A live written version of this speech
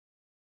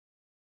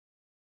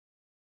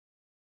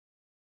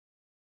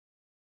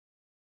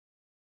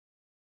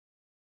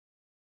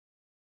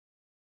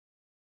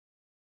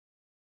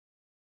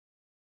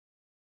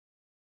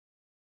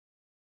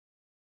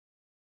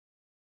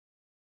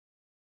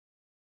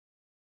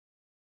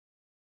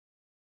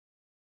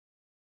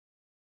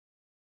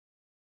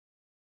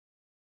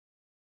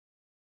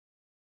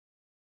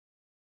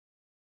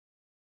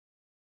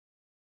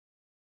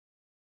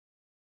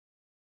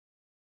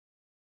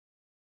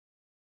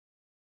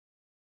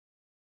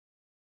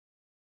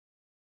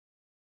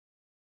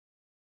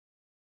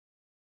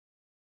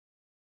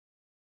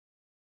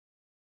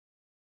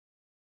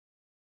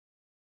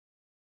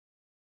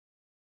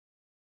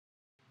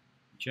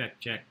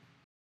Check, check.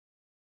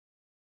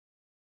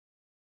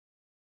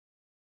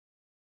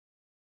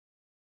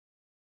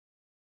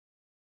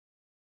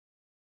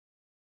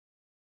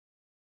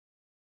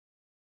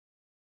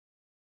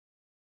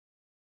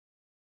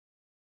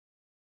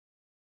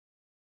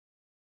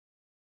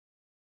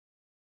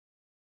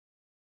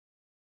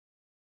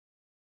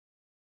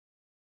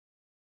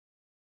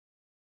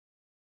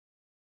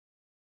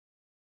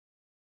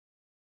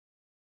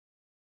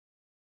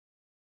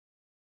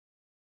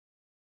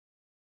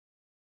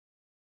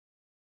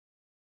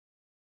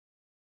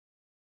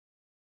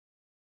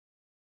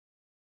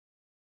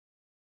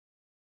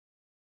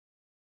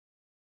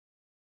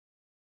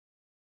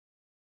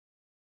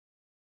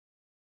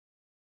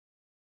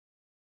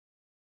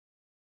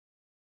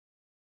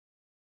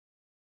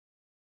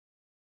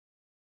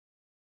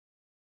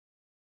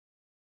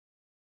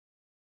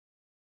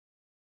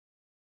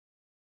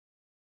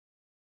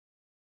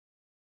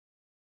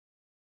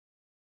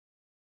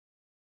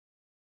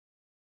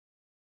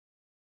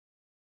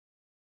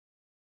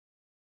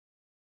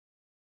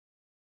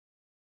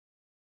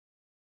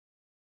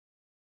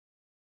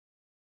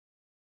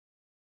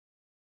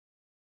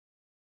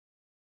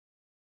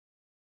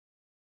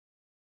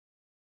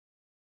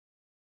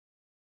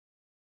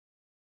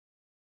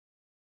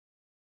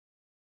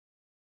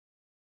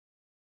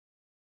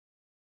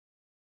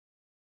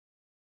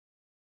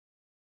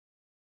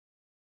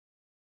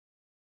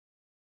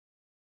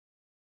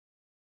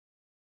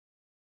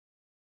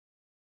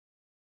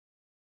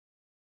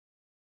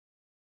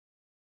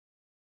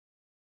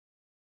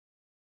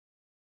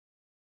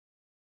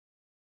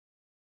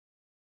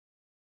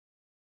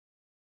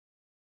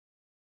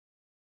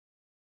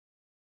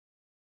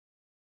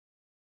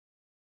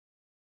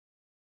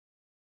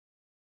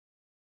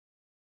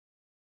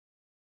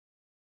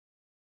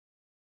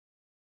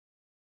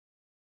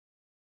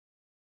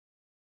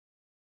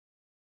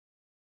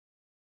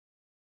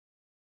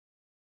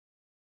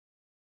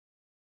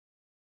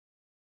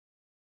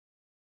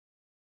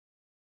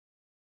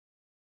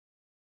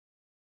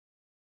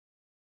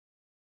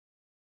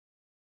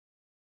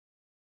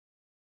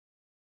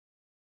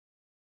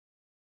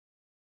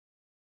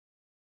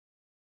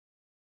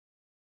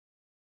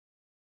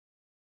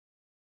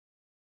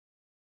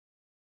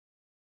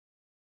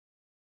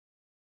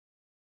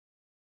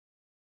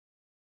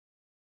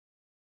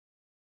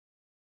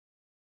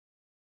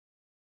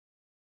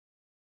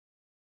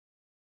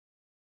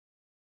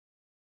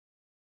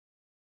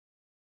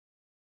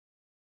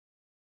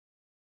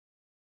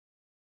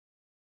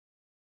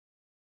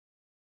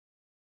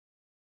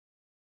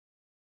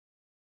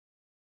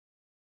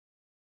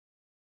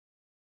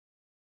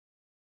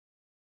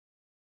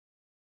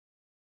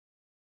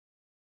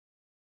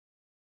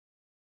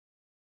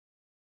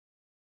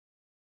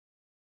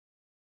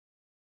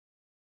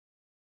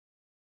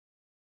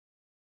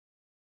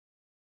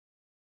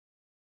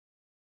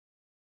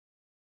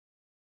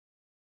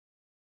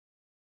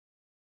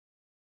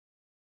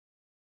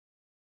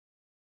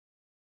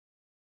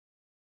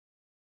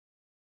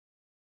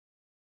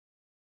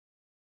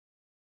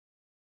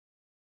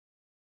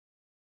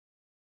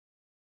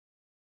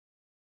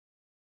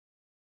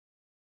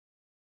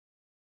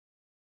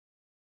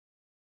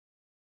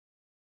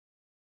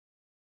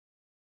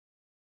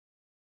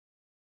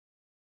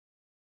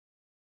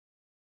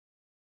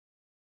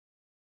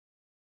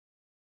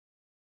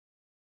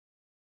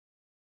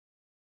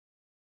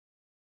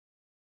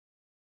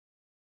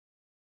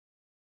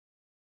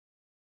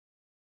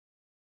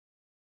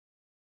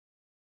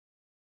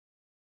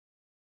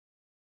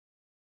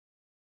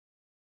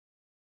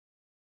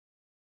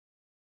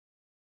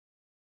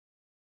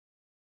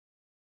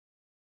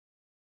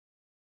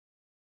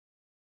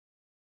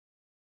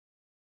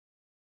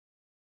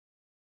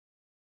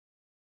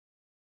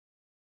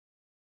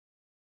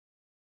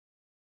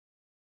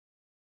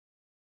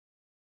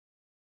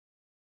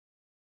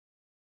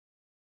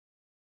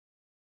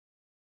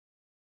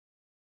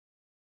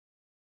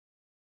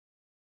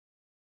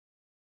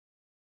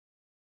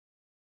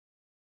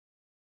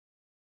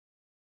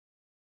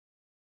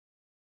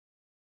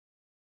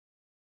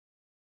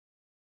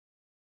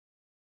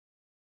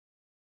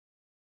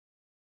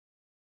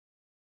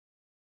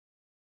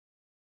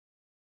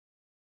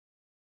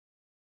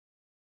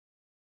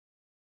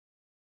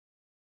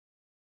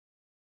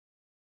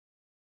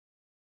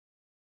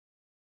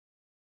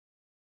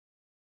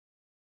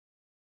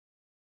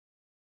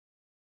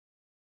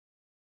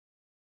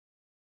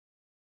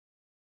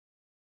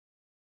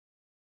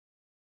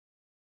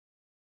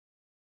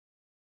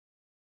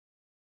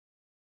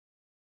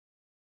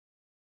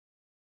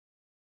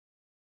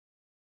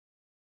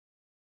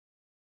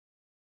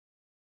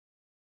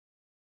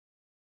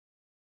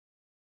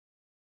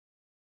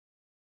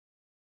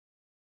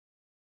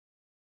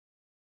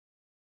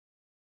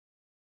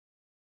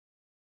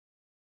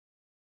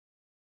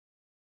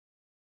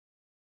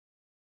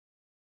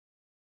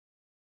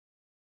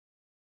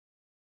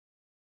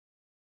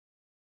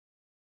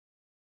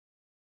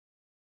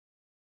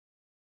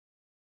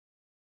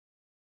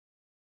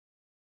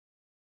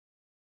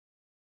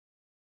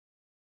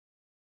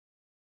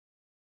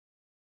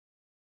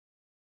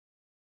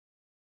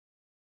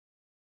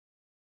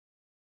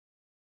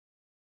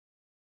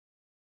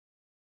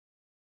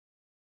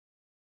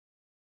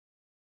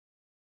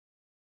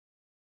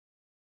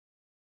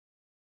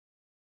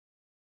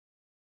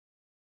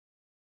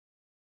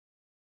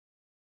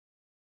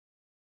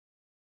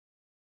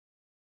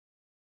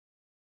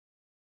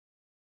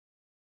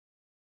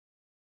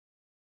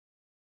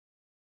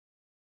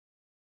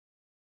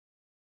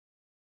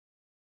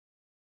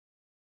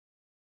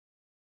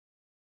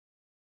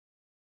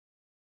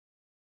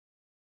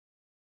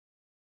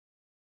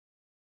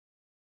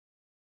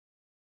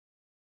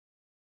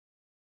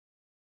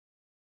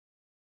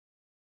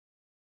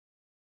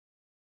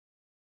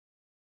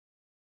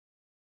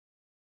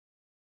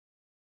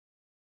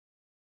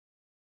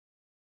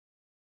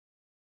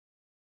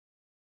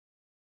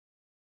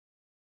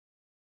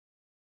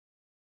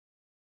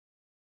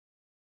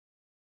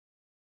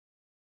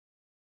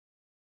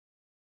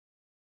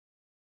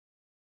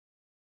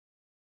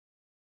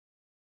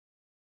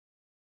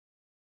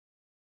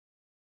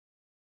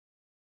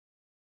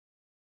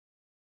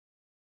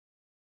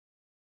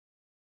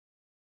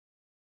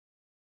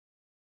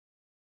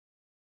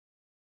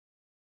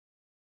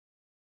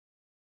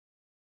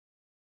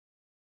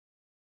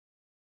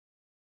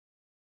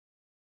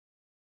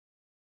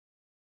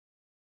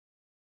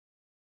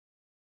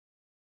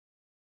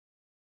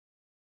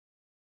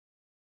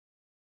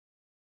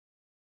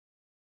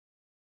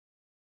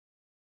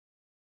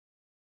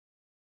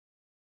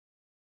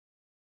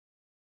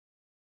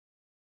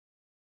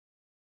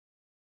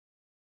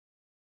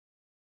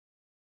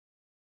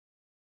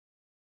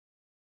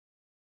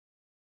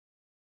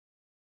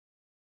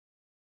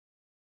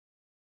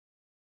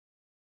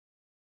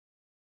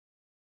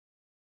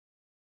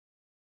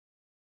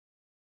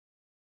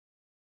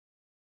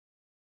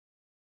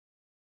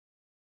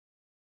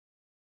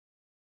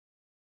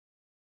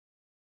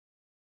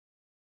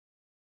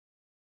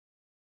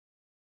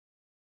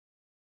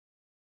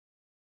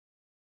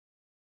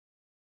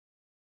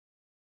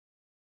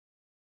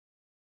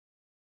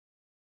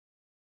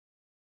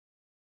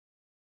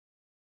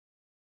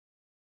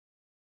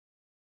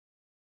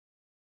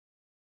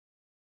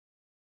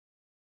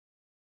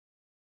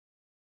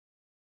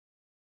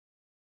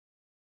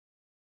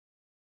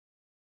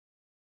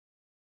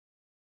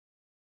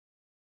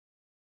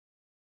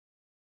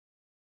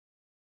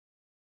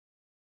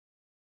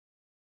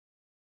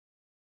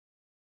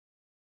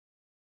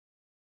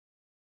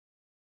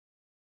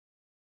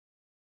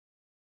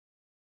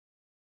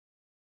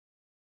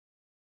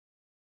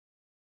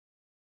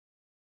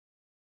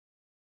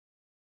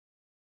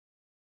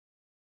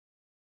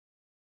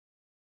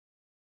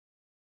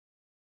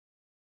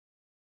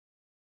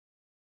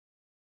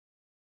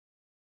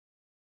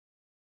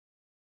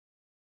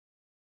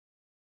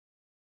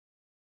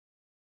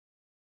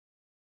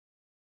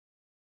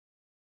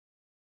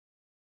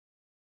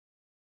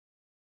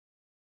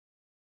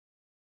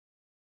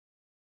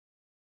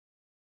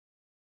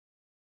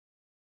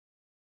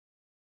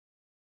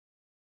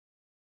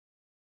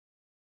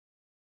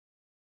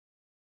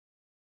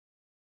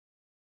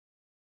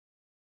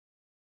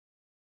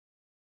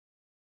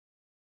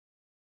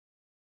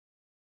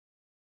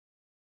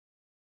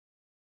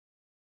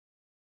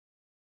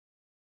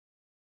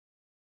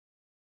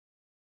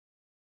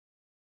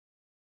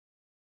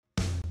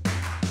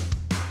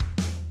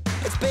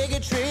 It's Baig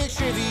and Tricks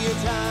trivia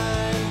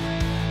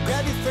time.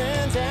 Grab your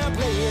friends and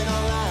play it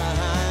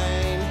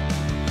online.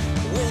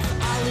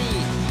 With Ali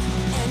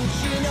and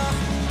Gina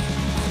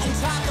and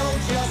Taco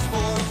just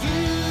for you.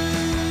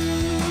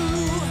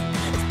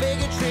 It's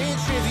Baig and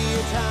Tricks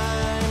trivia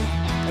time.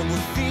 And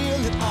we're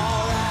feeling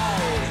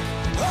alright.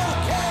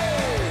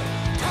 Okay,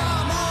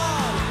 come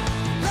on,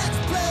 let's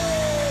play.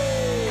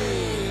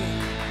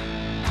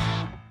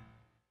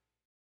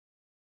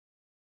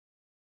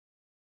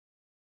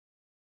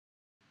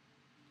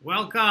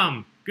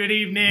 Welcome. Good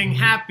evening.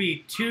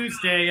 Happy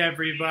Tuesday,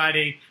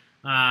 everybody.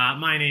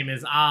 My name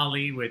is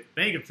Ali with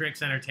Baig of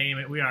Tricks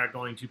Entertainment. We are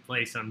going to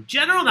play some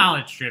general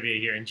knowledge trivia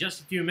here in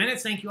just a few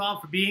minutes. Thank you all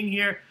for being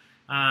here.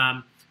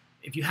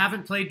 If you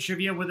haven't played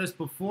trivia with us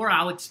before,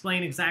 I'll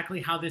explain exactly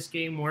how this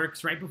game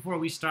works. Right before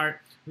we start,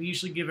 we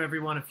usually give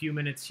everyone a few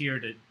minutes here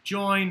to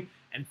join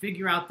and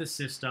figure out the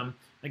system.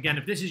 Again,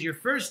 if this is your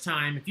first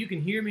time, if you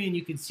can hear me and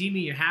you can see me,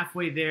 you're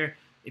halfway there.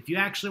 If you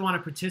actually want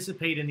to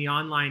participate in the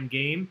online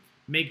game,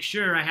 make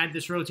sure, I had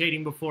this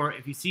rotating before,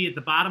 if you see at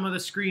the bottom of the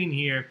screen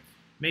here,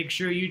 make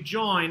sure you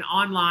join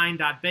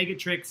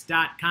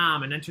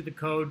online.baigoftricks.com and enter the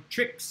code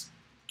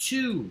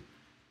TRICKS2.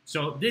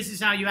 So this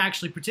is how you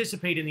actually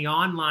participate in the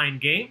online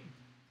game.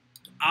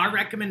 Our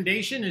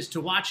recommendation is to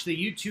watch the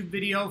YouTube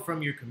video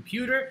from your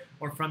computer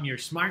or from your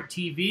smart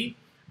TV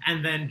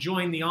and then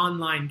join the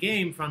online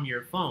game from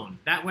your phone.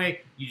 That way,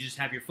 you just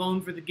have your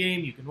phone for the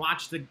game. You can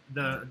watch the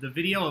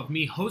video of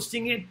me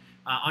hosting it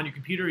on your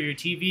computer or your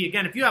TV.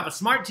 Again, if you have a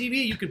smart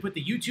TV, you can put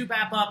the YouTube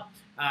app up.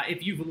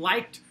 If you've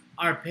liked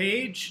our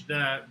page,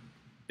 the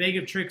Baig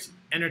of Tricks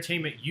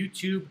Entertainment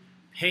YouTube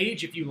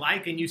page, if you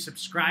like and you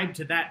subscribe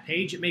to that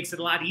page, it makes it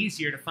a lot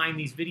easier to find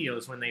these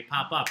videos when they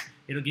pop up.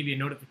 It'll give you a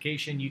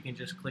notification. You can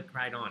just click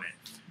right on it.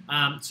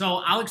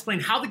 So I'll explain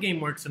how the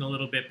game works in a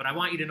little bit, but I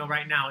want you to know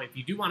right now, if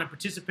you do want to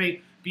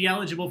participate, be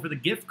eligible for the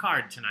gift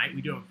card tonight.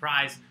 We do have a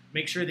prize.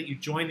 Make sure that you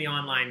join the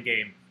online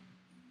game.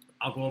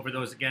 I'll go over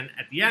those again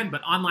at the end,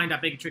 but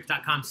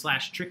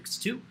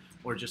online.baigoftricks.com/tricks2,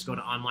 or just go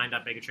to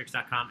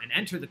online.baigoftricks.com and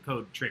enter the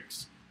code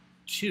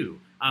TRICKS2.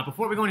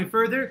 Before we go any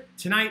further,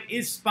 tonight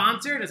is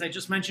sponsored. As I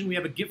just mentioned, we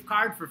have a gift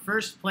card for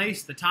first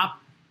place. The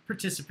top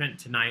participant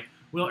tonight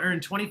will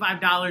earn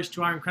 $25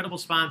 to our incredible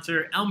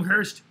sponsor,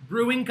 Elmhurst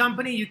Brewing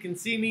Company. You can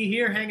see me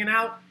here hanging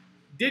out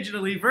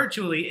digitally,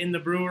 virtually in the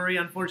brewery.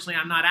 Unfortunately,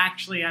 I'm not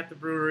actually at the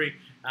brewery.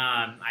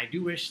 I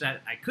do wish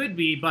that I could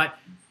be, but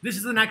this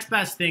is the next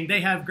best thing.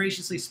 They have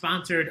graciously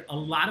sponsored a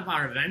lot of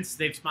our events.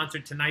 They've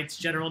sponsored tonight's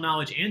General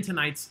Knowledge and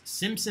tonight's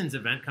Simpsons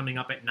event coming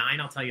up at 9.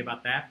 I'll tell you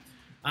about that.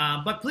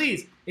 But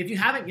please, if you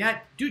haven't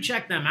yet, do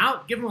check them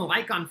out. Give them a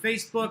like on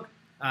Facebook.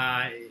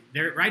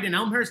 They're right in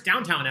Elmhurst,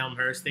 downtown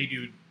Elmhurst. They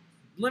do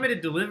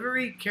limited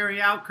delivery, carry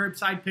out,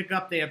 curbside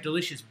pickup. They have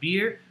delicious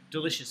beer,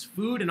 delicious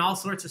food, and all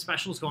sorts of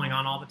specials going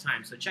on all the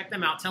time. So check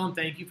them out. Tell them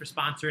thank you for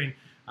sponsoring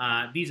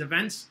these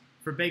events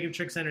for Baig of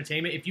Tricks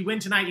Entertainment. If you win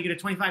tonight, you get a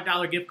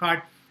 $25 gift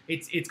card.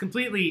 It's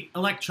completely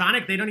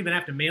electronic. They don't even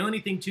have to mail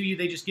anything to you.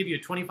 They just give you a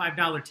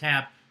 $25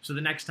 tab. So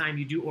the next time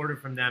you do order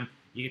from them,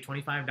 you get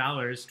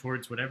 $25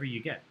 towards whatever you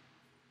get.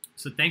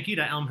 So thank you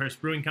to Elmhurst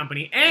Brewing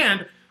Company.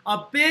 And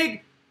a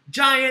big,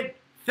 giant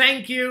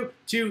thank you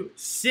to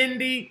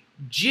Cindy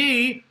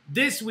G,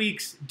 this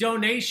week's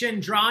donation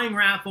drawing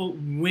raffle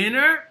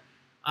winner.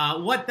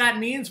 What that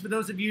means for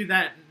those of you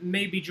that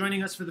may be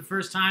joining us for the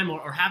first time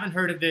or haven't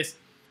heard of this,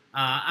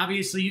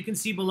 obviously, you can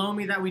see below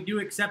me that we do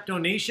accept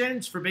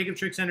donations for Baig of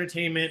Tricks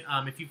Entertainment.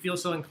 If you feel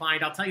so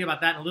inclined, I'll tell you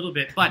about that in a little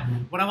bit. But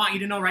what I want you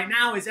to know right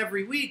now is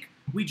every week,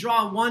 we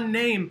draw one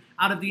name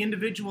out of the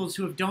individuals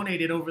who have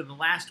donated over the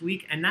last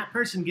week, and that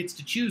person gets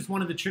to choose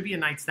one of the trivia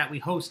nights that we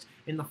host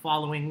in the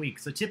following week.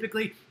 So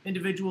typically,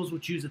 individuals will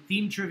choose a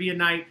themed trivia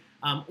night,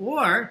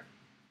 or,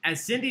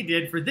 as Cindy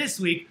did for this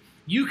week,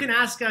 you can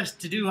ask us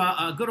to do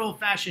a good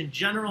old-fashioned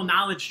general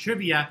knowledge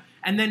trivia,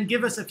 and then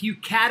give us a few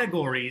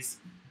categories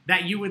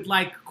that you would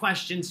like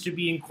questions to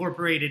be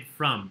incorporated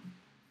from.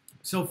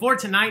 So for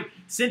tonight,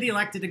 Cindy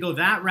elected to go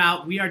that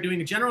route. We are doing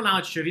a general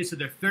knowledge trivia, so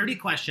there are 30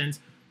 questions.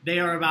 They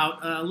are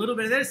about a little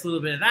bit of this, a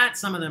little bit of that.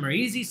 Some of them are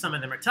easy, some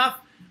of them are tough.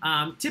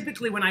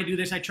 Typically when I do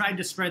this, I try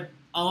to spread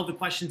all of the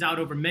questions out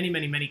over many,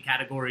 many, many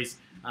categories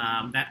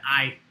that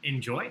I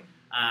enjoy.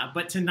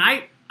 But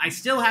tonight, I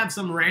still have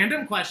some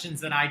random questions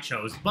that I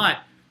chose, but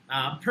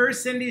per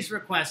Cindy's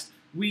request,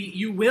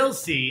 you will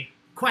see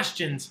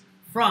questions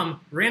from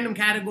random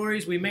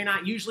categories we may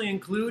not usually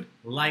include,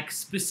 like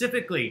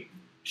specifically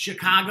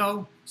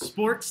Chicago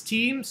sports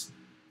teams.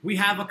 We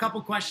have a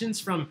couple questions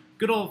from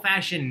good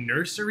old-fashioned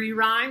nursery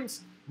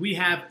rhymes. We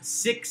have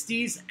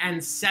 60s and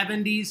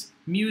 70s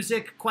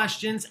music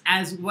questions,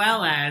 as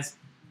well as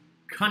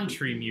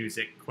country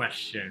music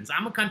questions.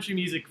 I'm a country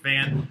music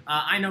fan.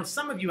 I know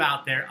some of you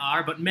out there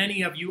are, but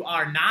many of you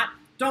are not.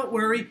 Don't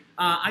worry.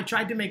 I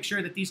tried to make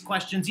sure that these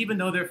questions, even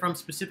though they're from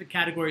specific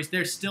categories,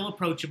 they're still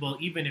approachable,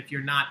 even if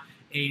you're not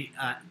an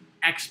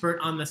expert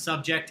on the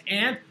subject.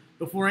 And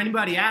before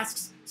anybody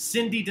asks,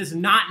 Cindy does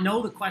not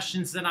know the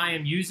questions that I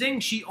am using.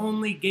 She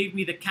only gave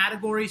me the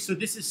category, so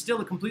this is still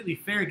a completely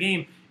fair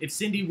game. If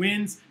Cindy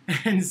wins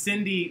and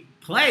Cindy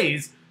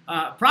plays.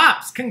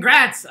 Props.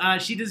 Congrats.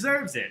 She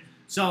deserves it.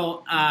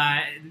 So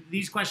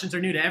these questions are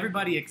new to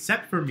everybody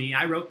except for me.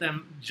 I wrote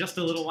them just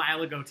a little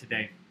while ago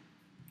today.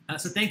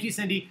 So thank you,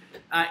 Cindy.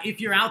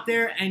 If you're out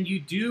there and you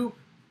do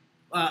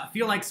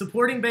feel like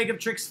supporting Baig of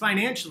Tricks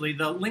financially,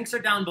 the links are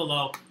down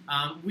below.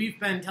 We've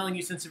been telling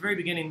you since the very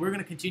beginning, we're going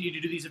to continue to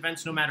do these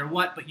events no matter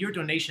what, but your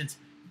donations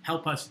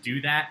help us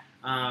do that.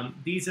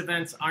 These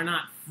events are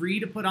not free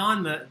to put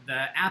on. The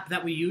app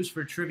that we use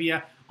for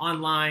trivia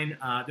online,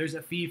 there's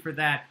a fee for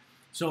that.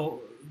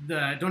 So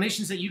the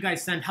donations that you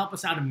guys send help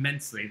us out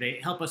immensely. They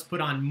help us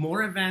put on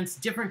more events,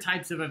 different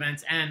types of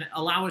events, and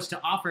allow us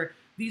to offer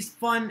these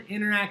fun,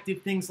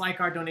 interactive things like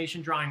our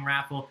donation drawing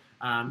raffle,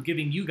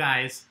 giving you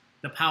guys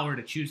the power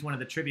to choose one of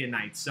the trivia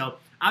nights. So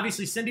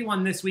obviously Cindy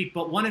won this week,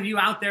 but one of you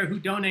out there who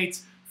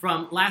donates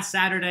from last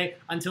Saturday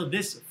until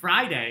this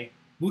Friday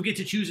will get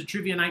to choose a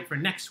trivia night for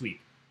next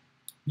week.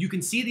 You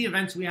can see the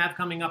events we have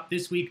coming up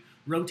this week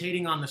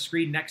rotating on the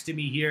screen next to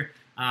me here.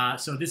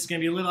 So this is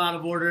going to be a little out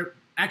of order.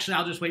 Actually,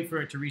 I'll just wait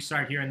for it to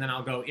restart here, and then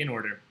I'll go in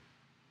order.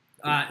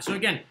 So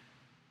again,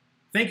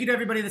 thank you to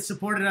everybody that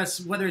supported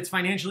us, whether it's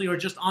financially or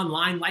just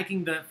online,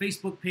 liking the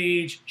Facebook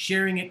page,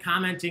 sharing it,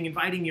 commenting,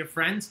 inviting your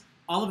friends.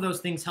 All of those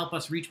things help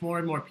us reach more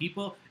and more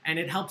people, and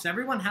it helps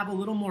everyone have a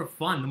little more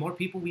fun. The more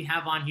people we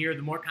have on here,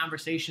 the more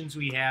conversations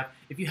we have.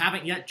 If you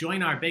haven't yet,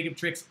 join our Baig of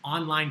Tricks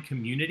online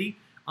community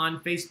on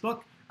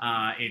Facebook.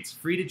 It's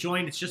free to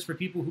join. It's just for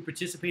people who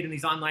participate in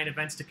these online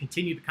events to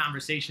continue the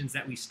conversations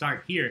that we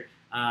start here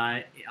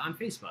on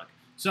Facebook.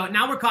 So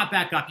now we're caught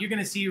back up. You're going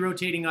to see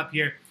rotating up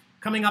here.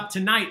 Coming up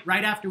tonight,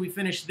 right after we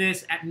finish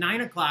this, at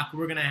 9 o'clock,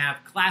 we're going to have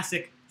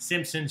classic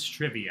Simpsons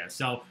trivia.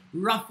 So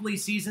roughly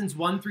seasons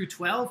 1 through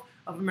 12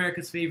 of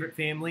America's Favorite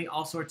Family.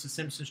 All sorts of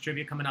Simpsons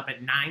trivia coming up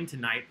at 9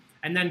 tonight.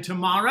 And then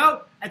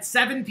tomorrow at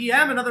 7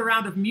 p.m., another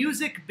round of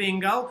music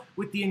bingo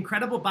with the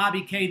incredible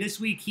Bobby K. This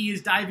week, he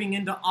is diving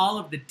into all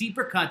of the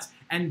deeper cuts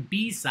and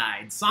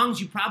B-sides,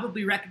 songs you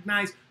probably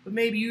recognize, but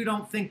maybe you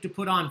don't think to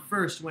put on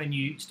first when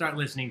you start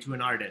listening to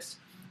an artist.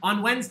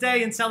 On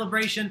Wednesday, in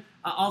celebration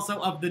also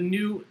of the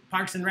new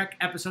Parks and Rec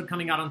episode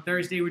coming out on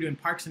Thursday, we're doing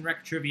Parks and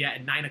Rec trivia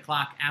at 9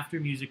 o'clock after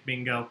music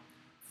bingo.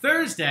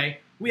 Thursday,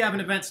 we have an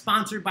event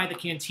sponsored by the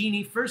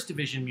Cantini First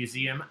Division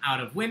Museum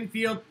out of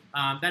Winfield.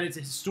 That is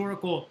a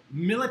historical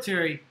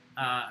military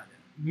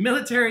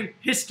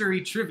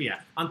history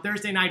trivia on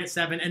Thursday night at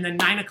 7, and then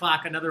 9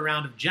 o'clock, another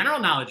round of general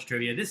knowledge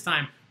trivia. This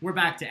time, we're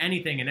back to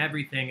anything and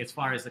everything as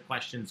far as the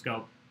questions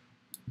go.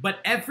 But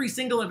every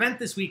single event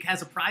this week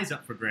has a prize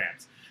up for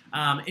grabs.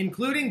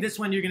 Including this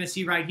one you're going to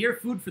see right here,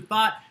 Food for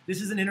Thought.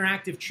 This is an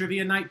interactive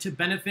trivia night to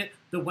benefit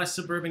the West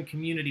Suburban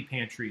Community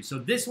Pantry. So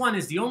this one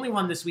is the only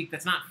one this week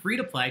that's not free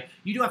to play.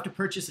 You do have to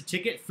purchase a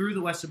ticket through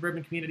the West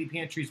Suburban Community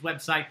Pantry's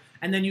website,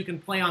 and then you can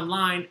play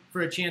online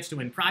for a chance to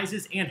win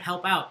prizes and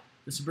help out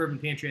the Suburban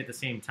Pantry at the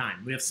same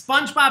time. We have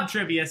SpongeBob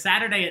trivia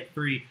Saturday at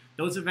 3.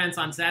 Those events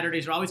on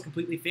Saturdays are always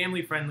completely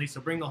family-friendly,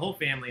 so bring the whole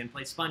family and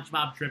play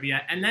SpongeBob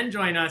trivia, and then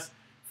join us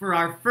for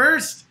our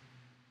first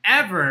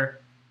ever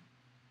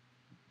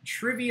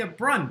trivia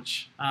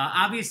brunch.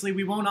 Obviously,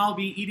 we won't all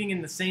be eating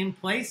in the same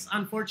place,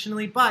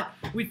 unfortunately, but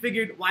we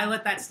figured, why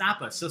let that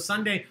stop us? So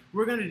Sunday,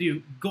 we're going to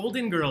do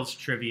Golden Girls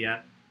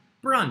trivia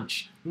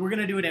brunch. We're going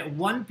to do it at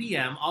 1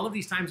 p.m. All of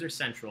these times are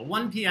central.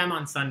 1 p.m.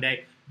 on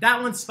Sunday.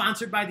 That one's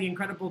sponsored by the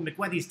incredible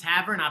McWethy's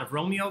Tavern out of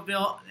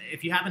Romeoville.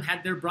 If you haven't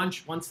had their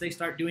brunch, once they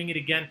start doing it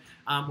again,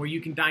 where you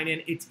can dine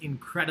in, it's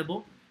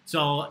incredible.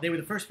 So they were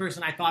the first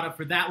person I thought of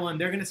for that one.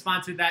 They're going to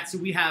sponsor that, so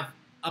we have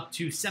up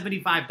to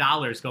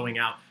 $75 going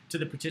out to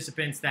the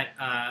participants that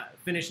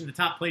finish in the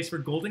top place for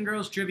Golden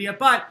Girls trivia.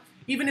 But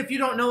even if you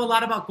don't know a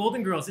lot about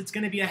Golden Girls, it's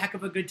going to be a heck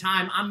of a good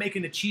time. I'm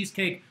making a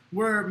cheesecake.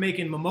 We're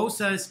making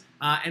mimosas,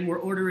 and we're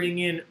ordering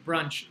in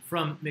brunch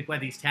from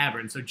McWethy's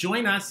Tavern. So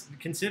join us.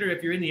 Consider,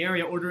 if you're in the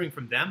area, ordering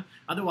from them.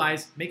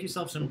 Otherwise, make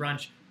yourself some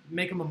brunch,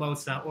 make a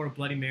mimosa or a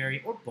Bloody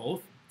Mary or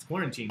both. It's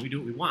quarantine. We do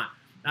what we want.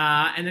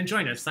 And then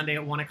join us Sunday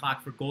at 1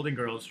 o'clock for Golden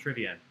Girls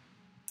trivia.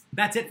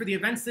 That's it for the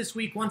events this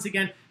week. Once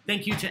again,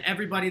 thank you to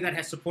everybody that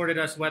has supported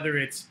us, whether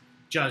it's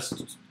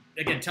just,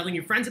 again, telling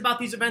your friends about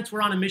these events.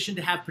 We're on a mission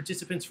to have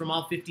participants from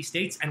all 50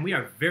 states, and we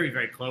are very,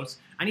 very close.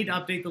 I need to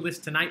update the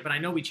list tonight, but I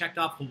know we checked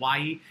off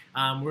Hawaii.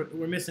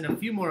 We're missing a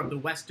few more of the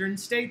western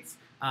states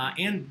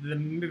and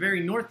the very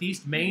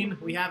northeast. Maine,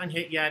 we haven't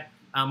hit yet.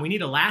 We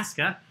need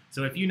Alaska.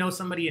 So if you know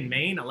somebody in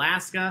Maine,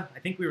 Alaska, I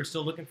think we were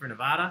still looking for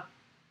Nevada.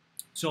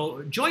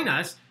 So join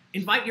us.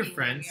 Invite your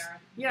friends.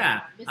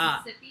 Yeah.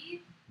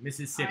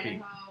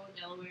 Mississippi.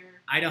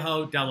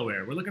 Idaho,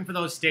 Delaware. We're looking for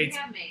those states.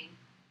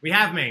 We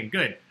have Maine.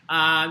 Good.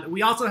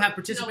 We also have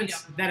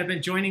participants that have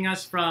been joining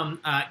us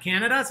from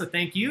Canada, so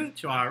thank you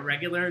to our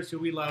regulars who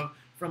we love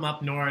from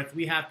up north.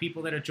 We have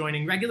people that are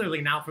joining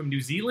regularly now from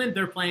New Zealand.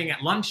 They're playing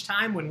at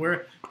lunchtime when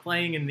we're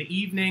playing in the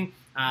evening.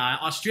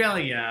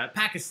 Australia,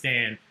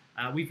 Pakistan.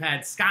 We've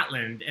had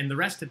Scotland and the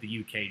rest of the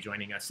UK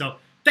joining us. So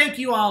thank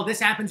you all.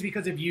 This happens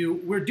because of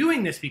you. We're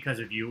doing this because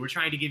of you. We're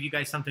trying to give you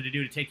guys something to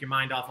do to take your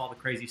mind off all the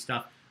crazy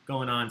stuff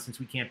going on. Since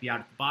we can't be out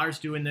at the bars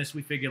doing this,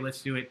 we figure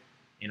let's do it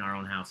in our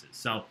own houses.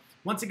 So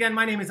Once again,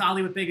 my name is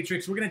Ali with Baig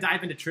Tricks. We're going to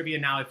dive into trivia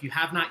now. If you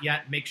have not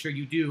yet, make sure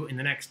you do in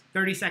the next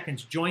 30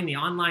 seconds. Join the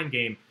online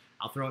game.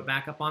 I'll throw it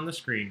back up on the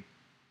screen.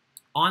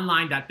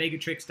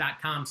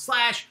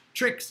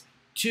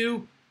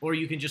 online.baigoftricks.com/tricks2, or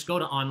you can just go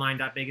to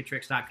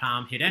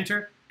online.baigoftricks.com, hit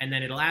enter, and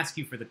then it'll ask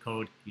you for the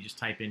code. You just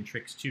type in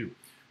tricks2.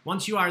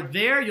 Once you are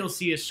there, you'll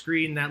see a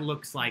screen that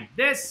looks like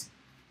this.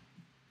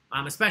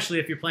 Especially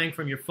if you're playing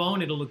from your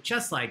phone, it'll look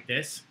just like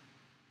this.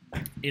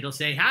 It'll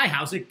say, hi,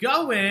 how's it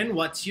going?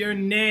 What's your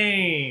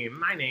name?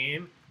 My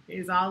name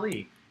is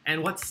Ali.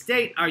 And what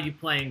state are you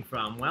playing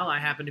from? Well, I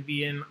happen to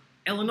be in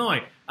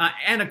Illinois.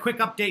 And a quick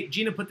update,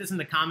 Gina put this in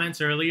the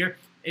comments earlier,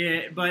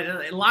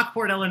 but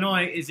Lockport,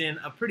 Illinois is in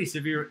a pretty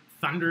severe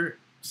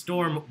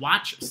thunderstorm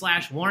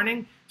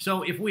watch/warning.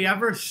 So if we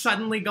ever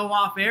suddenly go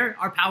off air,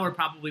 our power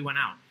probably went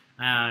out.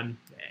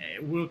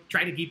 We'll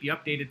try to keep you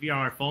updated via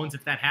our phones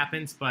if that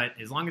happens, but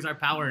as long as our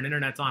power and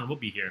internet's on, we'll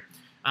be here.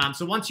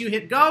 So once you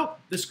hit go,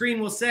 the screen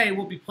will say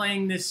we'll be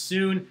playing this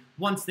soon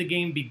once the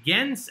game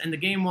begins, and the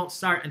game won't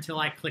start until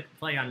I click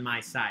play on my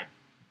side.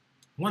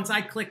 Once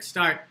I click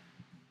start,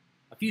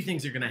 a few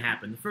things are going to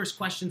happen. The first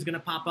question is going to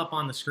pop up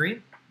on the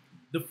screen.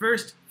 The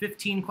first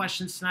 15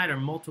 questions tonight are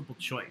multiple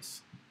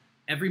choice.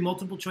 Every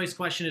multiple choice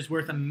question is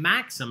worth a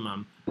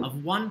maximum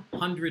of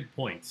 100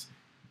 points.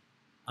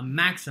 A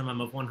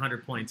maximum of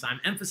 100 points. I'm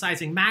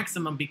emphasizing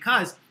maximum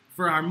because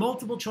for our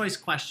multiple choice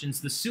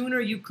questions, the sooner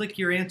you click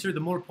your answer,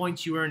 the more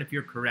points you earn if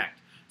you're correct.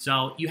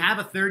 So you have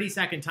a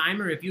 30-second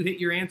timer. If you hit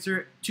your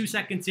answer 2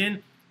 seconds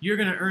in, you're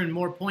going to earn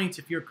more points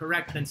if you're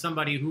correct than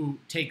somebody who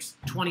takes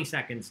 20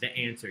 seconds to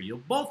answer. You'll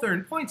both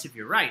earn points if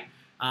you're right.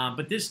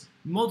 But this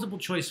multiple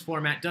choice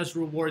format does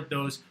reward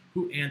those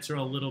who answer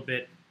a little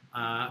bit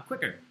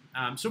quicker.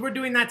 So we're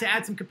doing that to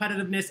add some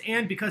competitiveness,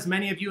 and because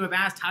many of you have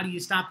asked, how do you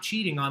stop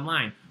cheating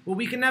online? Well,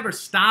 we can never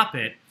stop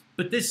it,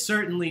 but this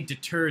certainly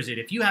deters it.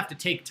 If you have to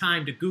take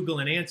time to Google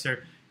an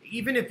answer,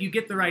 even if you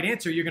get the right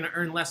answer, you're going to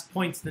earn less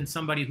points than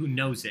somebody who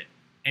knows it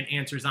and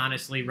answers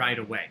honestly right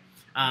away.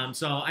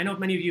 So I know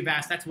many of you have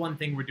asked. That's one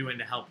thing we're doing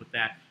to help with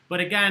that.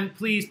 But again,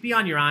 please be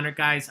on your honor,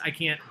 guys. I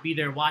can't be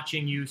there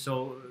watching you,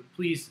 so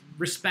please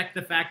respect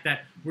the fact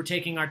that we're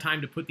taking our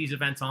time to put these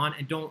events on,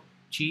 and don't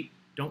cheat.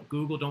 Don't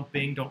Google, don't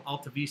Bing, don't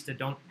Alta Vista,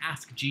 don't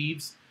Ask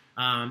Jeeves.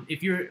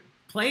 If you're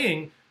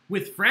playing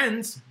with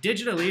friends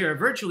digitally or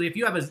virtually, if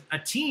you have a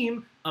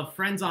team of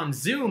friends on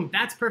Zoom,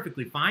 that's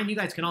perfectly fine. You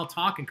guys can all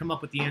talk and come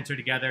up with the answer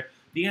together.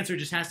 The answer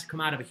just has to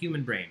come out of a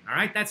human brain, all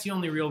right? That's the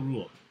only real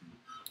rule.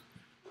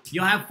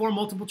 You'll have 4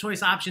 multiple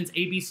choice options,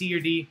 A, B, C, or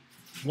D.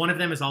 One of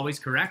them is always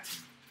correct.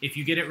 If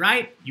you get it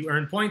right, you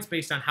earn points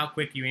based on how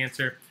quick you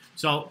answer.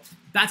 So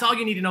that's all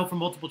you need to know for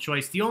multiple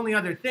choice. The only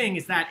other thing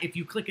is that if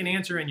you click an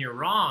answer and you're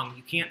wrong,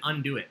 you can't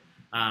undo it.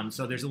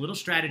 So there's a little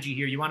strategy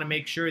here. You want to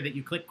make sure that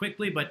you click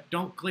quickly, but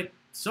don't click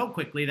so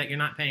quickly that you're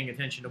not paying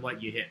attention to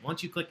what you hit.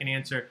 Once you click an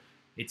answer,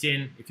 it's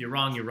in. If you're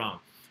wrong, you're wrong.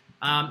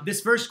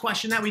 This first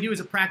question that we do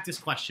is a practice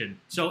question.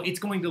 So it's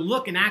going to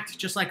look and act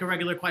just like a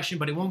regular question,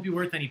 but it won't be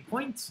worth any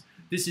points.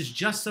 This is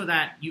just so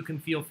that you can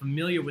feel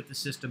familiar with the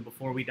system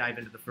before we dive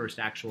into the first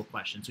actual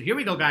question. So here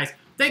we go, guys.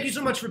 Thank you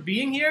so much for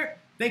being here.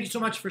 Thank you so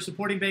much for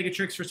supporting Baig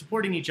Tricks, for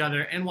supporting each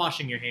other, and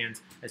washing your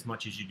hands as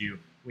much as you do.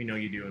 We know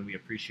you do, and we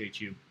appreciate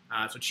you.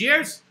 So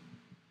cheers.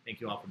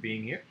 Thank you all for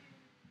being here.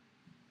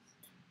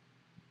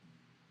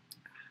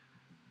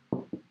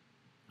 All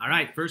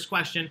right, first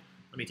question.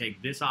 Let me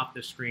take this off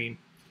the screen.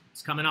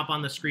 It's coming up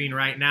on the screen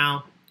right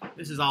now.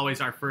 This is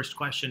always our first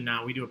question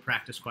now. We do a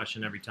practice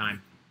question every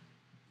time.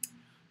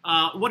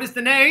 What is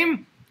the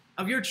name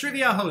of your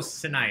trivia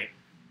host tonight?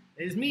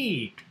 It is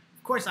me.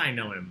 Of course I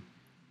know him.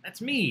 That's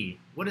me.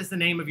 What is the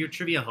name of your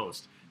trivia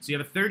host? So you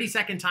have a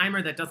 30-second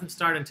timer that doesn't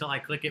start until I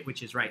click it,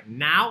 which is right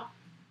now.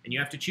 And you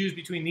have to choose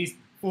between these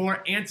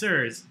 4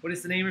 answers. What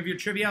is the name of your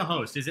trivia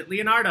host? Is it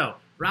Leonardo,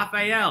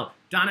 Raphael,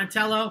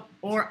 Donatello,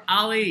 or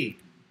Ali?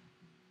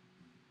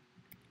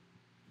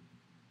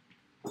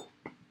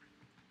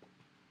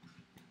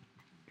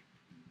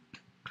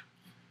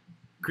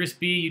 Chris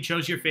B, you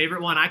chose your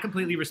favorite one. I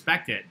completely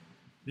respect it.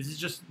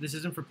 This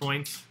isn't for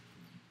points.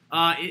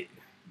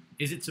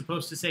 Is it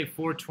supposed to say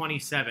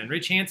 427?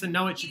 Rich Hansen,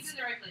 no, it should. He's in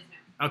the right place now.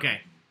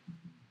 Okay.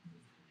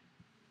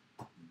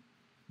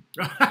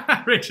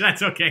 Rich,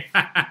 that's okay.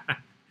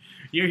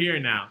 You're here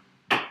now.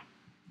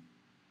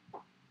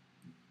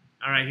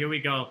 All right, here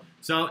we go.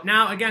 So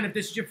now, again, if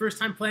this is your first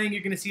time playing,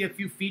 you're going to see a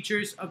few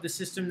features of the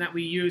system that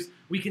we use.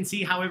 We can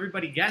see how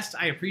everybody guessed.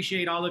 I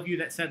appreciate all of you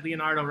that said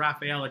Leonardo,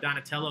 Raphael, or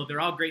Donatello. They're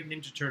all great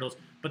Ninja Turtles.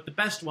 But the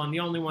best one, the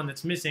only one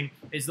that's missing,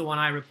 is the one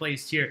I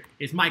replaced here,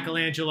 is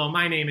Michelangelo.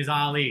 My name is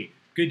Ali.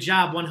 Good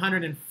job.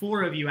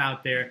 104 of you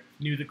out there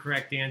knew the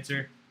correct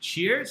answer.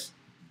 Cheers.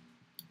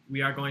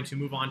 We are going to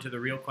move on to the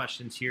real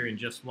questions here in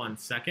just 1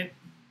 second.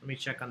 Let me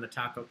check on the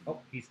taco. Oh,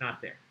 he's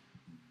not there.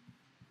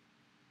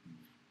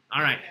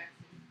 All right.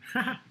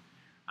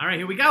 All right,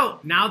 here we go.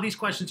 Now these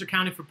questions are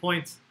counting for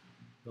points.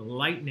 The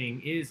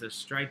lightning is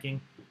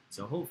striking,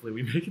 so hopefully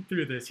we make it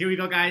through this. Here we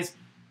go, guys.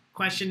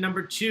 Question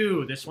number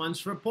 2. This one's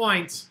for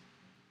points.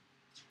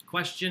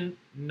 Question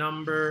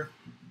number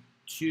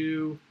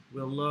 2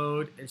 will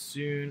load as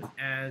soon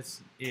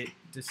as it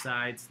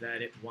decides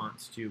that it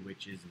wants to,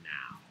 which is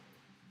now.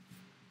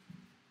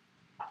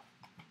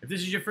 If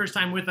this is your first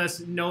time with us,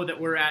 know that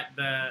we're at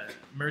the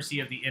mercy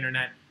of the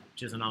internet,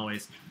 which isn't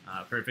always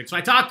perfect.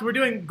 So we're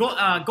doing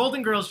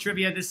Golden Girls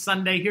trivia this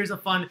Sunday. Here's a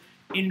fun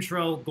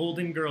intro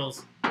Golden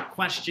Girls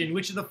question.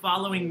 Which of the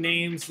following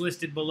names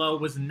listed below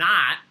was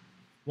not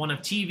one of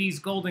TV's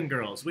Golden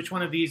Girls? Which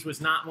one of these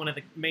was not one of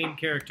the main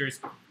characters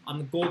on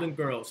the Golden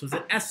Girls? Was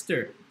it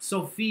Esther,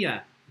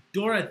 Sophia,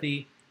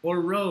 Dorothy,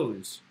 or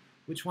Rose?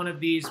 Which one of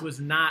these was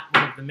not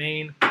one of the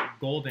main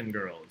Golden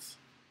Girls?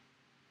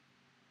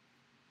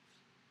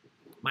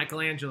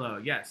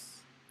 Michelangelo, yes.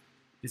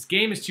 This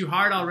game is too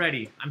hard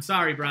already. I'm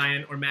sorry,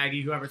 Brian or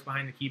Maggie, whoever's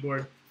behind the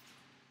keyboard.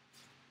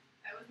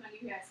 That was Maggie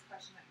who asked the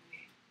question that we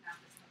made, not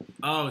this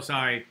one. Oh,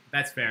 sorry.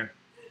 That's fair.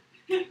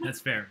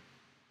 That's fair.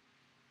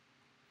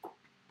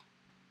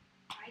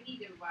 I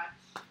need to rewatch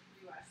some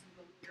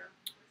Golden Girls.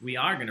 We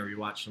are going to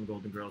rewatch some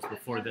Golden Girls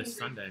before this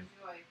Sunday.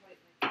 Enjoy,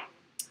 like,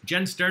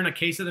 Jen Stern, a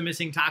case of the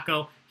missing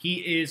taco.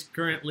 He is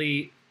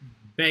currently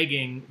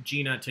begging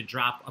Gina to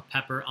drop a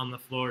pepper on the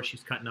floor.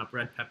 She's cutting up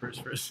red peppers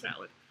for a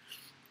salad.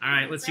 All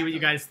right, let's see what you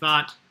guys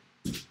thought.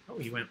 Oh,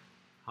 you went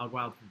hog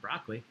wild for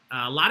broccoli.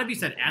 A lot of you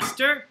said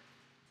Esther.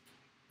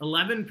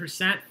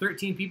 11%.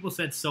 13 people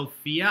said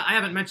Sophia. I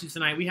haven't mentioned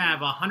tonight. We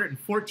have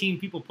 114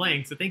 people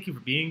playing, so thank you for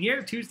being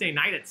here. Tuesday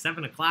night at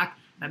 7 o'clock.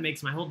 That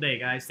makes my whole day,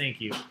 guys. Thank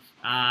you.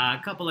 A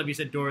couple of you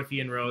said Dorothy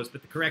and Rose,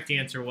 but the correct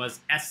answer was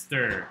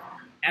Esther.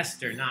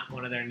 Esther, not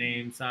one of their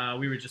names.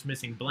 We were just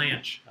missing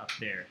Blanche up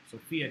there.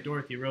 Sophia,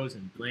 Dorothy, Rose,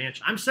 and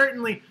Blanche.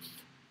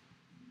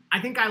 I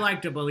think I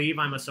like to believe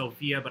I'm a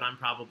Sophia, but I'm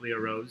probably a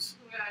Rose.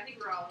 Yeah, I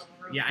think we're all a little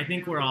Rose. Yeah, I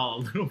think we're all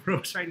a little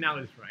Rose right now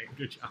is right.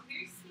 Good job.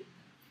 Very sweet.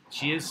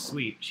 She is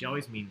sweet. She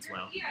always means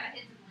well. You got a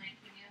hint of Blanche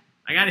in you.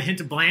 I got a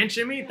hint of Blanche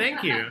in me?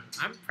 Thank you.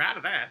 I'm proud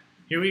of that.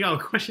 Here we go.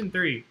 Question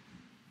 3.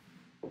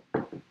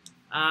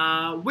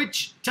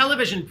 Which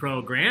television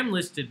program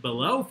listed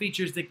below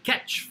features the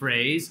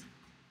catchphrase,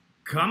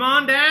 "Come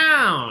on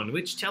down"?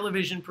 Which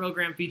television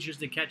program features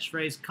the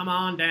catchphrase, "Come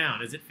on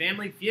down"? Is it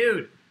Family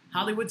Feud,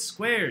 Hollywood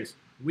Squares,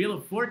 Wheel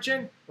of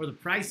Fortune, or The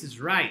Price is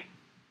Right?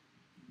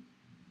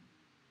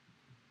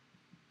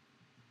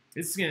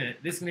 This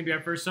is gonna be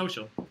our first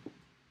social.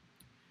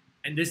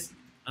 And this,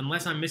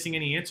 unless I'm missing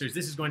any answers,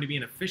 this is going to be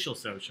an official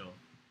social.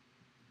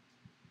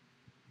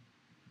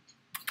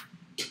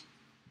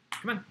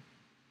 Come on.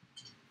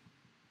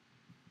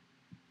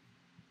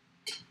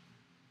 It's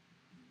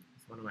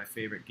one of my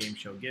favorite game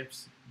show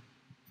gifts.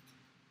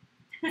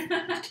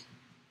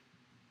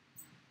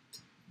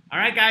 All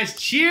right, guys,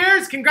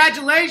 cheers,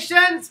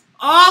 congratulations.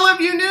 All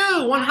of you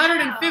knew,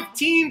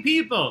 115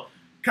 people.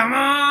 Come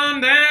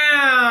on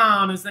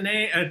down is the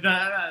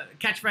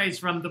catchphrase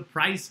from The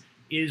Price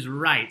is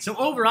Right. So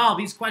overall,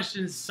 these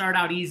questions start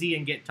out easy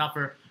and get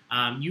tougher.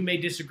 You may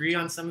disagree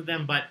on some of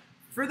them, but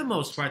for the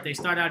most part, they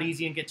start out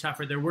easy and get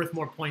tougher. They're worth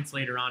more points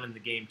later on in the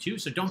game, too.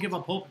 So don't give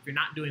up hope if you're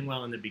not doing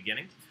well in the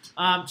beginning.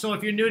 So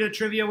if you're new to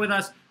trivia with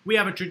us, we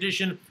have a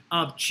tradition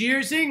of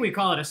cheersing. We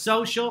call it a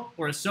social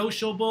or a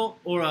sociable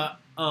or a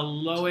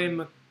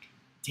loem.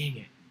 Dang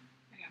it.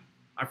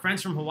 Our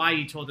friends from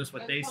Hawaii told us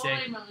what they say.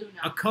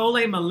 A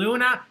kole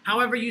maluna.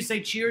 However you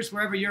say cheers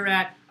wherever you're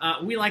at.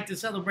 We like to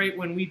celebrate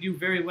when we do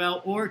very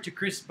well, or to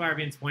Chris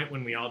Barbian's point,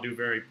 when we all do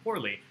very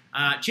poorly.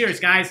 Cheers,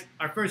 guys.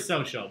 Our first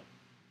social.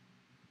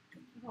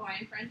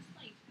 Hawaiian friend's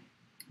playing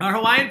tonight. Our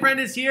Hawaiian friend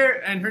is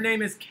here, and her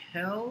name is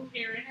Karen,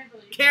 I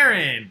believe.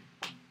 Karen.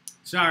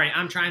 Sorry,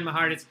 I'm trying my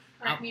hardest.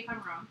 Correct me if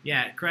I'm wrong.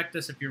 Yeah, correct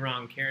us if you're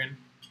wrong, Karen.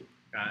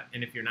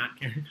 And if you're not,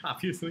 Karen,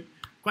 obviously.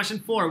 Question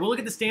 4. We'll look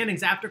at the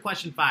standings after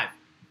question 5.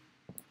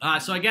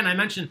 So again, I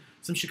mentioned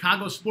some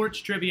Chicago sports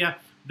trivia.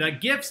 The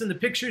GIFs and the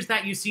pictures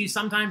that you see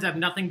sometimes have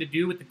nothing to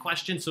do with the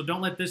question, so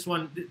don't let this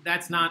one,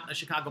 that's not a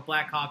Chicago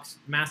Blackhawks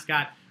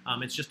mascot.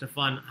 It's just a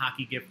fun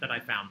hockey GIF that I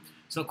found.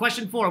 So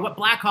question 4, what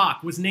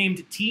Blackhawk was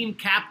named team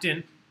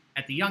captain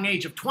at the young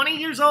age of 20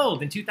 years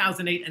old in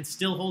 2008 and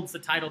still holds the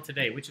title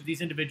today? Which of these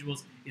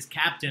individuals is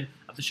captain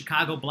of the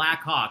Chicago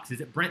Blackhawks?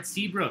 Is it Brent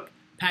Seabrook,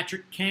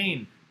 Patrick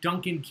Kane,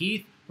 Duncan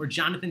Keith, or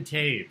Jonathan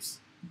Toews?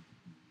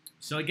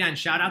 So again,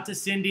 shout out to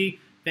Cindy.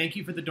 Thank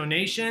you for the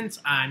donations.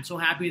 I'm so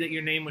happy that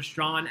your name was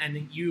drawn and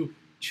that you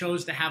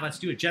chose to have us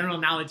do a general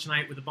knowledge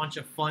night with a bunch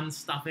of fun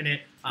stuff in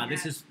it.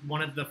 This is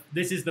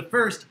the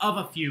first of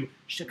a few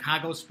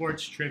Chicago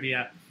sports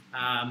trivia.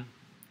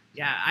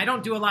 Yeah, I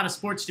don't do a lot of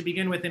sports to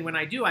begin with, and when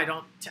I do, I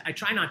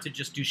try not to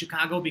just do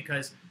Chicago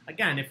because,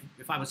 again,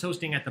 if I was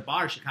hosting at the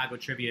bar Chicago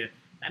trivia,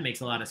 that makes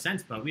a lot of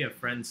sense. But we have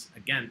friends,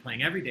 again,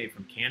 playing every day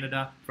from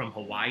Canada, from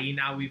Hawaii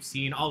now we've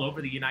seen, all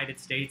over the United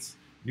States,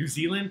 New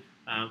Zealand.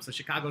 So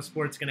Chicago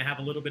sports going to have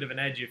a little bit of an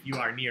edge if you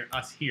are near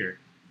us here.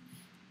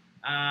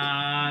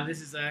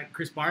 This is a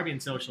Chris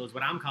Barbian social is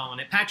what I'm calling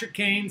it. Patrick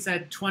Kane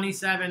said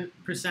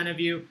 27%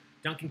 of you.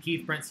 Duncan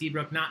Keith, Brent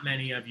Seabrook, not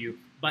many of you.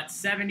 But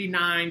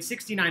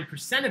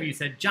 69% of you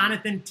said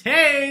Jonathan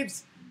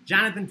Toews.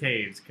 Jonathan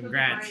Toews,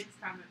 congrats.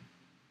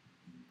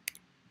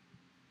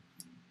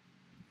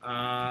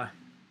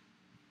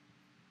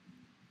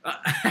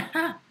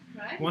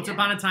 Right? Once Yeah.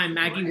 upon a time,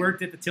 Maggie Sure.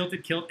 worked at the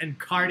Tilted Kilt and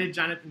carded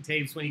Jonathan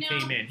Taves when he You know-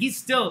 came in.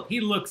 He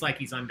looks like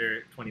he's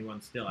under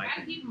 21 still, I Gotta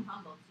think. keep them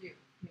humble too. You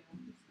know,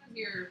 just because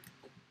you're.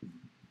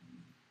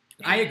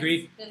 I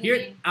agree. doesn't Here,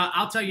 mean-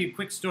 I'll tell you a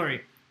quick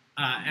story,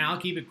 and I'll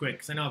keep it quick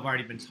because I know I've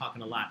already been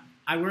talking a lot.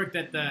 I worked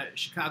at the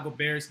Chicago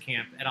Bears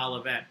camp at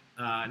Olivet,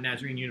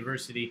 Nazarene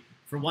University,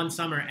 for one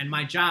summer, and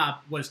my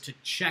job was to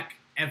check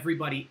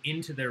everybody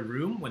into their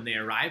room when they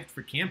arrived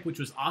for camp, which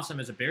was awesome.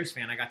 As a Bears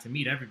fan, I got to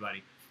meet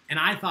everybody, and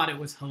I thought it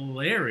was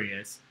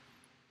hilarious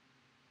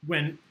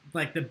when,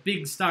 like, the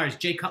big stars,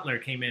 Jay Cutler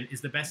came in,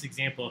 is the best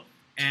example,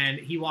 and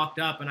he walked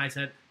up, and I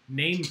said,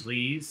 "Name,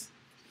 please."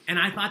 And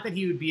I thought that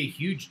he would be a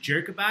huge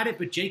jerk about it,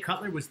 but Jay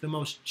Cutler was the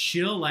most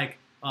chill, like,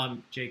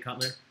 Jay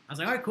Cutler. I was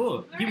like, all right,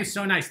 cool. He was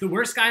so nice. The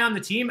worst guy on the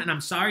team, and I'm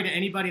sorry to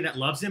anybody that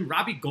loves him,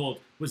 Robbie Gould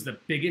was the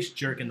biggest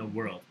jerk in the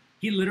world.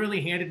 He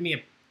literally handed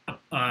me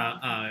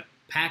a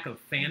pack of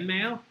fan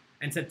mail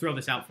and said, throw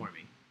this out for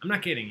me. I'm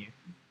not kidding you.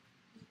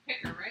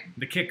 Kicker, right?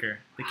 The kicker.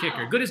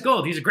 Wow. Good as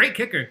gold. He's a great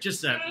kicker.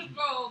 Just Good as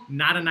gold.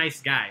 not a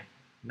nice guy.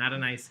 Not a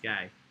nice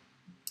guy.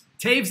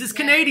 Taves is Yeah.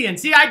 Canadian.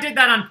 See, I did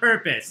that on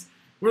purpose.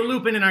 We're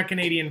looping in our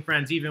Canadian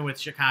friends, even with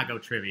Chicago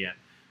trivia.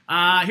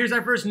 Here's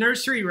our first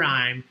nursery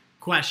rhyme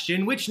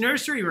question. Which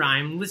nursery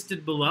rhyme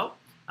listed below?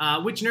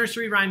 Which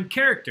nursery rhyme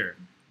character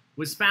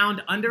was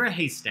found under a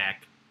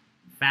haystack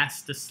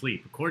fast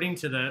asleep? According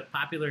to the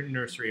popular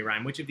nursery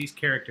rhyme, which of these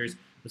characters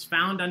was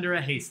found under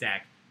a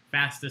haystack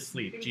fast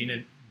asleep?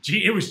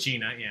 It was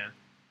Gina, yeah.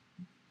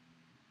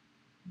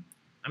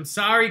 I'm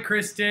sorry,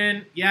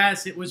 Kristen.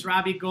 Yes, it was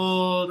Robbie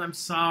Gould. I'm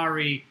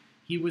sorry.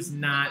 He was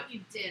not What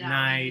you did,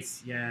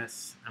 nice.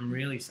 Yes, I'm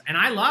really and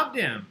I loved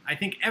him. I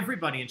think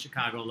everybody in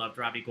Chicago loved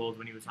Robbie Gould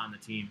when he was on the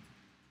team.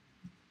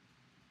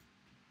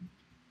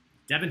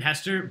 Devin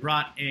Hester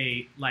brought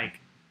a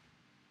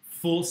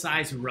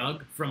full-size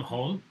rug from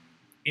home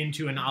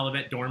into an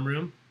Olivet dorm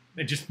room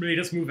and just made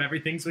us move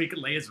everything so he could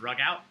lay his rug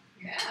out.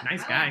 Yeah.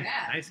 Nice I guy. Like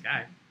that. Nice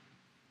guy.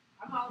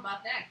 I'm all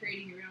about that,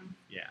 creating your own.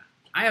 Yeah.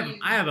 I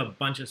have a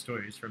bunch of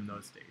stories from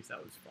those days.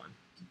 That was fun.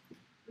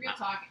 Real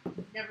talk.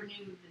 Never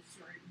knew this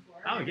story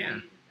before. Oh, Never yeah.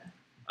 knew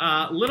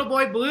that. Little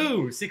Boy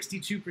Blue,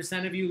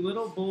 62% of you,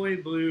 Little Boy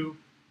Blue,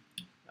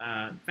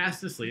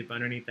 fast asleep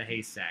underneath the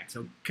haystack.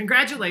 So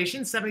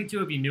congratulations, 72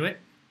 of you knew it.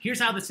 Here's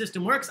how the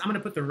system works. I'm going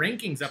to put the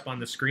rankings up on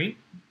the screen.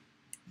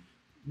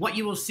 What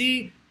you will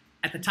see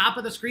at the top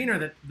of the screen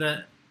are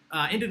the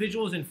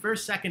individuals in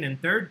first, second,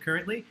 and third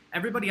currently.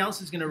 Everybody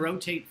else is going to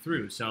rotate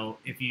through. So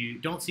if you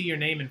don't see your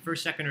name in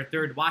first, second, or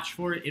third, watch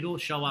for it. It'll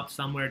show up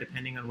somewhere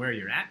depending on where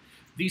you're at.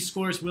 These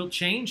scores will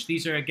change.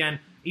 These are, again,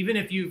 even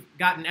if you've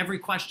gotten every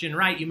question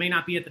right, you may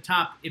not be at the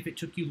top if it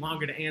took you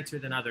longer to answer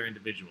than other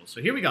individuals. So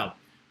here we go.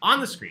 On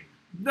the screen,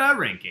 the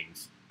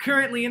rankings.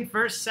 Currently in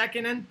first,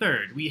 second, and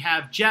third, we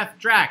have Jeff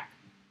Drack,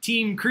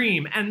 Team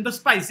Cream, and the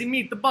Spicy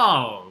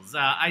Meatballs.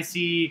 I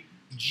see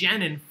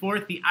Jen in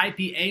fourth, the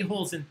IPA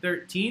holes in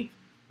 13th,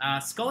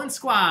 Skull and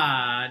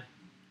Squad,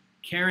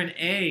 Karen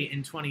A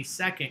in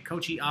 22nd,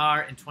 Coachy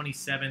R in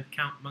 27th,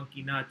 Count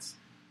Monkey Nuts,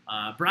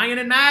 Brian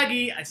and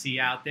Maggie, I see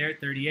you out there,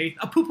 38th,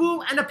 a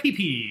poo-poo and a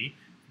pee-pee,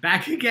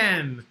 back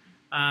again.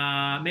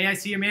 May I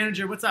see your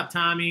manager? What's up,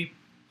 Tommy?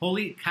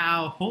 Holy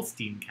cow,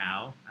 Holstein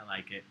cow, I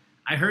like it.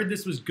 I heard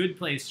this was Good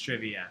Place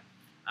trivia.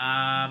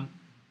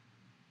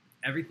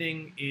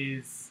 Everything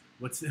is,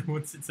 what's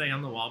it say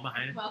on the wall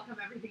behind it? Welcome,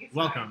 everything is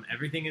Welcome,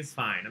 everything is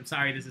fine. I'm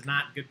sorry, this is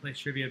not Good Place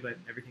trivia, but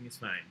everything is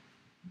fine.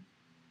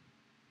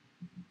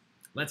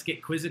 Let's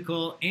get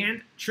quizzical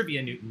and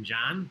trivia,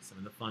 Newton-John. Some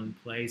of the fun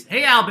plays.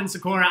 Hey, Albin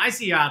Sikora, I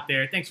see you out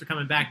there. Thanks for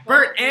coming back.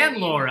 Bert and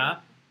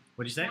Laura.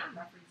 What'd you say? John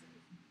references.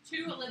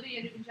 2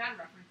 Olivia Newton-John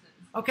references.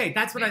 Okay,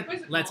 that's what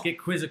Quizzical. let's get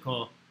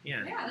quizzical.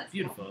 Yeah, That's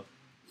beautiful. Cool.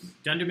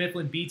 Dunder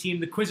Mifflin B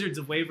Team, the Quizzards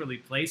of Waverly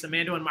Place.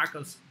 Amanda and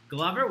Marcos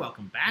Glover,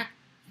 welcome back.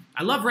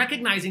 I love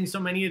recognizing so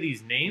many of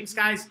these names,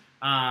 guys.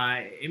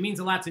 It means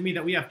a lot to me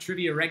that we have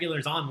trivia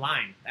regulars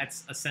online.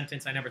 That's a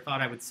sentence I never thought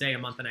I would say a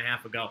month and a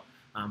half ago.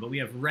 But we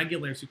have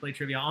regulars who play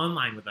trivia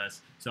online with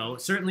us. So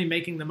certainly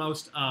making the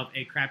most of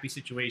a crappy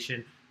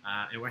situation,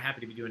 and we're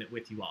happy to be doing it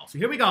with you all. So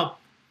here we go.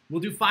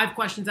 We'll do 5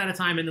 questions at a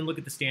time and then look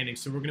at the standings.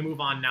 So we're going to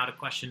move on now to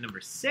question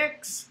number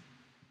 6.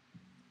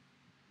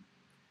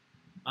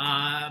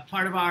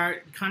 Part of our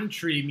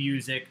country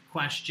music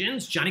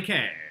questions. Johnny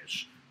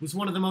Cash was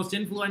one of the most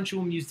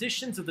influential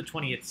musicians of the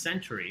 20th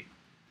century.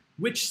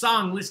 Which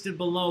song listed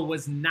below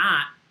was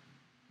not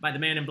by the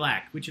Man in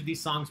Black? Which of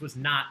these songs was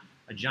not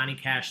a Johnny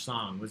Cash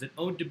song? Was it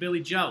Ode to Billy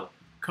Joe,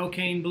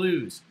 Cocaine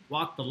Blues,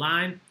 Walk the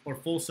Line, or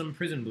Folsom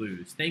Prison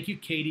Blues? Thank you,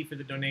 Katie, for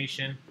the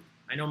donation.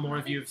 I know more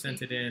of you have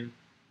sent it in.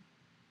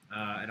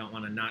 I don't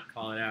want to not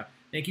call it out.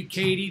 Thank you,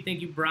 Katie.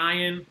 Thank you,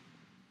 Brian.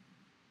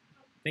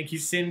 Thank you,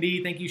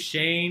 Cindy. Thank you,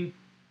 Shane.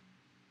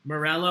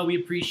 Morella, we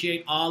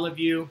appreciate all of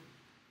you.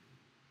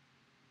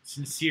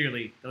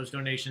 Sincerely, those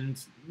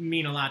donations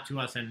mean a lot to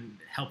us and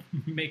help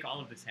make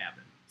all of this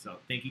happen. So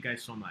thank you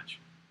guys so much.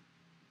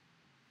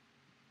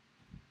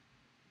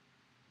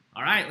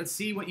 All right, let's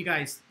see what you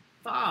guys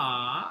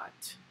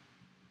thought.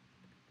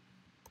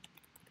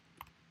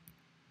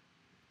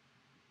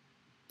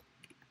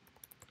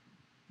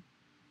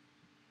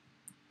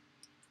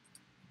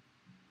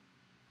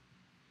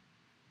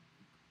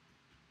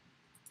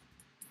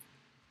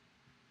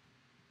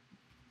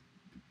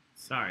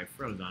 Sorry, it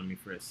froze on me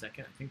for a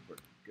second. I think we're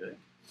good.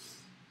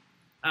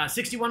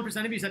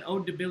 61% of you said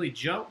Ode to Billy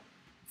Joe.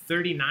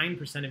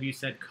 39% of you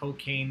said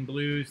Cocaine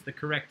Blues. The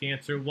correct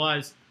answer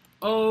was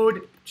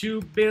Ode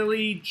to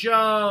Billy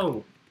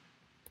Joe.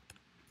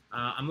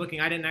 I'm looking.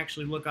 I didn't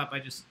actually look up. I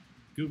just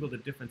Googled a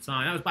different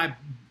song. That was by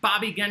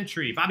Bobby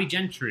Gentry.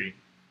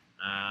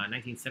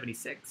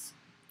 1976.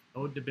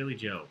 Ode to Billy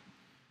Joe.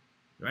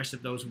 The rest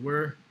of those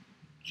were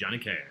Johnny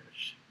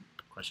Cash.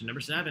 Question number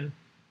 7.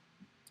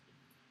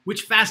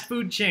 Which fast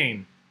food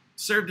chain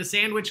served a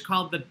sandwich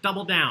called the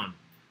Double Down?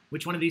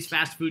 Which one of these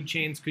fast food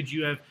chains could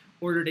you have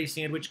ordered a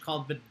sandwich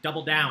called the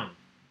Double Down?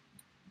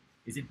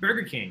 Is it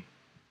Burger King,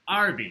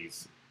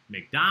 Arby's,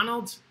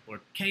 McDonald's,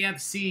 or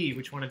KFC?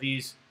 Which one of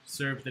these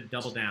served the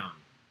Double Down?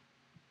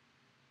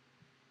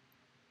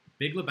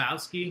 Big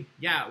Lebowski?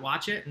 Yeah,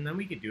 watch it, and then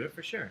we could do it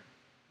for sure.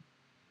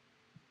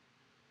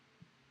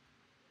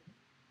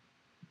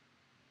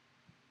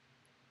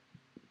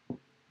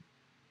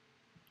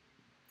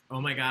 Oh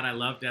my God, I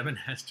loved Evan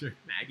Hester,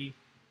 Maggie.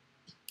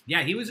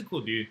 Yeah, he was a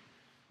cool dude.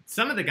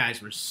 Some of the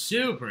guys were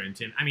super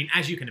intimidating. I mean,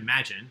 as you can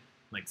imagine,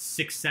 like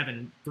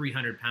 6'7",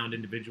 300-pound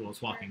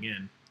individuals walking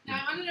in.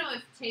 Now, I want to know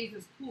if Taves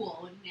was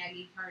cool when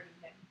Maggie carded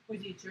him. Was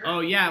he a jerk?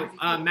 Oh, yeah.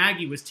 Cool?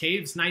 Maggie, was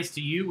Taves nice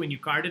to you when you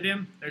carded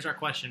him? There's our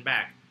question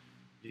back.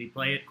 Did he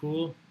play it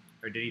cool,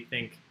 or did he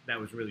think that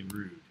was really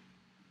rude?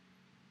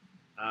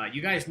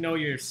 You guys know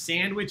your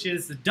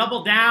sandwiches. The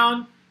Double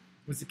Down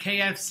was the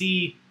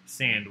KFC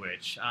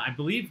sandwich. I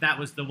believe that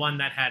was the one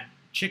that had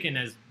chicken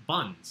as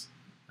buns.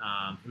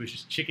 It was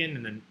just chicken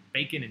and then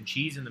bacon and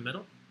cheese in the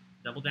middle.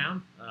 Double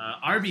Down.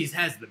 Arby's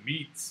has the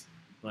meats,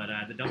 but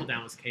the Double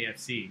Down was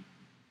KFC.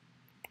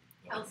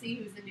 Kelsey,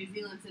 who's in New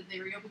Zealand, said they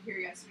reopened here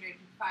yesterday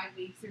for 5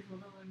 weeks. There's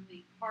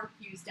literally park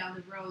queues down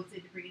the roads. They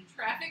had to bring in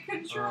traffic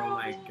control. Oh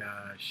my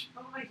gosh.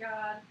 Oh my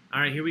God. All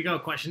right, here we go.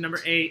 Question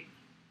number 8.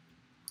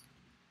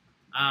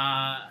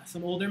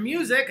 Some older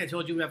music. I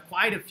told you we have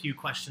quite a few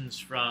questions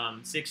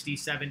from 60s,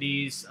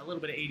 70s, a little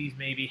bit of 80s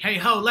maybe. Hey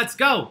ho, let's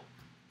go!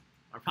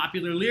 Our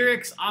popular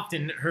lyrics,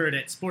 often heard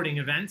at sporting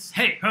events.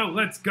 Hey ho,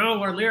 let's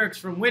go! Are lyrics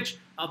from which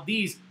of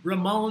these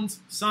Ramones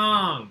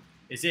song?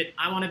 Is it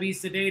I Wanna Be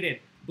Sedated,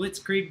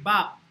 Blitzkrieg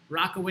Bop,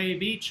 Rockaway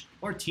Beach,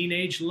 or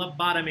Teenage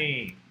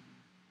Lobotomy?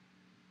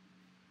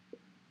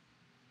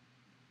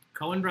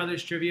 Coen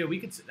Brothers trivia,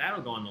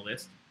 that'll go on the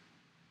list.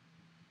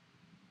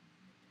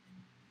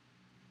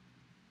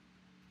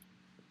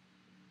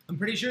 I'm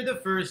pretty sure the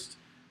first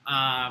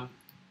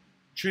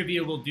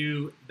trivia we'll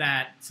do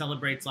that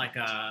celebrates like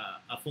a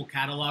full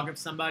catalog of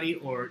somebody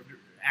or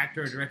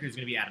actor or director is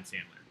going to be Adam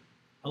Sandler.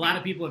 A lot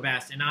of people have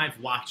asked, and I've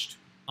watched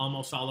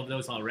almost all of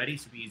those already,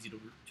 so it'll be easy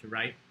to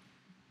write.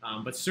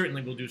 But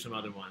certainly we'll do some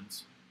other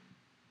ones.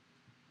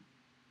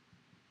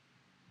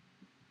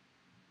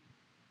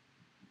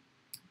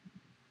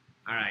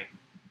 All right.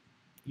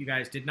 You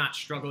guys did not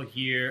struggle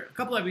here. A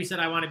couple of you said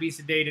I want to be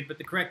sedated, but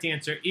the correct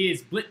answer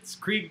is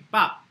Blitzkrieg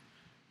Bop.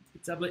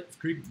 It's a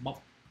Blitzkrieg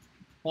Bop.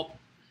 Bop.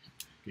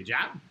 Good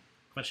job.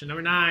 Question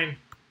number 9.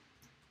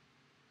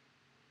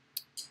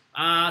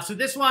 So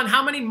this one,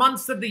 how many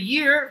months of the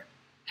year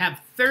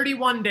have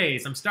 31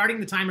 days? I'm starting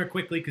the timer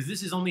quickly because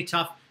this is only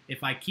tough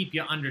if I keep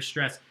you under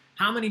stress.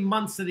 How many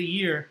months of the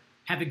year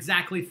have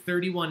exactly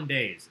 31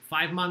 days?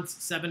 5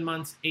 months, 7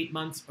 months, 8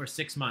 months, or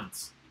 6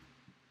 months?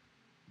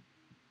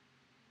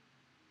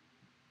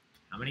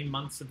 How many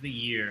months of the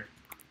year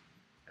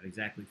have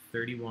exactly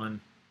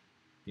 31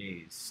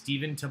 days?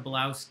 Stephen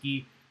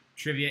Tobolowsky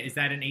trivia. Is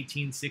that an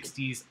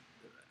 1860s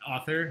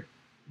author,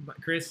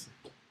 Chris?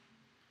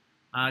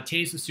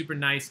 Taves was super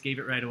nice, gave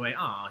it right away.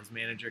 Oh, his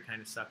manager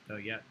kind of sucked, though.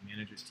 Yep,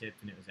 manager's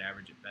tipped, and it was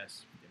average at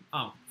best.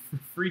 Oh,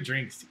 free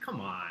drinks. Come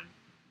on.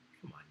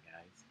 Come on,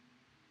 guys.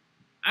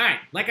 All right,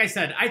 like I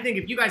said, I think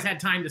if you guys had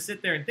time to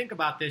sit there and think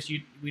about this,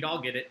 we'd all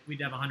get it.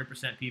 We'd have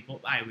 100% people,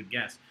 I would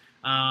guess.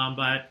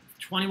 But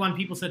 21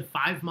 people said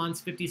 5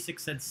 months,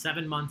 56 said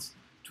 7 months,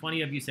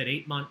 20 of you said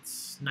 8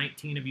 months,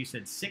 19 of you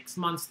said 6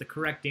 months. The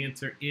correct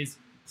answer is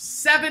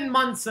 7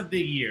 months of the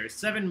year.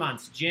 7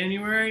 months.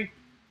 January,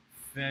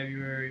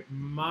 February,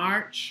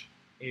 March,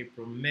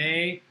 April,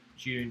 May,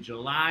 June,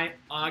 July,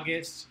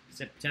 August,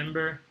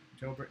 September,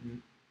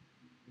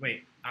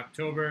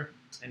 October,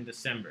 and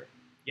December.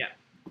 Yep,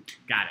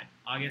 got it.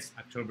 August,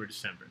 October,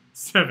 December.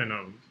 7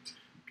 of them.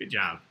 Good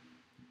job.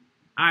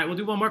 All right, we'll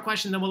do one more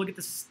question, then we'll look at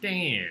the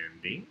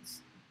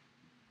standings.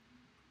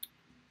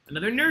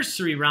 Another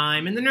nursery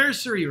rhyme. In the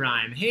nursery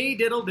rhyme, hey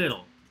diddle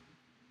diddle,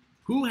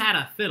 who had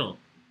a fiddle?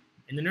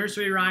 In the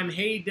nursery rhyme,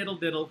 hey diddle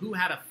diddle, who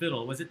had a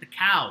fiddle? Was it the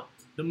cow,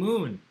 the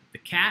moon, the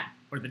cat,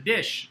 or the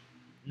dish?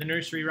 In the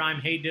nursery rhyme,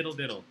 hey diddle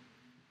diddle.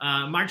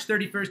 March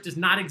 31st does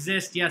not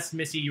exist. Yes,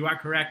 Missy, you are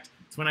correct.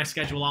 It's when I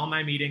schedule all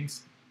my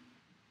meetings.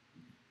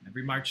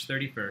 Every March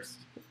 31st.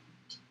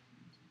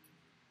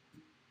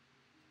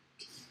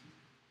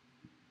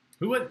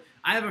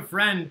 I have a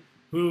friend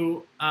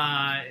who,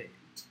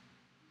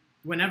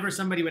 whenever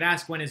somebody would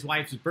ask when his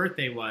wife's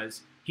birthday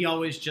was, he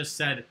always just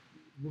said,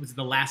 what was it,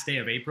 the last day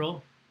of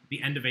April?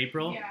 The end of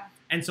April? Yeah.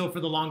 And so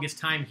for the longest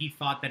time, he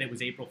thought that it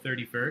was April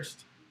 31st.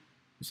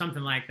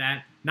 something like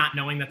that, not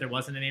knowing that there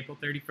wasn't an April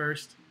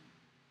 31st.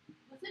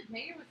 Was it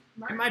May or was it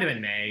March? It might have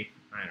been May.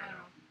 I don't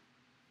know.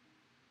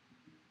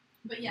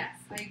 But yes,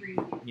 I agree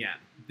with you. Yeah,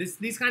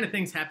 these kind of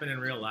things happen in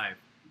real life.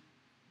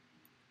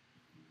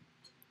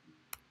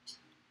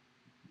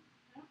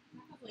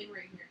 Taco's labor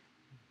right here.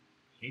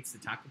 Hates the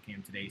taco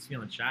cam today. He's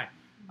feeling shy.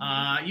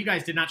 You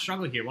guys did not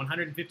struggle here.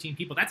 115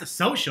 people. That's a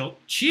social.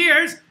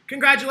 Cheers!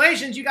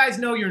 Congratulations. You guys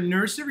know your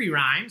nursery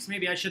rhymes.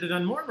 Maybe I should have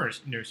done more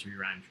nursery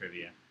rhyme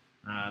trivia.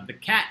 The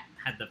cat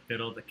had the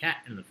fiddle. The cat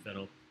and the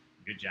fiddle.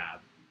 Good job.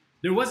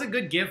 There was a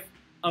good gif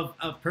of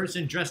a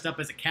person dressed up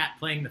as a cat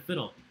playing the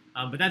fiddle.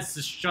 But that's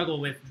the struggle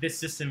with this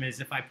system is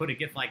if I put a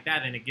gif like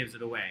that and it gives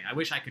it away. I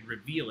wish I could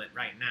reveal it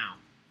right now.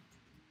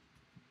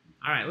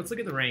 All right, let's look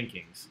at the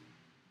rankings.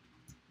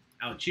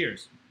 Oh,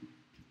 cheers.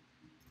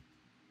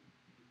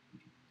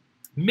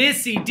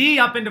 Missy D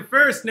up into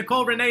first.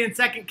 Nicole Renee in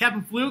second.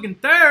 Kevin Flug in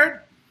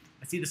third.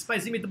 I see the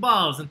Spicy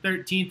Meatballs in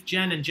 13th.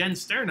 Jen and Jen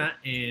Sterna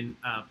in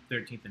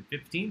 13th and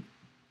 15th.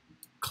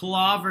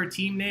 Clover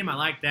team name. I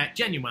like that.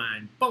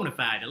 Genuine,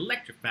 Bonafide,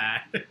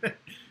 Electrified.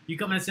 You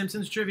coming to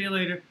Simpsons trivia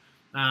later.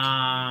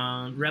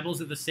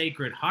 Rebels of the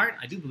Sacred Heart.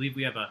 I do believe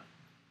we have a,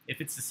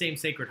 if it's the same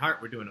Sacred Heart,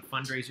 we're doing a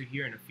fundraiser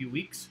here in a few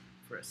weeks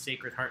for a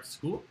Sacred Heart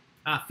school.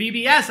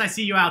 Phoebe S., I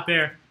see you out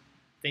there.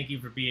 Thank you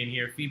for being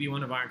here. Phoebe,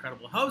 one of our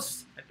incredible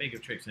hosts at Baig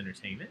of Tricks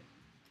Entertainment.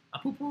 A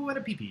poo-poo and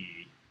a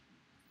pee-pee.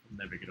 I'll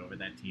never get over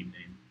that team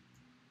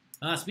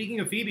name. Speaking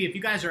of Phoebe, if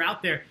you guys are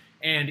out there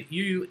and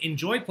you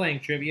enjoy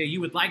playing trivia,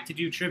 you would like to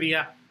do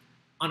trivia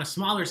on a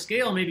smaller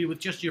scale, maybe with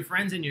just your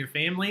friends and your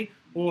family,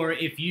 or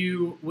if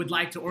you would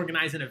like to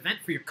organize an event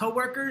for your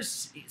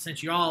coworkers,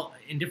 since you're all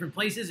in different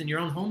places in your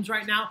own homes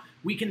right now,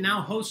 we can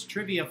now host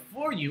trivia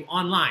for you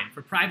online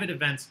for private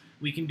events.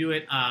 We can do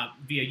it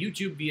via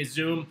YouTube, via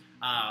Zoom.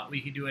 We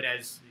can do it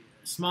as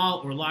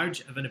small or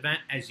large of an event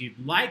as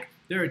you'd like.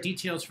 There are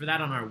details for that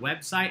on our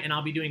website, and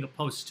I'll be doing a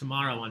post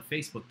tomorrow on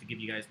Facebook to give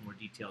you guys more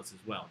details as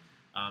well.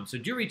 So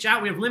do reach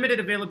out. We have limited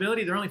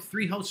availability. There are only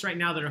 3 hosts right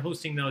now that are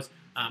hosting those.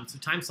 So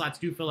time slots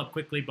do fill up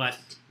quickly, but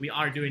we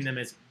are doing them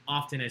as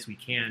often as we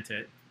can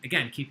to,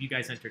 again, keep you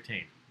guys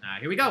entertained.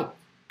 Here we go.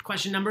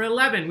 Question number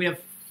 11. We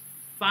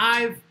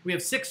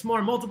have 6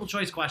 more multiple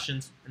choice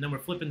questions, and then we're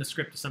flipping the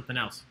script to something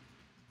else.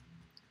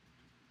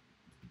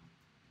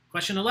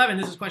 Question 11.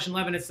 This is question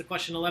 11. It's the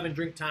question 11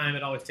 drink time.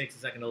 It always takes a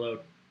second to load.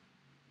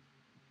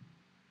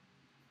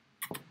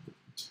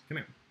 Come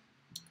here.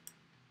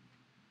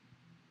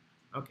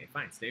 Okay,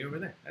 fine. Stay over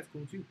there. That's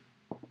cool, too.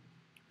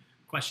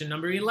 Question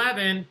number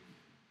 11.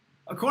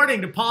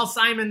 According to Paul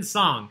Simon's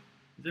song,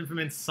 his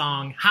infamous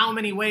song, how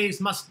many ways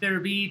must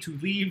there be to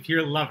leave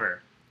your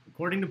lover?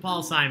 According to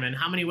Paul Simon,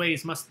 how many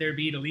ways must there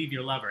be to leave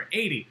your lover?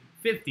 80,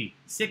 50,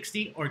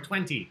 60, or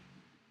 20?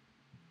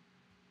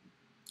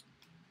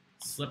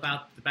 Slip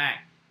out the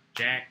back,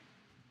 Jack.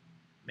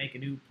 Make a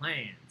new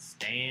plan,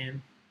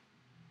 Stan.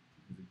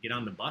 Get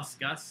on the bus,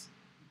 Gus.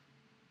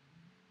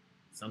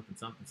 Something,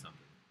 something, something.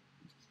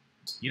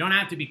 You don't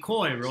have to be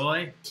coy,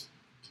 Roy.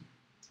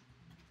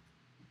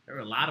 There are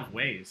a lot of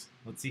ways.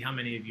 Let's see how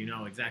many of you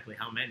know exactly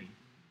how many,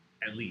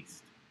 at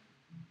least.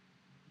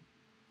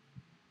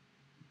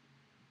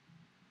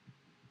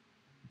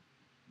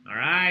 All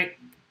right.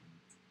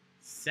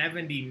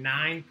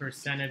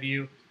 79% of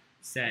you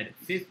said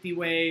 50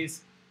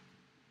 ways.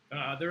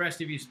 The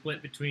rest of you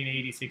split between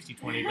 80, 60,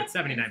 20, but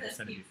 79%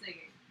 of you.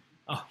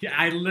 Oh, yeah,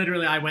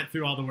 I went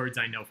through all the words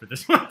I know for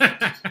this one.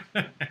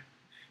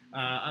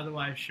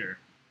 Otherwise, sure.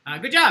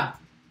 Good job.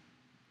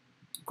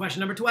 Question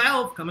number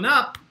 12 coming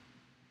up.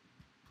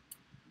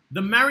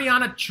 The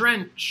Mariana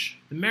Trench.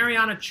 The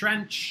Mariana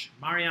Trench.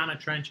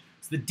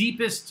 It's the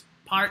deepest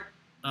part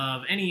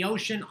of any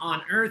ocean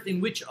on Earth.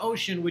 In which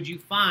ocean would you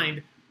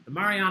find the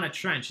Mariana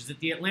Trench? Is it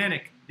the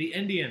Atlantic, the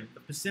Indian, the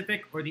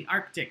Pacific, or the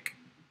Arctic?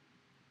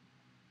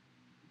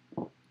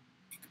 Come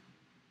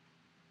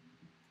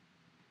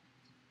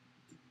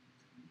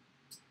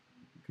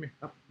here.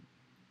 Up.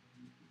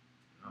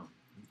 Oh,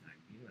 he's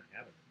not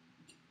having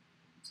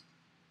it.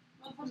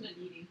 Well, I'm done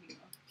eating.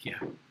 Yeah.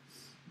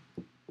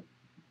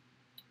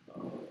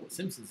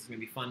 Simpsons is going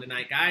to be fun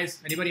tonight,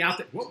 guys. Anybody out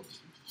there? Whoa.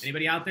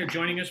 Anybody out there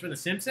joining us for the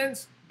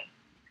Simpsons?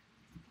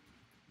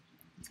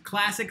 It's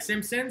classic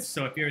Simpsons.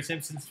 So if you're a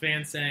Simpsons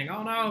fan saying,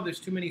 oh no, there's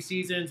too many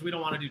seasons, we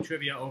don't want to do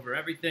trivia over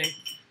everything.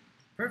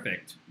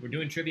 Perfect. We're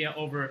doing trivia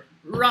over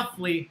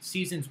roughly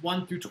seasons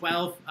 1 through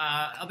 12.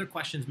 Other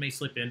questions may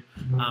slip in.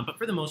 But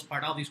for the most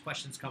part, all these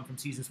questions come from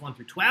seasons 1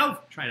 through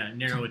 12. Try to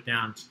narrow it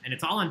down. And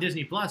it's all on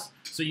Disney Plus,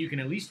 so you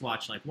can at least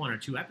watch like 1 or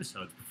 2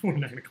 episodes before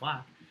 9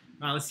 o'clock.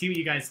 Let's see what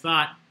you guys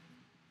thought.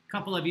 A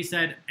couple of you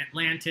said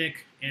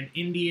Atlantic and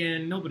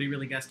Indian. Nobody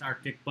really guessed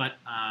Arctic, but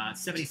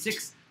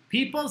 76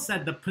 people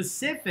said the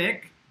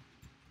Pacific,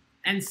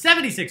 and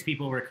 76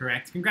 people were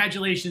correct.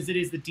 Congratulations. It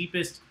is the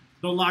deepest,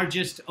 the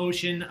largest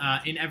ocean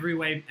in every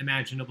way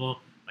imaginable,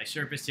 by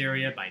surface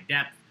area, by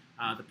depth.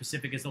 The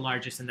Pacific is the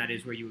largest, and that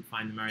is where you would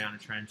find the Mariana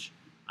Trench.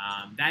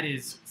 That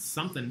is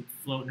something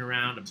floating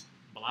around, a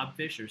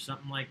blobfish or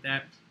something like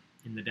that,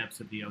 in the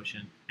depths of the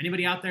ocean.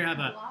 Anybody out there have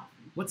a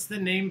What's the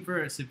name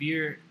for a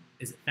severe?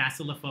 Is it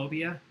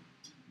thalassophobia?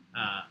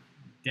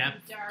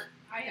 Depth. Dark.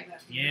 I have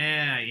that. Fear.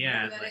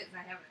 Yeah. Whatever that Like is,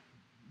 I have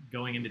it.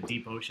 going into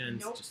deep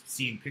oceans, Nope. just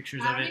seeing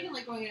pictures I of don't it. even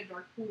like going into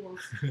dark pools.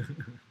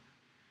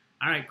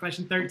 All right,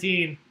 question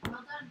 13. Well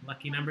done.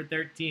 Lucky number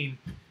 13.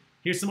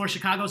 Here's some more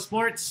Chicago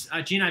sports.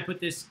 Gina, I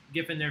put this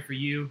GIF in there for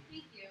you.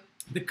 Thank you.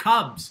 The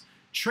Cubs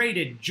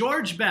traded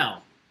George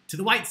Bell to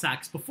the White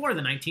Sox before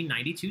the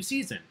 1992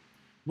 season.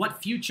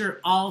 What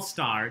future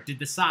All-Star did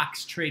the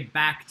Sox trade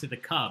back to the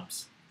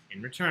Cubs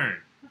in return?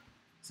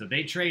 So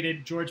they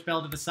traded George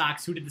Bell to the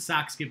Sox. Who did the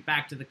Sox give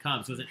back to the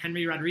Cubs? Was it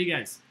Henry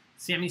Rodriguez,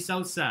 Sammy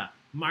Sosa,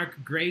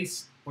 Mark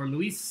Grace, or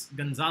Luis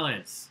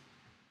Gonzalez?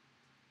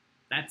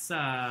 That's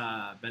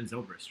Ben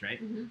Zobrist,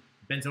 right? Mm-hmm.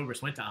 Ben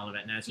Zobrist went to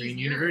Olivet Nazarene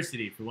He's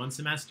University for one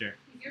semester.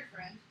 He's your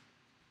friend.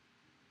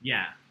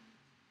 Yeah.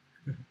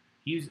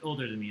 He was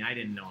older than me. I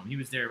didn't know him. He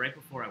was there right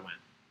before I went.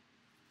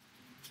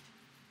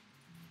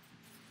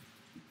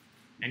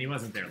 And he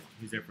wasn't there long.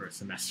 He was there for a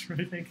semester,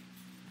 I think.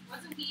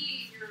 Wasn't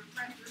he your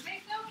friend's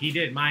roommate, though? He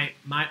did. My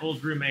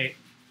old roommate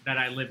that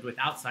I lived with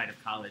outside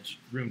of college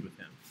roomed with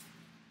him.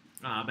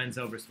 Ben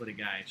Zobrist, what a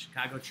guy.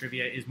 Chicago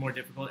trivia is more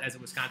difficult as a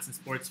Wisconsin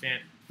sports fan.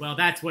 Well,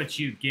 that's what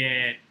you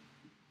get.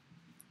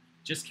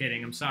 Just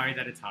kidding. I'm sorry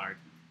that it's hard.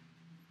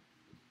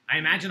 I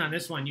imagine on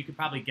this one you could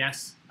probably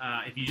guess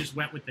if you just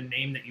went with the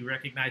name that you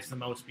recognize the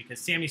most,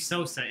 because Sammy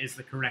Sosa is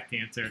the correct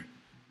answer.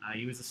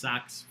 He was a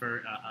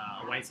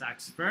White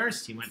Sox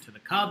first. He went to the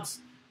Cubs,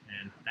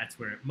 and that's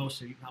where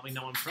most of you probably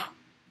know him from.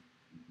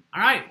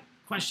 All right,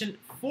 question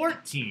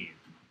 14.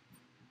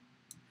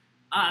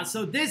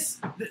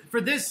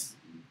 For this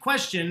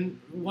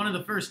question, one of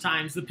the first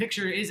times, the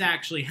picture is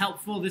actually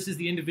helpful. This is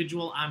the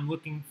individual I'm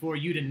looking for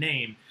you to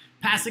name.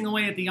 Passing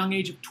away at the young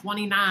age of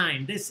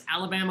 29, this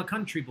Alabama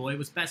country boy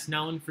was best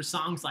known for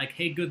songs like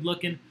Hey Good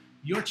Lookin',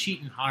 Your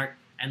Cheatin' Heart,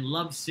 and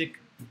Lovesick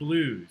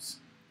Blues.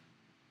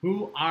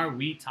 Who are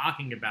we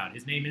talking about?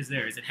 His name is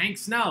there. Is it Hank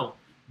Snow,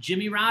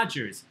 Jimmy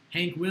Rogers,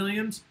 Hank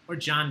Williams, or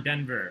John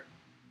Denver?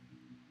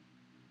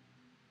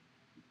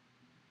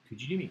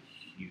 Could you do me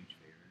a huge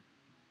favor?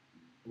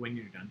 When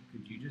you're done,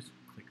 could you just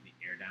click the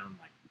air down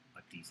like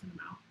a decent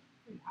amount?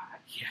 Pretty hot.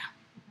 Yeah.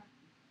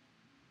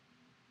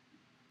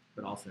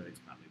 But also, it's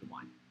probably the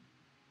wine.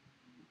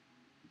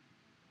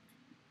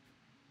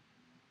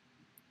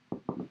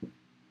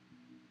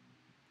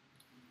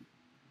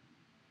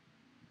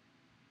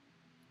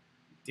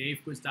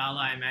 Dave Guzdala,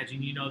 I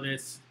imagine you know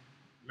this.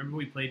 Remember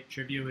we played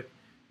trivia with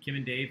Kim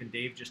and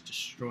Dave just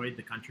destroyed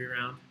the country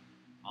round?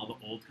 All the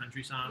old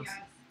country songs?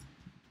 Yes.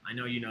 I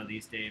know you know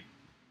these, Dave.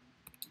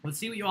 Let's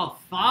see what you all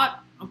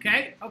thought.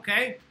 Okay.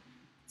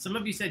 Some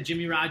of you said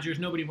Jimmy Rogers.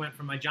 Nobody went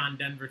for my John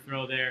Denver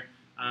throw there.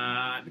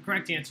 The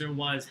correct answer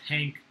was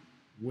Hank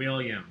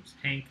Williams.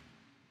 Hank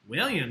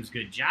Williams,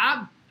 good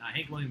job.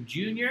 Hank Williams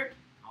Jr.,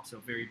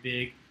 also very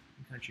big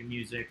in country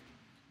music.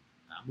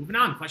 Moving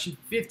on, question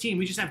 15.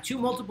 We just have 2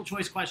 multiple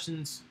choice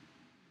questions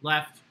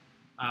left,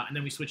 and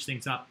then we switch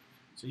things up.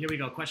 So here we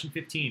go, question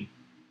 15.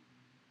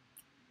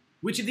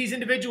 Which of these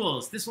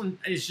individuals, this one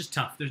is just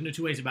tough, there's no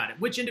two ways about it.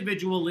 Which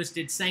individual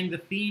listed sang the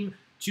theme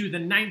to the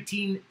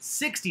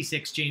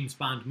 1966 James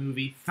Bond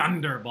movie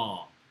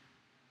Thunderball?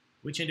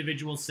 Which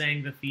individual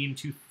sang the theme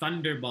to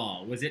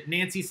Thunderball? Was it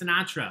Nancy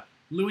Sinatra,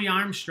 Louis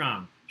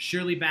Armstrong,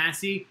 Shirley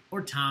Bassey,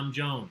 or Tom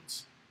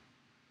Jones?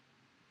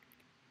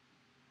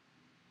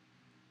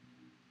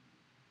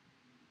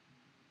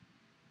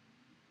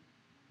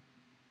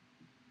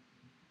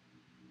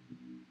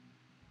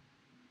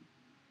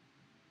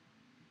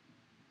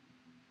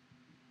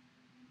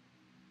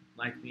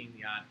 Like being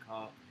the odd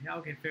call. Yeah,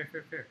 okay,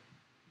 fair.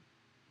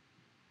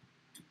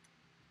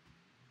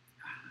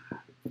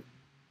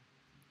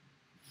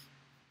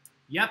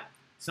 Yep.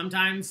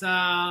 Sometimes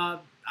I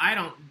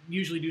don't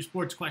usually do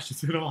sports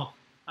questions at all.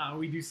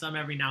 We do some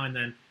every now and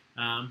then.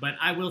 But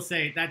I will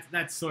say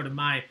that's sort of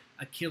my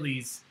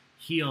Achilles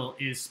heel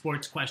is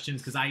sports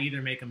questions, because I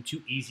either make them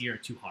too easy or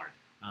too hard.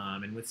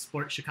 And with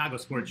Chicago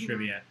sports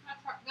trivia,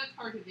 That's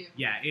hard to do.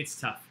 yeah,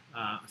 it's tough.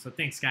 So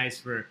thanks, guys,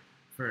 for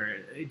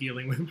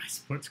dealing with my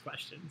sports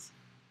questions.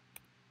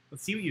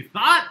 Let's see what you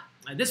thought.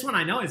 This one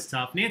I know is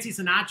tough. Nancy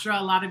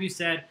Sinatra, a lot of you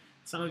said.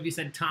 Some of you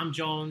said Tom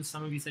Jones.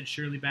 Some of you said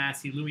Shirley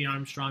Bassey. Louis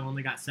Armstrong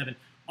only got 7.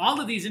 All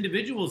of these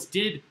individuals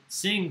did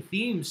sing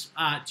themes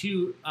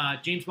to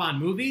James Bond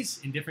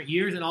movies in different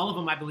years, and all of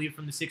them, I believe,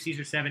 from the 60s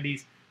or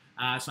 70s.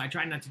 So I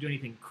tried not to do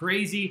anything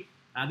crazy.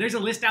 There's a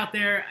list out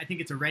there. I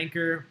think it's a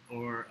ranker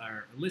or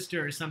a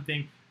lister or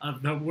something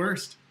of the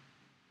worst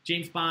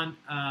James Bond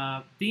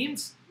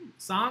themes,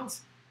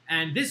 songs.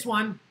 And this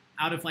one,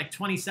 out of like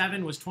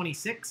 27, was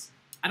 26.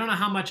 I don't know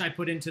how much I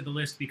put into the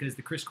list because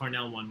the Chris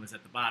Cornell one was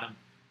at the bottom.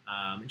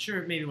 And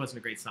sure, maybe it wasn't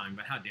a great song,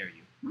 but how dare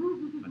you?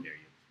 How dare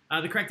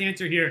you? The correct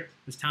answer here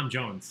was Tom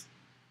Jones.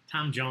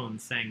 Tom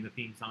Jones sang the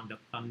theme song to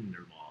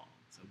Thunderball.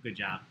 So good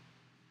job.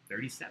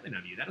 37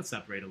 of you. That'll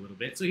separate a little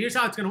bit. So here's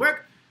how it's going to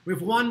work. We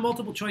have 1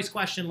 multiple choice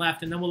question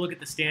left, and then we'll look at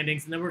the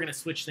standings, and then we're going to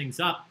switch things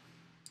up.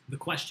 The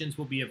questions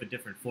will be of a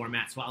different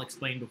format, so I'll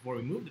explain before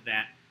we move to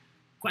that.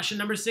 Question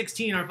number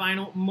 16, our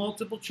final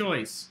multiple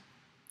choice.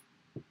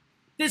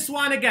 This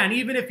one, again,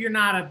 even if you're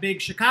not a big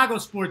Chicago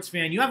sports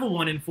fan, you have a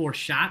 1 in 4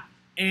 shot.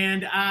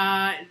 And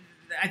I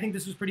think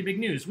this was pretty big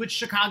news. Which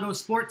Chicago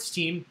sports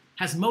team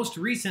has most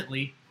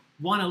recently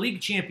won a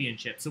league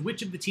championship? So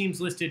which of the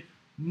teams listed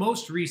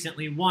most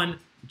recently won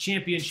the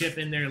championship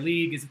in their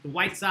league? Is it the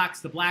White Sox,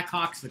 the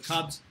Blackhawks, the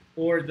Cubs,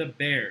 or the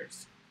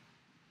Bears?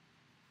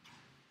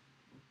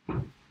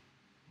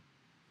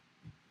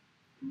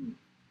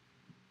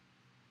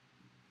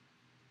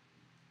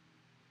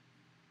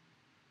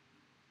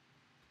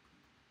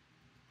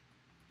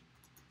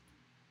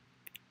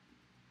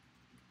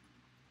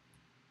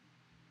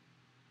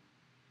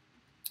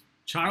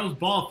 Charles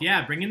Balf,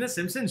 yeah, bring in the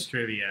Simpsons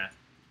trivia.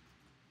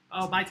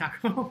 Oh, bye,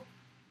 Taco.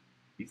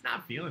 He's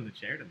not feeling the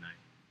chair tonight.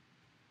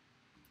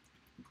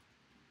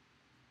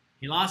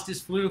 He lost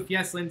his floof.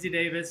 Yes, Lindsey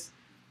Davis.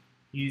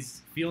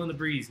 He's feeling the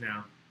breeze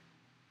now.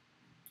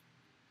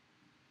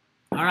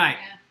 All right.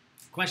 Yeah.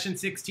 Question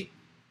 16.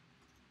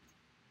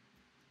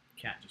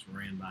 Cat just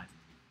ran by.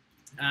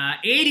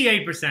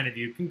 88% of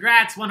you.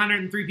 Congrats.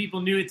 103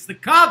 people knew it's the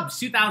Cubs,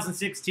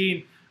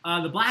 2016.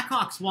 The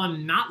Blackhawks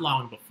won not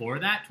long before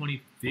that,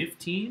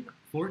 2015,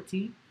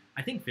 14,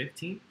 I think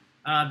 15.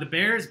 The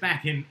Bears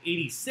back in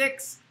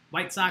 86.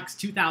 White Sox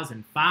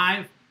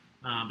 2005.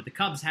 But the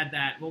Cubs had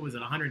that, what was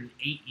it,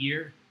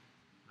 108-year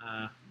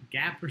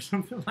gap or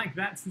something like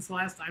that since the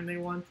last time they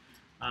won.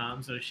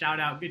 So shout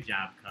out, good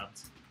job,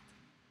 Cubs.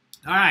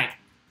 All right.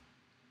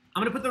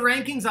 I'm going to put the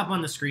rankings up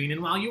on the screen,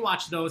 and while you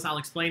watch those, I'll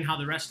explain how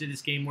the rest of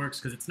this game works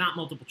because it's not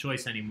multiple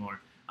choice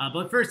anymore.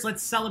 But first,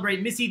 let's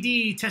celebrate Missy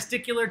D,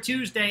 Testicular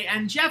Tuesday,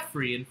 and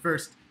Jeffrey in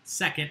first,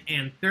 second,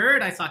 and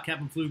third. I saw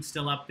Kevin Flug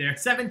still up there.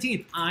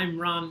 17th, I'm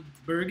Ron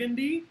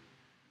Burgundy.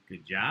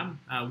 Good job.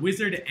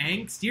 Wizard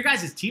Angst. Your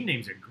guys' team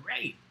names are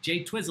great.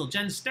 Jay Twizzle,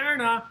 Jen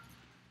Sterna.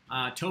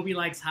 Toby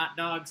likes hot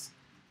dogs.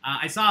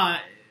 I saw,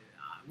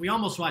 we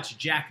almost watched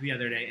Jack the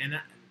other day, and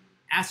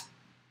asked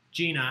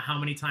Gina how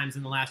many times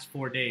in the last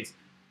 4 days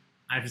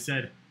I've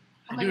said,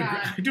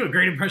 I do a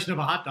great impression of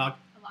a hot dog.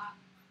 A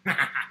lot.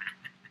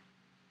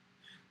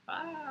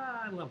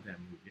 I love that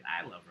movie.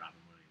 I love Robin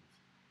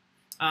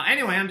Williams.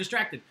 Anyway, I'm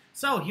distracted.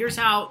 So here's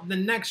how the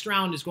next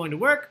round is going to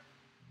work.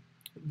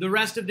 The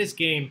rest of this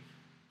game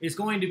is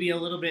going to be a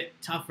little bit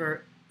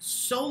tougher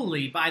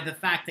solely by the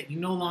fact that you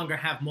no longer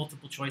have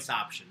multiple choice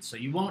options. So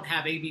you won't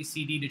have A, B,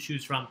 C, D to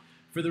choose from.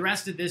 For the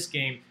rest of this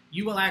game,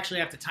 you will actually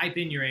have to type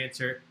in your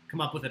answer,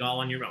 come up with it all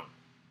on your own.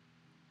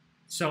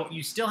 So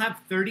you still have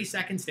 30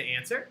 seconds to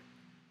answer.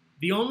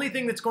 The only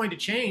thing that's going to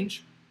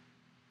change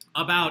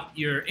about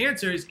your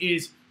answers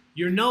is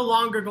you're no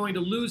longer going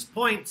to lose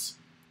points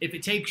if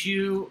it takes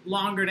you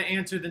longer to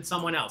answer than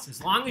someone else.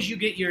 As long as you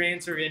get your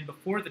answer in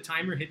before the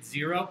timer hits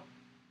 0,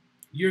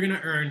 you're going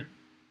to earn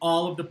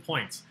all of the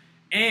points.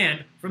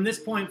 And from this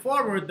point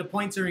forward, the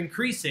points are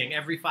increasing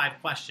every 5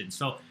 questions.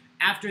 So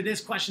after this,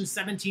 questions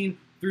 17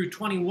 through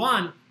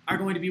 21 are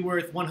going to be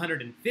worth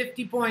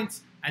 150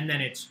 points, and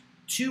then it's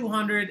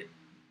 200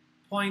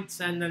 points,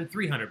 and then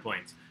 300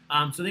 points.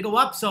 So they go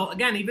up. So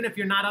again, even if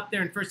you're not up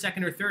there in first,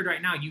 second, or third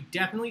right now, you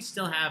definitely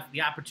still have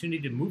the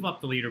opportunity to move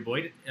up the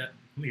leaderboard.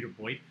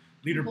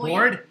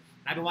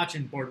 I've been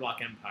watching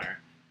Boardwalk Empire.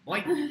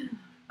 Boy.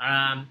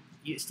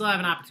 You still have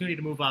an opportunity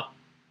to move up.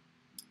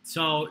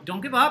 So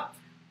don't give up.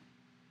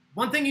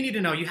 One thing you need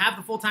to know, you have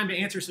the full time to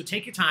answer, so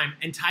take your time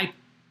and type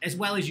as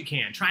well as you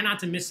can. Try not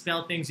to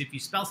misspell things. If you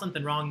spell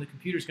something wrong, the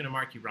computer's going to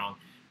mark you wrong.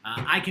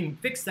 I can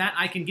fix that.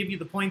 I can give you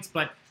the points,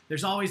 but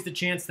there's always the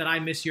chance that I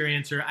miss your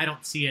answer. I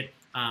don't see it.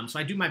 So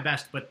I do my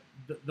best, but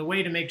the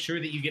way to make sure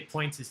that you get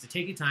points is to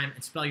take your time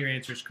and spell your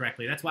answers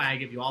correctly. That's why I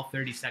give you all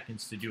 30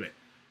 seconds to do it.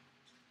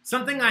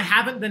 Something I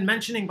haven't been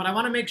mentioning, but I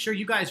want to make sure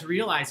you guys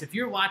realize, if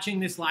you're watching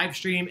this live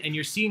stream and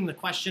you're seeing the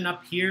question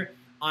up here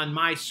on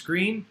my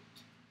screen,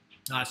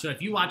 so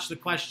if you watch the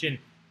question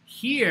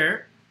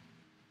here,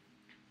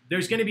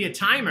 there's going to be a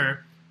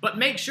timer, but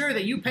make sure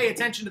that you pay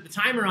attention to the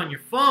timer on your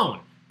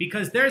phone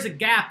because there's a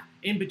gap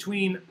in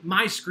between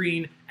my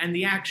screen and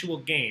the actual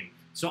game.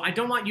 So I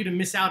don't want you to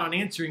miss out on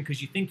answering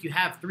because you think you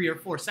have 3 or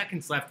 4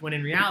 seconds left when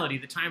in reality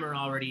the timer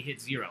already hit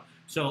 0.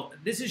 So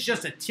this is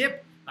just a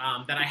tip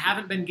that I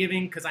haven't been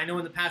giving because I know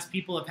in the past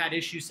people have had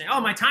issues saying,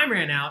 oh, my time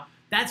ran out.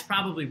 That's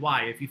probably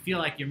why. If you feel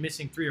like you're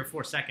missing 3 or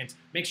 4 seconds,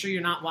 make sure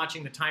you're not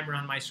watching the timer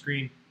on my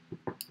screen.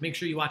 Make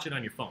sure you watch it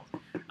on your phone.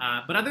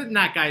 But other than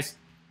that, guys,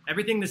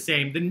 everything the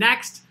same. The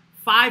next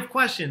 5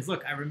 questions,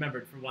 look, I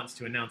remembered for once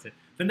to announce it.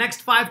 The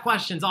next 5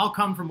 questions all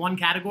come from one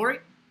category.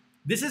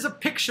 This is a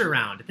picture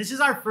round. This is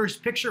our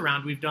first picture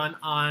round we've done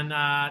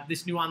on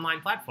this new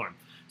online platform.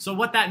 So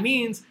what that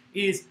means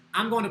is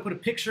I'm going to put a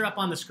picture up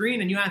on the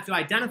screen and you have to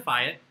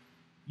identify it.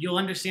 You'll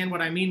understand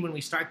what I mean when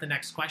we start the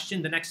next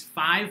question. The next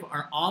 5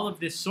 are all of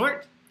this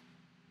sort.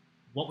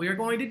 What we are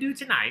going to do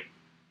tonight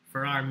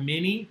for our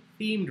mini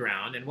themed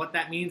round, and what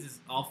that means is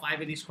all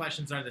 5 of these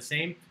questions are the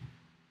same.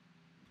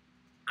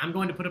 I'm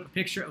going to put up a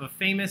picture of a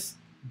famous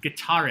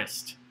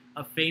guitarist.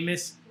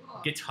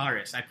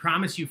 I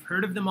promise you've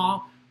heard of them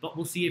all, but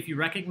we'll see if you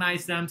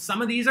recognize them.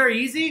 Some of these are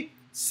easy,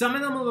 Some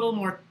of them a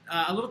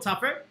little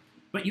tougher,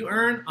 but you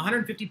earn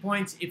 150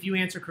 points if you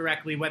answer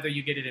correctly, whether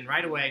you get it in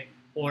right away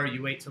or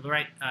you wait till the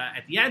right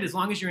at the end, as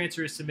long as your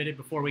answer is submitted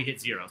before we hit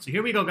 0. So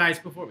here we go, guys,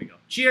 before we go.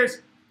 Cheers.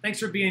 Thanks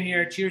for being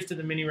here. Cheers to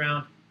the mini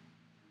round.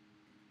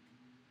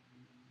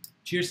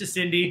 Cheers to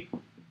Cindy.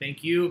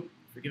 Thank you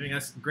for giving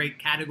us great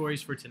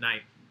categories for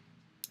tonight.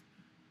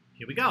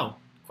 Here we go.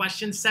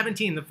 Question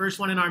 17, the first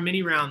one in our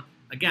mini round.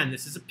 Again,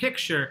 this is a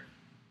picture.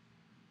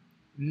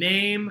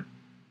 Name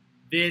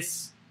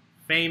this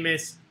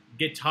famous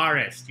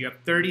guitarist. You have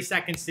 30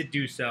 seconds to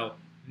do so.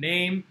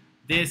 Name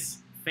this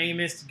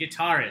famous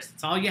guitarist.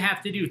 That's all you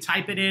have to do.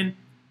 Type it in,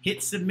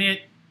 hit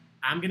submit.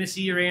 I'm going to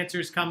see your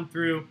answers come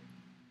through,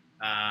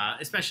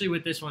 especially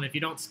with this one. If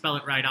you don't spell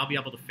it right, I'll be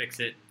able to fix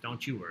it.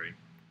 Don't you worry.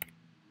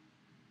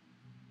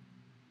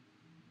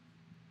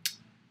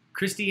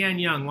 Christiane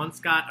Young once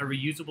got a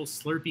reusable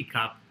Slurpee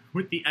cup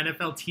with the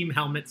NFL team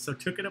helmet, so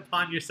took it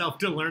upon yourself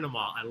to learn them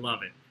all. I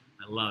love it.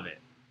 I love it.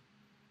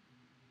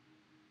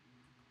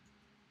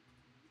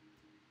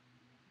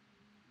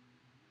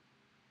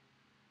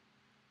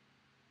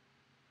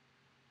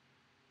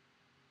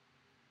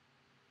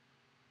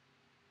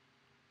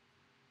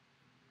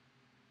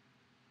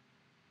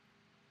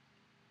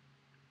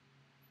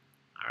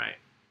 All right.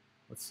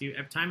 Let's see.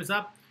 Time is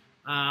up.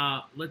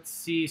 Let's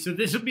see. So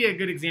this would be a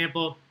good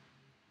example.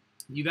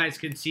 You guys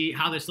can see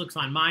how this looks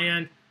on my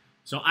end.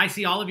 So I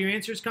see all of your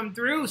answers come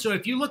through. So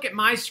if you look at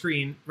my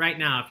screen right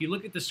now, if you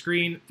look at the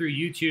screen through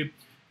YouTube,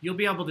 you'll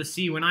be able to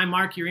see when I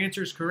mark your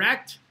answers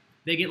correct,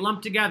 they get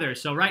lumped together.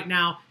 So right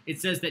now it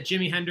says that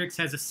Jimi Hendrix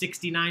has a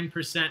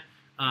 69%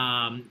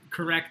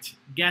 correct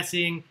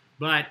guessing.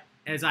 But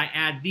as I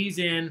add these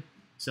in,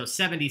 so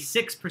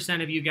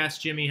 76% of you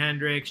guessed Jimi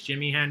Hendrix,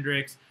 Jimi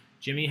Hendrix,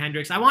 Jimi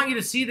Hendrix. I want you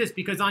to see this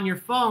because on your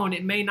phone,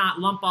 it may not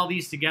lump all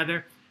these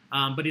together.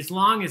 But as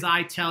long as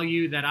I tell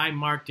you that I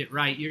marked it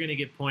right, you're going to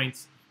get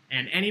points.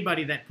 And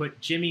anybody that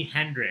put Jimi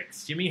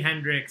Hendrix,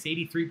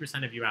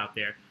 83% of you out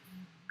there,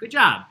 good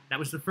job. That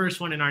was the first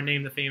one in our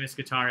Name the Famous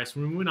Guitarist.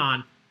 We're moving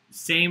on.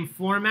 Same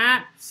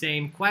format,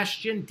 same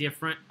question,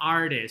 different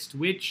artist.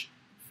 Which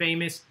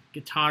famous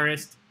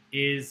guitarist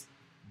is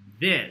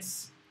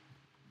this?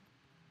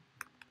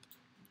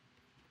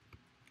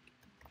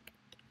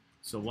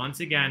 So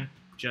once again,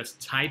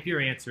 just type your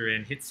answer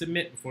in, hit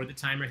submit before the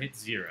timer hits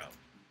 0.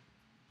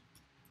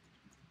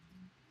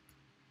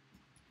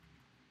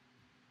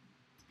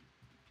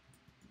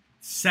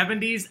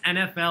 '70s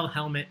NFL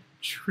helmet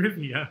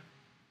trivia.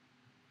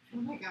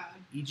 Oh my God.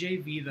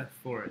 EJV the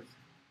fourth.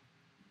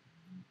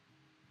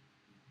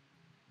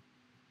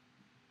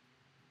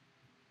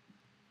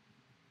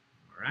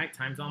 All right,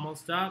 time's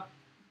almost up.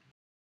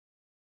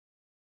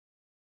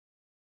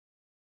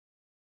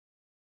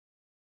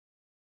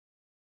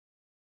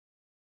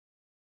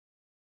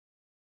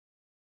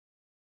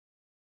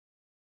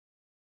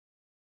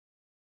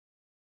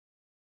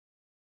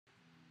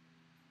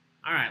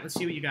 All right, let's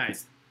see what you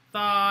guys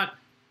thought.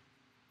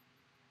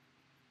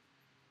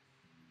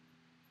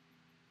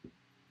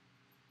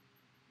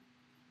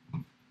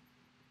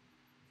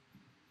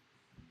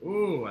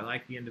 Ooh, I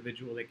like the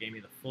individual that gave me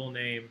the full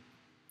name.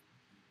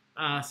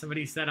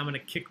 Somebody said, I'm going to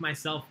kick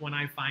myself when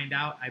I find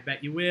out. I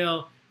bet you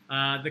will.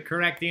 The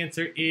correct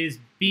answer is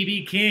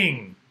B.B.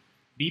 King.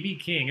 B.B.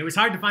 King. It was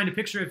hard to find a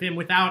picture of him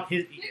without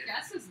his...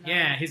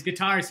 Yeah, his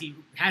guitars. He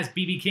has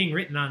B.B. King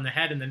written on the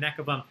head and the neck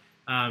of them.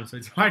 So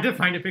it's hard to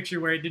find a picture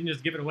where it didn't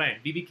just give it away.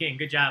 B.B. King,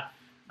 good job.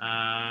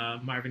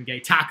 Marvin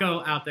Gaye.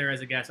 Taco out there as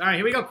a guest. All right,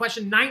 here we go.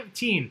 Question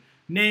 19.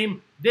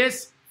 Name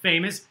this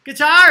famous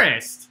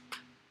guitarist.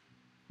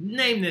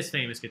 Name this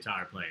famous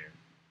guitar player.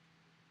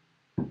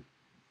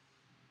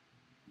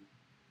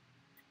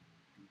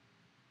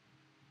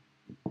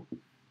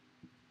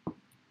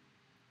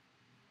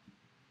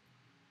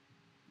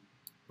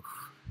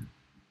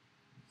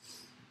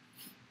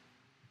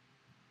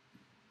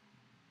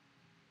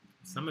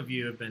 Some of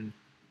you have been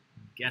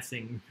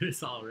guessing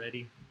this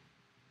already.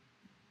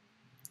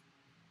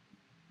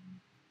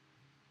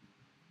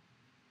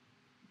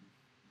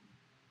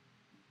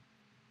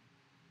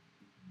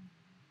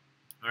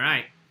 All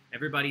right,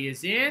 everybody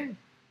is in.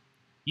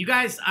 You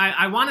guys,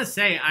 I want to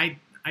say,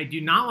 I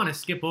do not want to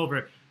skip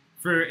over.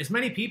 For as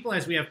many people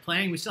as we have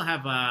playing, we still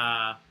have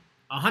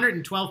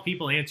 112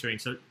 people answering,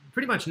 so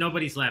pretty much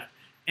nobody's left.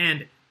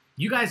 And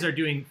you guys are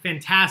doing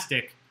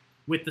fantastic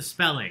with the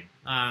spelling.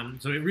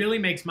 So it really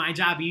makes my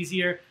job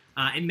easier.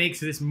 It makes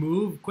this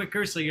move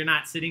quicker, so you're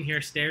not sitting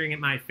here staring at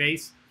my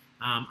face.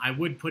 I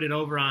would put it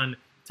over on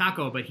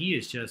Taco, but he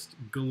is just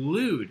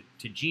glued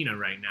to Gina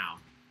right now.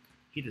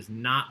 He does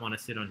not want to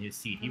sit on his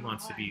seat. He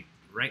wants to be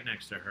right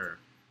next to her.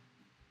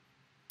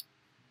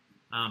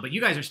 But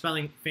you guys are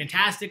spelling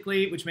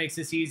fantastically, which makes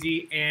this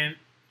easy. And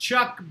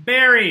Chuck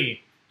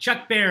Berry.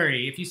 Chuck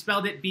Berry. If you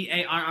spelled it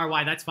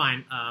B-A-R-R-Y, that's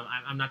fine.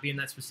 I'm not being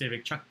that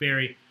specific. Chuck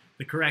Berry,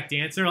 the correct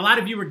answer. A lot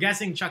of you were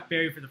guessing Chuck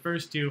Berry for the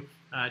first two.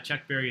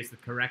 Chuck Berry is the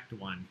correct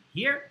one.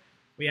 Here,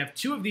 we have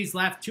 2 of these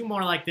left, 2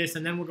 more like this,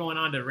 and then we're going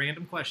on to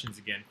random questions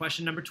again.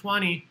 Question number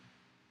 20.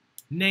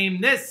 Name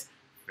this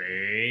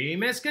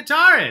famous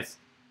guitarist.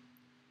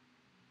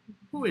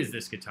 Who is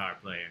this guitar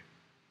player?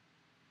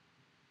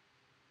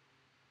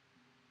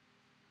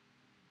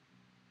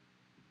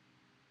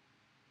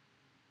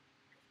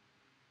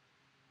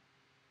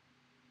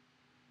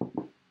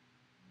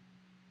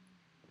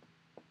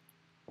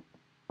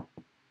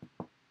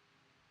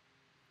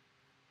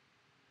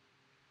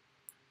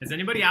 Has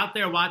anybody out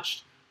there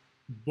watched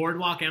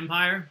Boardwalk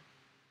Empire?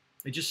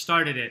 I just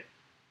started it.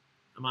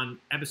 I'm on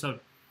episode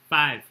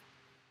 5,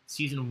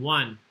 season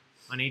 1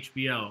 on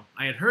HBO.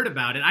 I had heard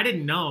about it. I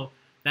didn't know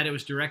that it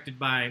was directed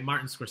by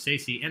Martin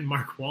Scorsese and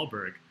Mark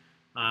Wahlberg.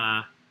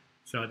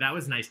 So that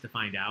was nice to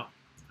find out.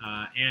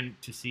 And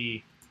to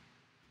see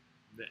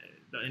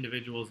the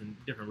individuals in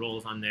different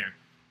roles on there.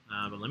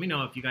 But let me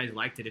know if you guys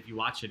liked it, if you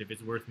watched it, if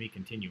it's worth me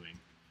continuing.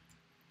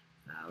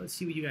 Let's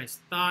see what you guys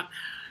thought.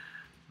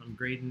 I'm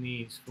grading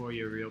these for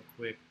you real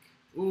quick.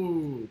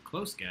 Ooh,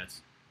 close guess.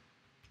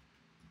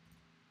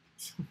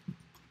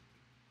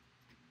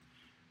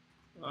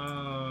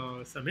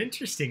 Oh, some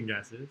interesting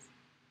guesses.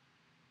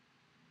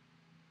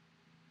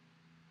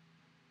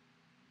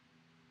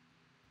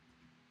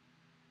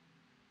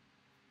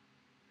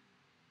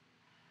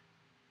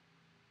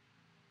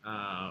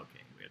 Okay,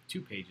 we have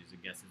 2 pages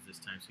of guesses this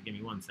time, so give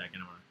me 1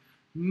 second. I want to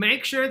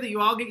make sure that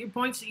you all get your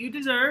points that you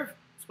deserve.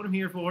 That's what I'm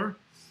here for.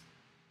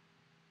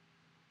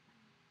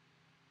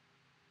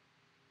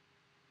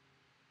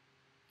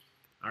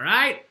 All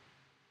right.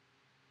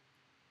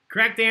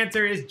 Correct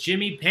answer is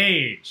Jimmy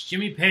Page.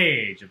 Jimmy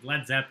Page of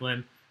Led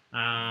Zeppelin.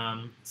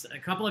 A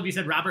couple of you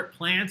said Robert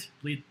Plant,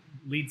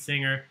 lead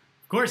singer.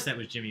 Of course that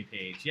was Jimmy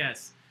Page,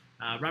 yes.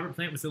 Robert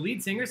Plant was the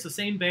lead singer, so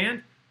same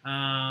band.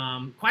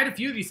 Quite a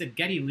few of you said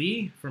Geddy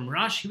Lee from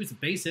Rush. He was a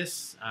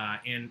bassist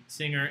and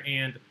singer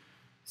and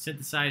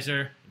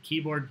synthesizer and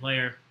keyboard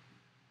player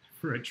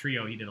for a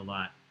trio. He did a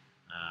lot.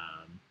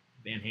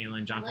 Van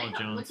Halen, John Paul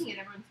Jones. Looking at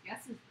everyone's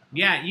guesses, though.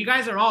 Yeah, you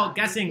guys are all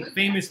guessing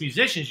famous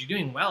musicians. You're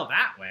doing well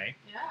that way.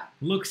 Yeah.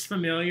 Looks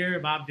familiar.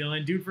 Bob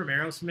Dylan, dude from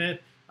Aerosmith.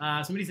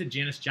 Somebody said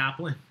Janis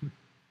Joplin.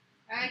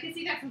 I can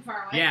see that from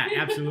far away. Yeah,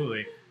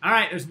 absolutely. All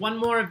right, there's one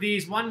more of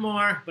these. One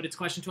more, but it's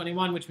question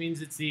 21, which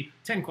means it's the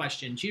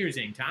 10-question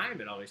cheersing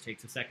time. It always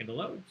takes a second to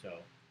load, so.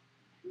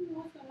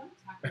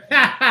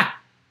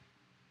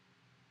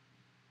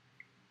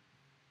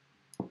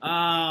 Oh,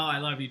 I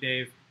love you,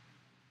 Dave.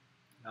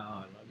 Oh, I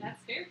love you.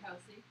 That's fair,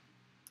 Kelsey.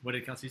 What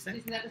did Kelsey say?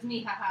 She said that was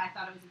me. Haha, I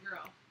thought it was a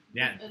girl.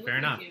 Yeah, It fair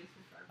enough. like James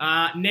from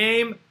far away.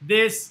 Name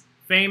this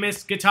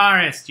famous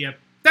guitarist. You have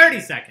 30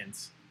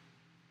 seconds.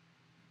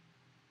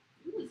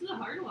 Ooh, this is a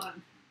hard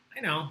one. I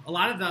know. A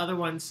lot of the other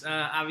ones,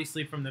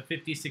 obviously from the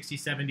 50s,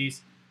 60s, 70s.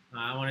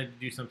 I wanted to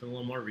do something a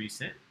little more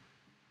recent.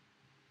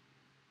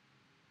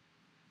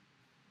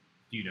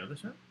 Do you know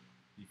this one?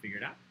 Did you figure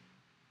it out?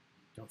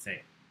 Don't say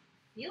it.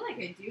 I feel like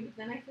I do, but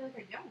then I feel like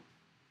I don't.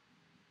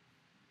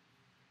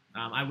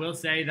 I will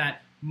say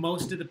that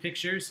most of the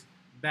pictures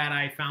that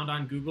I found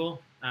on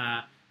Google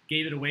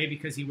gave it away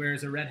because he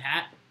wears a red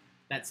hat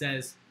that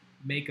says,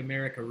 "Make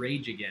America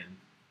Rage Again."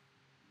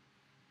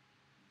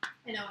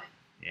 I know it.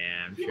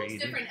 Yeah, I'm He sure looks you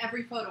do. different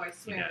every photo, I He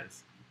swear.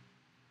 does.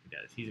 He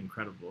does. He's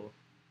incredible.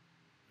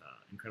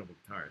 Incredible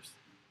guitarist.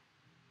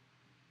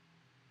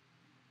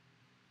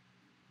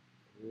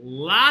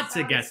 Lots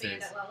of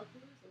guesses.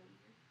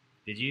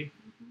 Did you?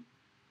 Mm-hmm.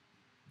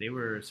 They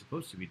were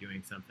supposed to be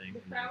doing something. The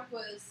and crowd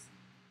was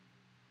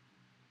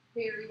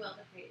very well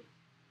behaved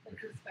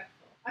and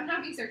respectful. I'm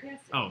not being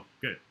sarcastic. Oh,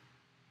 good.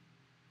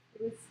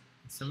 It was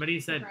Somebody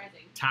said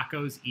surprising.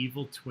 Taco's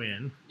evil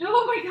twin.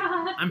 Oh my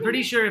god! I'm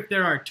pretty sure if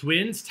there are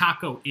twins,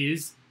 Taco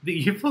is the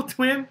evil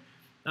twin.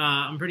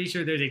 I'm pretty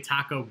sure there's a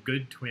Taco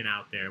good twin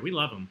out there. We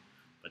love him,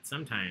 but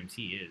sometimes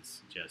he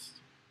is just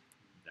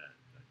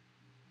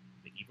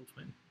the evil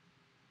twin.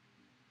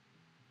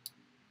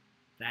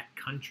 That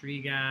country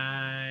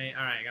guy.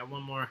 All right, I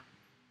got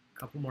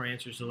couple more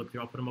answers to look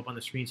through. I'll put them up on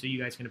the screen so you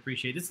guys can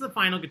appreciate. This is the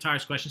final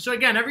guitarist question. So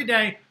again, every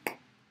day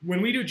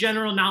when we do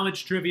general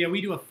knowledge trivia,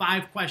 we do a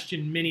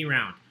 5-question mini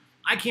round.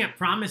 I can't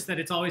promise that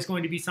it's always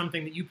going to be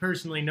something that you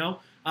personally know,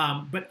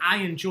 but I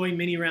enjoy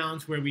mini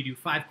rounds where we do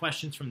 5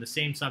 questions from the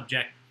same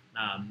subject.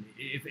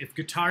 If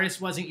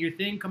guitarist wasn't your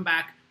thing, come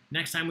back.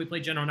 Next time we play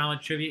general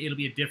knowledge trivia, it'll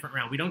be a different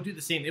round. We don't do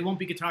the same. It won't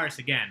be guitarist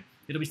again.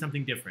 It'll be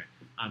something different.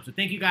 So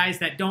thank you guys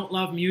that don't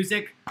love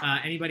music.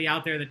 Anybody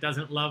out there that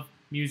doesn't love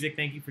music,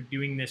 thank you for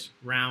doing this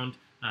round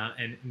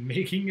and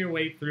making your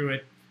way through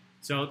it.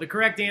 So the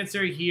correct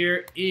answer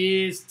here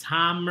is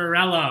Tom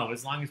Morello,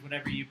 as long as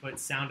whatever you put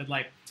sounded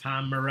like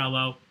Tom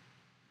Morello.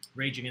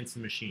 Rage Against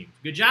the Machine.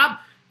 Good job.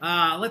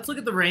 Let's look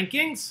at the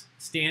rankings,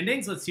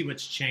 standings. Let's see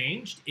what's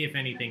changed, if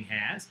anything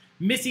has.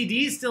 Missy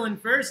D's still in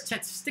first.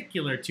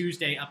 Testicular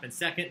Tuesday up in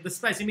second. The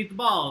Spicy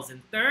Meatballs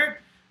in third.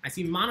 I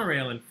see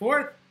Monorail in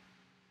fourth.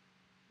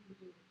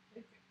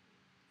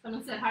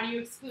 Someone said, "How do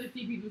you exclude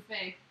Phoebe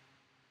Buffet?"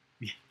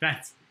 Yeah,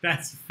 that's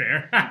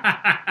fair.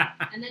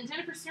 And then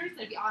Jennifer Stern said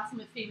it'd be awesome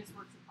with famous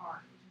works of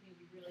art, which I think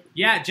would be really cool.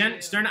 Yeah, Jen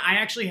too. Stern, I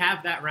actually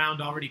have that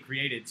round already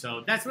created.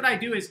 So that's what I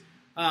do is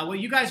what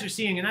you guys are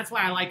seeing, and that's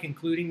why I like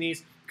including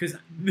these, because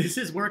this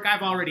is work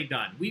I've already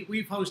done.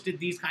 We've hosted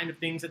these kind of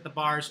things at the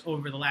bars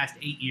over the last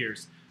 8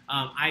 years.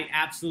 I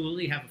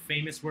absolutely have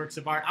famous works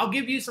of art. I'll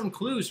give you some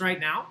clues right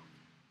now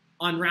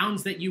on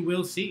rounds that you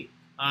will see.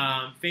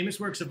 Famous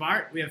works of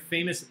art. We have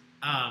famous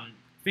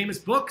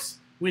books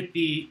with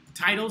the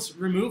titles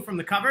removed from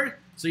the cover.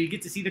 So you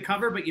get to see the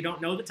cover, but you don't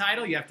know the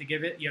title. You have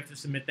to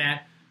submit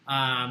that.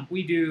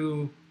 We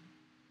do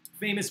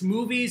famous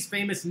movies,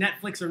 famous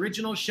Netflix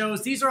original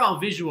shows. These are all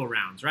visual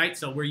rounds, right?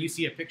 So where you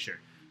see a picture.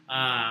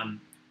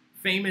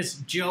 Famous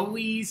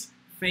Joeys,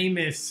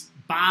 famous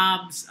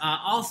Bobs,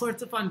 all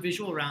sorts of fun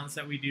visual rounds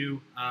that we do.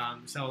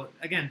 So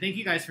again, thank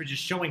you guys for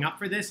just showing up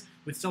for this.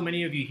 With so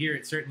many of you here,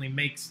 it certainly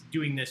makes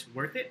doing this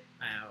worth it.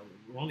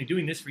 We're only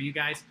doing this for you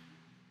guys.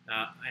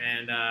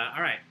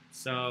 All right,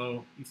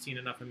 so you've seen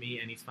enough of me,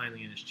 and he's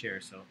finally in his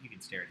chair, so you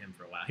can stare at him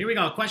for a while. Here we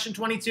go, question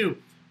 22.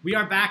 We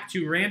are back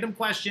to random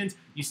questions.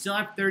 You still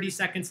have 30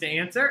 seconds to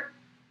answer.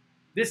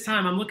 This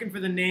time, I'm looking for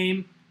the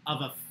name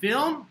of a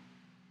film.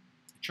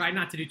 Tried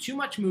not to do too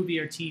much movie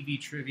or TV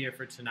trivia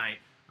for tonight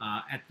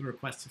at the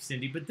request of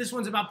Cindy, but this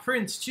one's about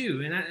Prince,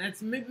 too, and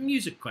that's a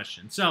music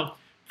question. So,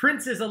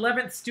 Prince's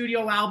 11th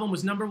studio album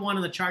was #1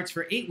 on the charts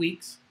for 8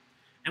 weeks,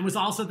 and was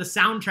also the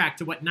soundtrack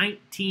to what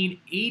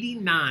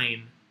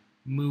 1989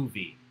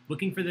 movie?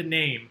 Looking for the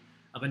name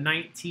of a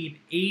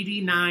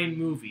 1989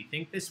 movie.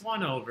 Think this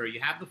one over. You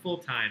have the full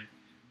time.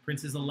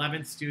 Prince's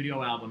 11th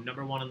studio album,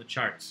 #1 on the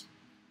charts.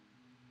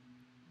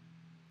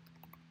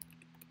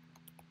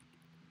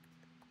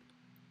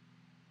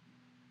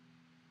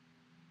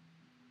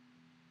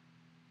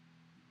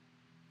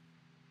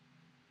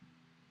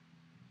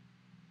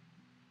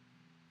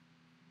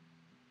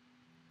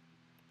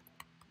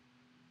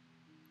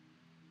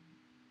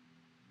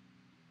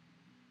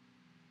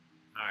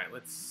 All right,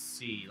 let's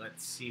see.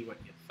 Let's see what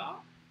you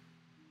thought.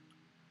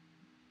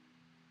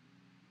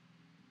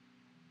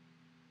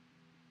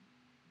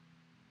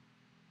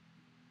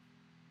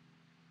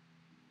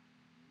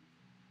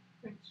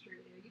 Prince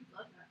trivia, you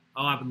love that.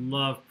 Oh, I would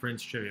love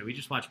Prince trivia. We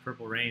just watched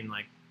Purple Rain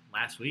like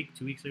last week,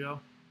 2 weeks ago.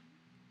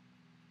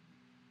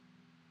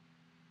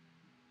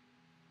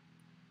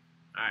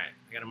 All right,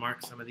 I gotta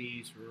mark some of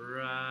these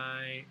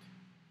right.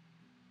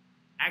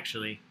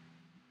 Actually,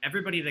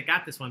 everybody that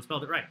got this one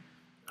spelled it right.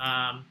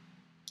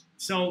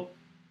 So,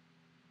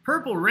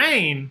 Purple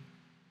Rain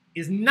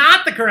is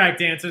not the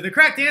correct answer. The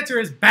correct answer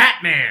is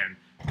Batman.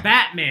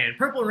 Batman.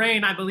 Purple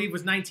Rain, I believe,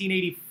 was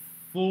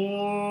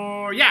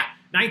 1984. Yeah,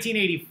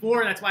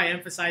 1984. That's why I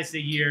emphasized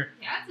the year.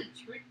 Yeah, that's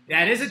a trick.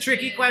 That is a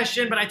tricky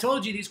question, but I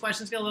told you these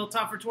questions get a little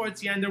tougher towards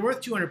the end. They're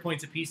worth 200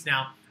 points apiece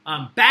now.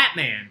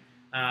 Batman,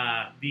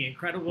 the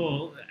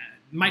incredible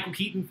Michael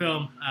Keaton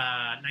film,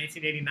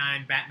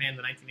 1989, Batman,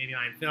 the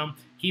 1989 film.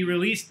 He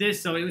released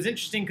this, so it was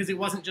interesting because it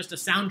wasn't just a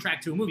soundtrack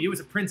to a movie. It was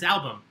a Prince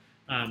album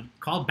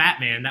called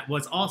Batman that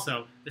was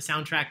also the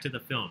soundtrack to the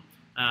film.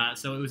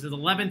 So it was his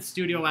 11th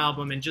studio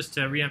album, and just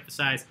to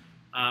reemphasize,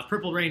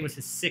 Purple Rain was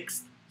his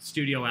 6th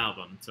studio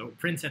album. So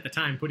Prince at the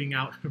time putting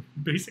out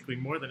basically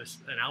more than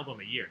an album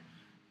a year.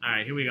 All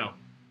right, here we go.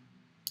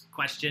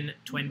 Question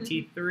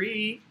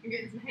 23. You're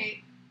getting some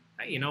hate.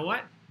 Hey, you know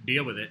what?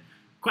 Deal with it.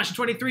 Question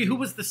 23. Who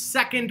was the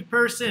second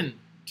person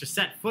to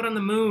set foot on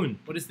the moon?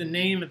 What is the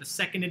name of the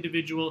second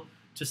individual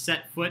to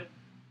set foot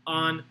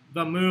on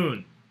the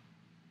moon?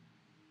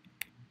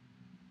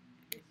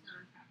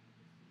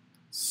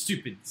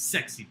 Stupid,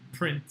 sexy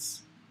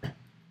Prince.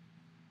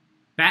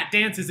 Bat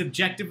Dance is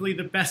objectively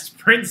the best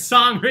Prince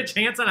song. Rich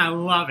Hanson, I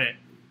love it.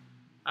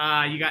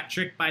 You got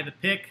tricked by the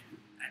pic.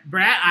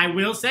 Brad, I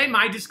will say,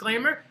 my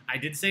disclaimer, I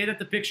did say that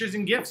the pictures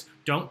and gifts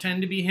don't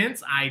tend to be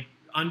hints. I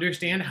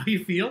understand how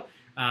you feel.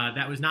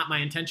 That was not my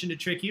intention to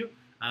trick you.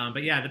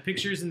 But yeah, the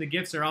pictures and the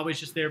gifts are always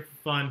just there for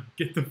fun.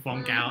 Get the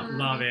funk out.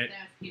 Love it.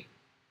 That's cute.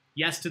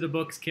 Yes to the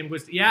books. Kim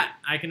was... Yeah,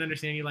 I can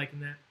understand you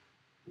liking that.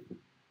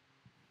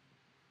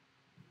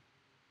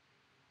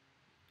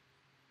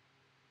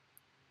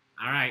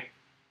 All right.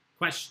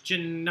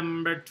 Question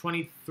number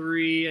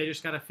 23. I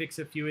just got to fix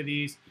a few of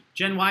these.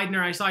 Jen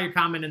Widener, I saw your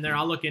comment in there.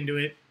 I'll look into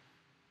it.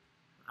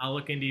 I'll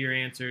look into your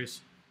answers.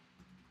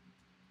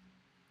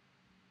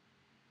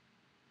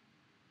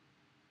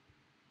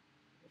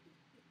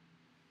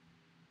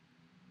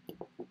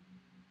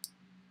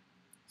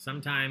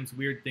 Sometimes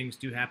weird things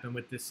do happen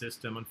with this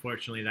system.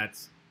 Unfortunately,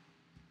 that's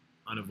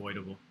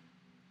unavoidable.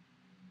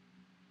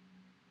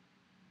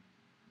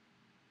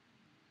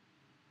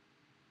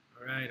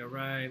 All right, all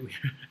right.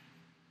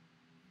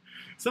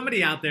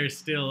 Somebody out there is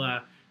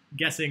still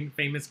guessing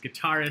famous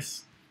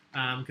guitarists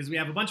because we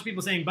have a bunch of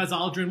people saying Buzz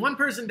Aldrin. One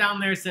person down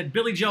there said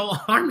Billy Joel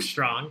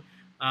Armstrong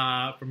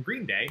from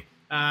Green Day.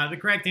 The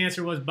correct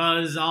answer was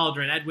Buzz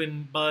Aldrin,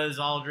 Edwin Buzz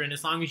Aldrin.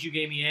 As long as you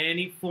gave me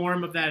any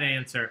form of that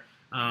answer.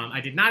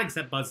 I did not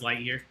accept Buzz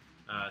Lightyear.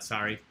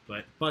 Sorry,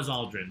 but Buzz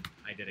Aldrin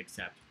I did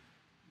accept.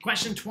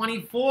 Question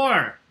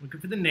 24. Looking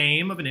for the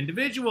name of an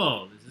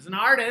individual. This is an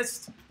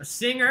artist, a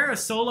singer, a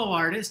solo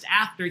artist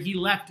after he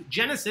left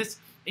Genesis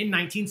in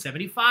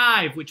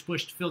 1975, which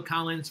pushed Phil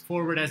Collins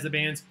forward as the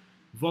band's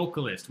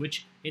vocalist.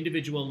 Which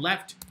individual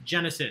left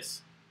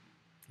Genesis?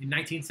 in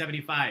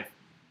 1975,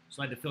 which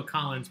led to Phil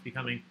Collins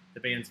becoming the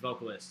band's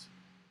vocalist.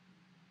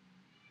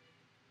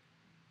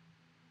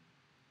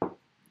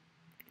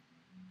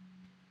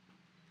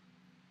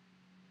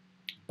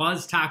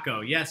 Buzz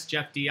Taco. Yes,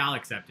 Jeff D. I'll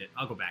accept it.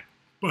 I'll go back.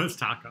 Buzz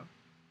Taco.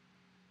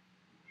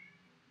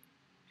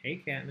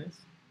 Hey, Katniss.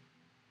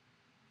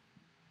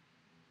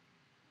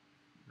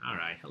 All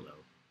right, hello.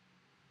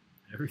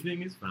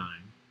 Everything is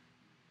fine.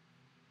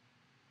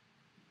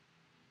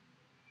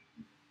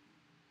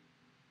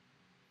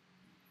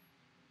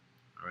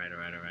 All right.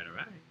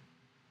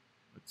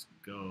 Let's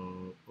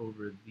go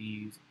over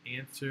these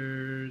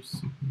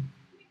answers.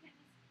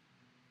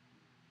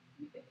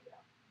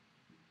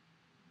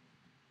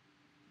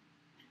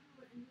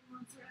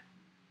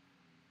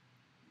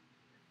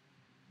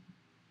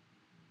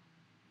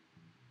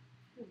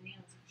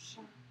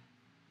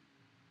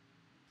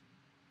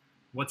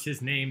 What's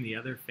his name? The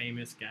other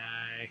famous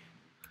guy.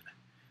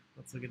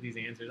 Let's look at these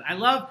answers. I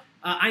love,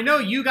 I know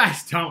you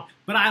guys don't,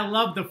 but I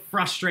love the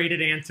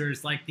frustrated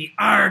answers. Like the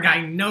arg,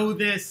 I know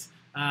this.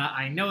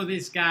 I know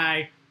this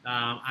guy.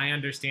 I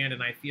understand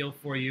and I feel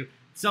for you.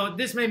 So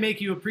this may make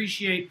you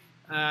appreciate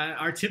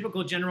our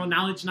typical general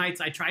knowledge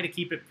nights. I try to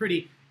keep it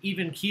pretty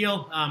even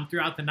keel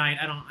throughout the night.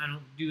 I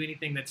don't do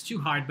anything that's too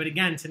hard. But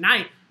again,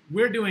 tonight,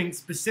 we're doing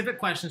specific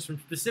questions from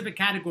specific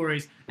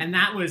categories, and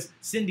that was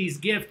Cindy's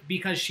gift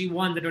because she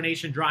won the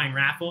donation drawing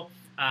raffle.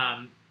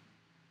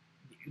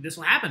 This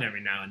will happen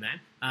every now and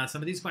then.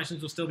 Some of these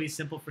questions will still be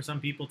simple for some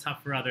people,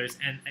 tough for others,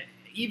 and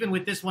even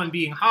with this one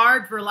being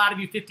hard for a lot of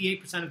you,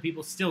 58% of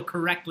people still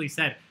correctly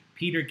said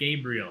Peter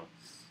Gabriel.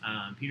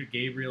 Peter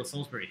Gabriel,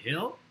 Salisbury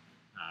Hill,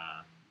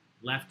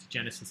 left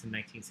Genesis in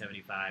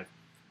 1975.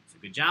 So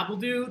good job. We'll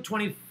do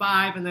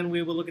 25, and then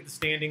we will look at the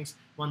standings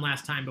one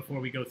last time before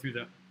we go through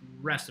the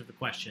rest of the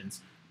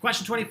questions.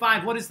 Question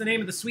 25, what is the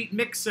name of the sweet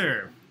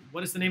mixer?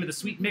 What is the name of the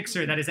sweet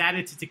mixer that is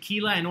added to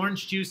tequila and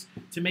orange juice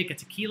to make a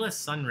tequila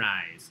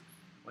sunrise?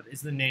 What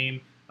is the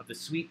name of the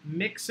sweet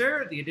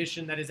mixer, the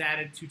addition that is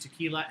added to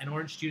tequila and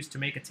orange juice to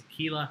make a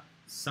tequila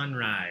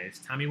sunrise?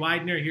 Tommy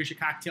Widener, here's your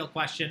cocktail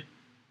question.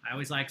 I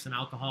always like some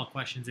alcohol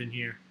questions in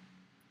here.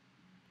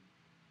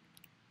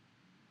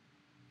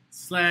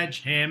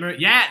 Sledgehammer.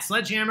 Yeah,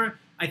 Sledgehammer.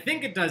 I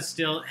think it does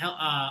still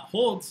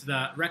holds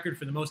the record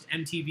for the most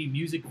MTV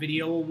Music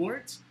Video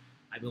Awards.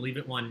 I believe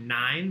it won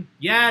 9.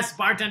 Yes,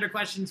 bartender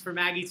questions for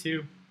Maggie,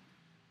 too.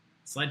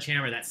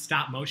 Sledgehammer, that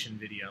stop-motion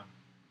video.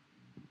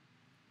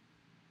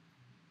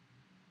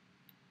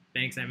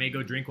 Thanks, I may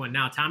go drink one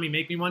now. Tommy,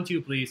 make me one,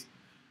 too, please.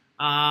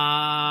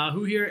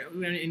 Who here,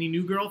 any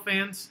New Girl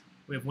fans?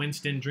 We have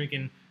Winston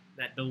drinking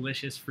that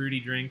delicious fruity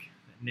drink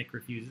that Nick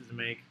refuses to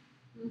make.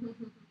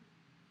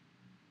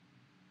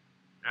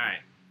 All right,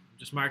 I'm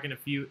just marking a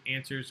few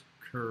answers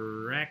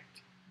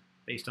correct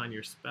based on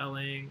your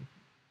spelling.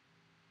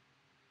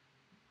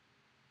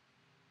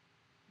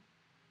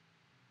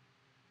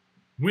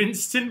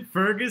 Winston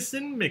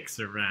Ferguson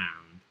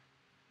mix-around.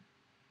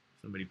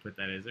 Somebody put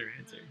that as their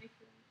answer.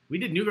 We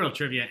did New Girl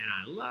trivia, and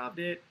I loved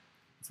it.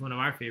 It's one of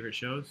our favorite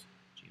shows,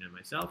 Gina and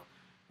myself.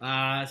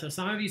 So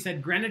some of you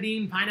said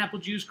grenadine, pineapple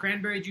juice,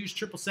 cranberry juice,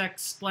 triple sec,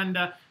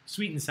 Splenda,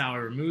 sweet and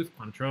sour vermouth,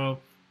 Cointreau,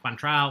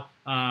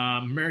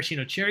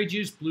 maraschino cherry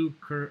juice, blue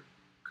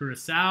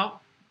curacao,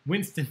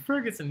 Winston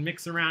Ferguson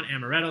mix-around,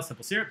 amaretto,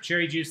 simple syrup,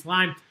 cherry juice,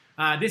 lime.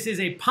 This is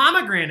a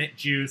pomegranate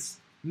juice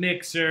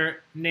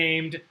mixer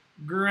named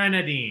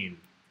Grenadine.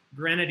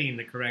 Grenadine,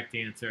 the correct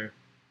answer.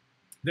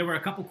 There were a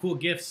couple cool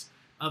gifs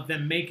of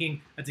them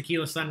making a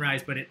tequila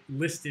sunrise, but it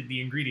listed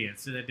the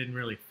ingredients, so that didn't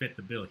really fit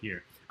the bill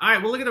here. All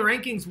right, we'll look at the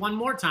rankings one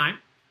more time.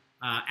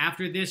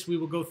 After this, we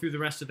will go through the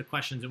rest of the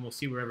questions, and we'll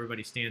see where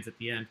everybody stands at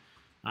the end.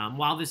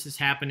 While this is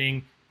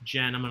happening,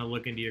 Jen, I'm going to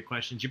look into your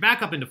questions. You're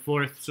back up into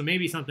 4th, so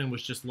maybe something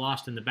was just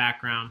lost in the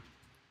background.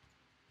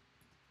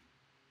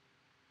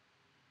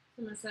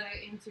 Someone said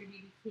I answered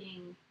B.B.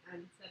 King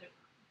and said it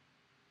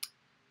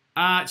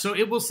wrong. So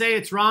it will say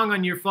it's wrong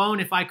on your phone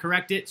if I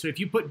correct it. So if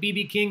you put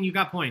B.B. King, you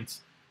got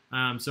points.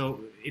 So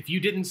if you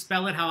didn't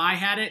spell it how I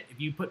had it,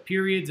 if you put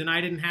periods and I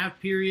didn't have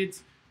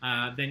periods,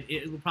 then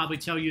it will probably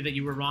tell you that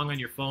you were wrong on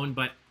your phone.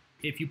 But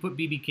if you put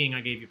B.B. King, I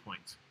gave you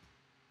points.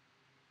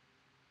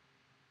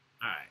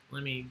 All right,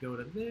 let me go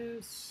to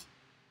this.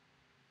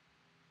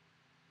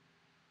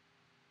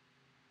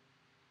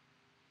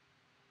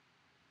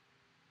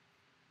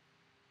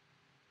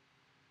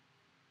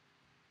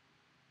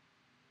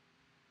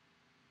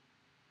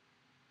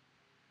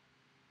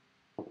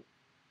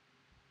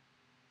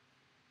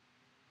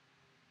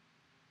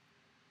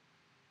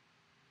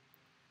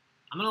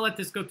 I'm going to let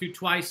this go through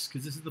twice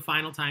because this is the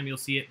final time you'll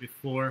see it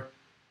before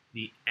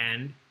the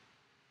end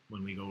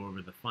when we go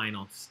over the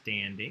final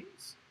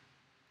standings.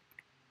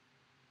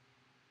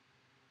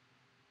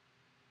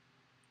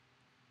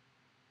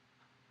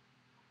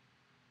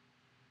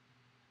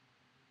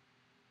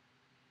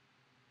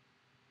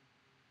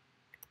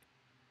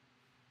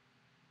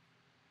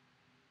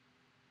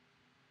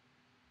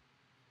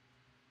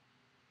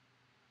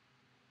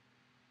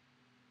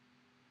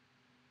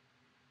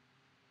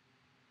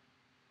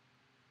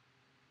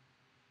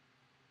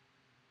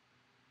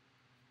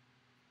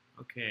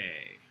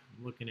 Okay,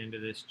 I'm looking into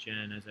this,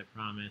 Jen, as I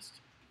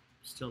promised.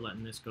 Still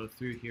letting this go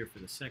through here for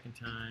the second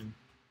time.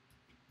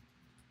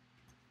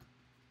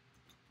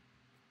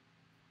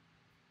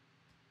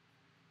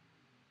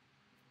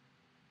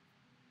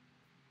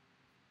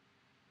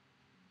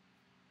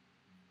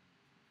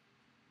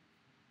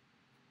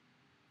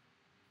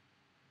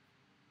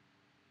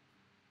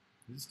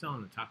 Is it still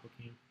on the taco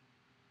cam?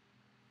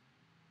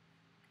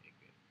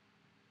 Okay,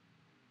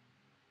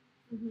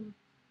 good. Mm-hmm.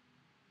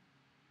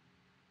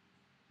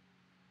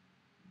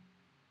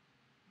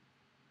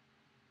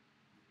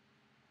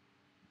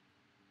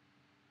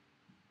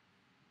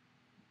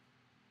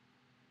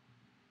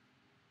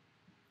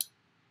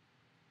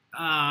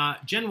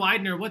 Jen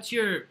Widener, what's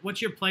your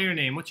player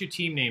name? What's your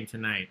team name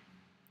tonight?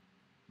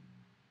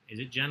 Is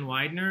it Jen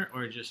Widener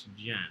or just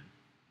Jen?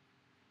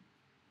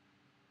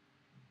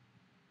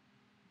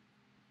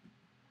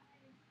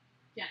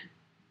 Jen.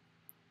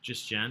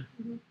 Just Jen?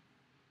 Mm-hmm.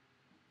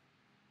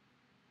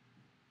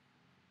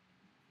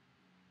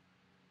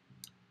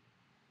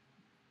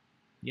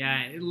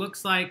 Yeah, it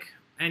looks like,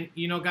 and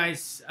you know,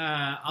 guys,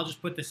 I'll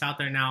just put this out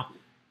there now.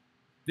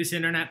 This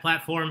internet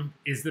platform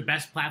is the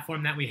best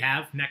platform that we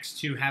have next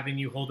to having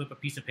you hold up a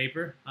piece of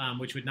paper,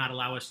 which would not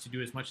allow us to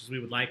do as much as we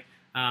would like.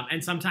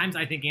 And sometimes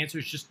I think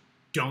answers just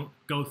don't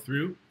go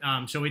through.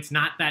 So it's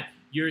not that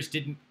yours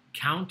didn't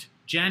count,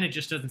 Jen. It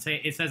just doesn't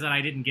say, it says that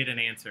I didn't get an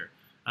answer.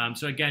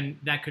 So again,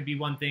 that could be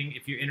one thing.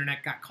 If your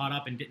internet got caught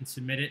up and didn't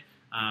submit it,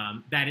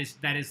 that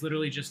is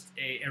literally just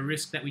a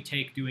risk that we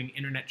take doing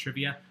internet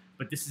trivia.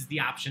 But this is the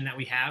option that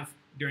we have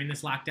during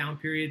this lockdown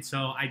period.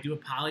 So I do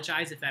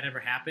apologize if that ever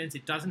happens.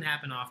 It doesn't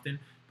happen often,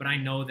 but I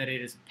know that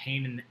it is a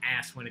pain in the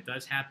ass when it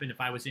does happen. If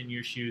I was in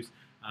your shoes,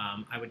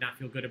 I would not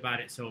feel good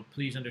about it. So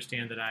please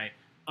understand that I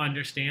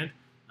understand.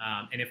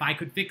 And if I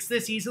could fix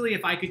this easily,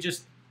 if I could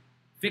just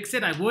fix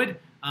it, I would.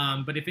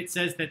 But if it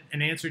says that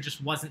an answer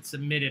just wasn't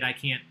submitted, I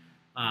can't.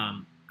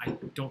 I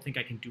don't think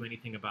I can do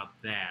anything about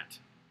that.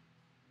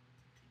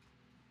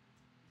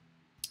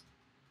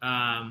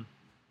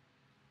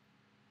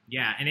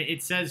 Yeah, and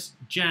it says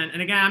Jen.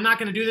 And again, I'm not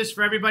going to do this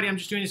for everybody. I'm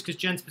just doing this because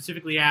Jen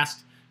specifically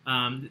asked.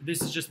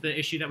 This is just the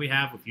issue that we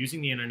have with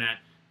using the internet.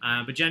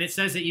 But Jen, it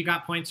says that you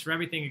got points for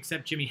everything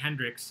except Jimi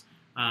Hendrix,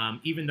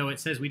 even though it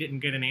says we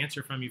didn't get an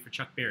answer from you for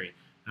Chuck Berry.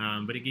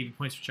 But it gave you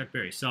points for Chuck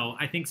Berry. So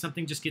I think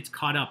something just gets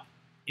caught up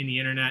in the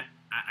internet.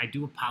 I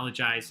do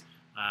apologize.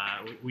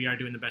 We are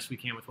doing the best we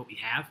can with what we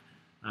have.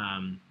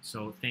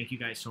 So thank you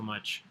guys so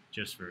much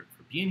just for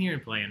being here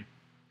and playing.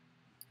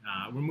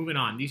 We're moving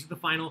on. These are the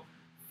final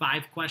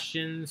 5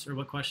 questions, or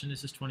what question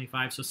is this?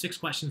 25. So 6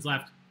 questions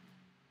left.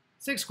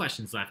 6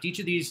 questions left. Each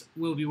of these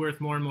will be worth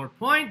more and more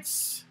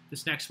points.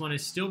 This next one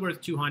is still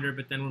worth 200,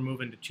 but then we're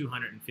moving to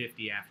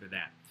 250 after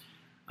that.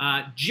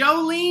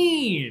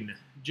 Jolene.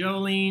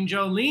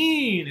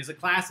 Jolene is a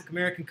classic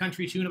American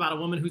country tune about a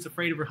woman who's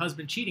afraid of her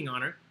husband cheating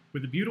on her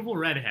with a beautiful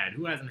redhead.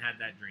 Who hasn't had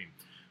that dream?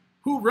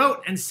 Who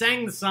wrote and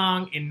sang the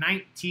song in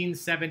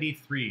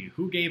 1973?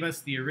 Who gave us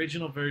the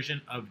original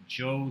version of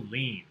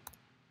Jolene?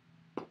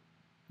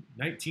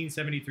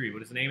 1973.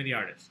 What is the name of the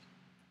artist?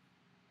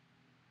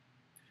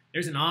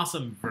 There's an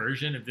awesome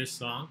version of this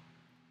song.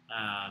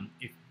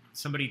 If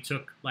somebody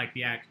took like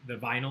the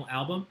vinyl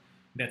album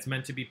that's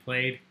meant to be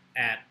played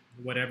at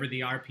whatever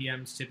the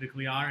RPMs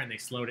typically are, and they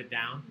slowed it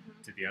down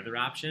to the other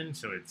option,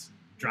 so it's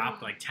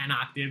dropped like 10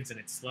 octaves and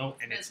it's slow,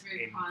 and That's it's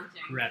very haunting.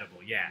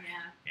 incredible. Yeah.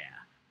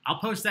 I'll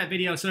post that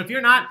video. So if you're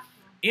not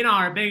in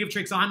our Baig of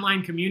Tricks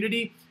online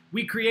community,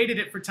 we created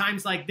it for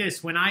times like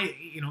this. When I,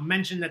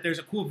 mentioned that there's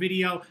a cool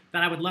video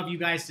that I would love you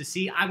guys to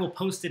see, I will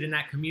post it in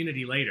that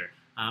community later.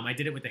 I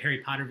did it with the Harry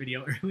Potter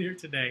video earlier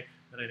today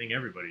that I think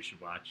everybody should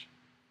watch.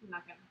 I'm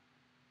not gonna.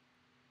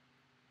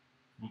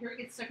 I hear it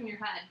gets stuck in your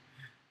head.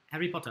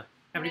 Harry Potter.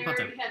 And Harry I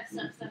Potter. already had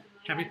stuff stuck in my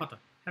Harry head. Potter.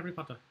 Harry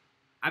Potter.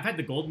 I've had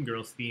the Golden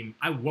Girls theme.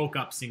 I woke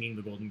up singing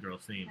the Golden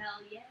Girls theme.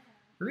 Hell yeah.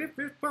 Rip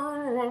it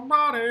for a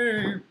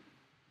body.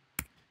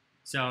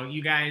 So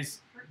you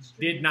guys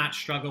did not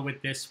struggle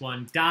with this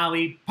one.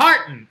 Dolly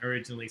Parton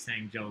originally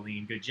sang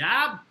Jolene. Good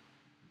job.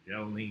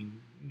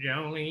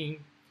 Jolene.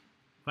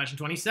 Question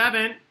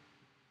 27.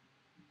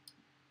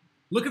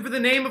 Looking for the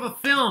name of a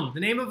film. The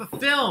name of a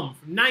film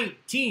from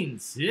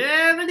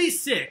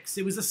 1976.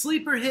 It was a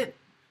sleeper hit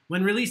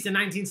when released in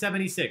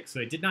 1976.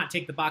 So it did not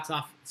take the box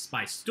office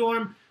by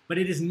storm, but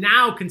it is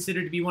now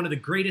considered to be one of the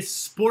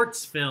greatest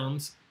sports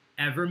films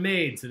ever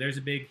made. So there's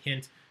a big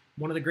hint.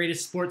 One of the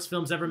greatest sports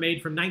films ever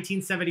made from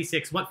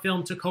 1976. What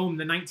film took home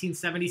the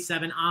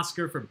 1977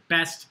 Oscar for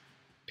Best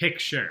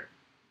Picture?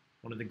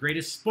 One of the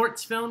greatest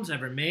sports films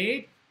ever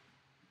made.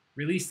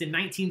 Released in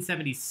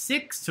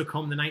 1976. Took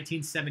home the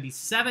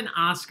 1977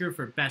 Oscar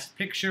for Best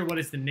Picture. What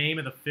is the name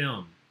of the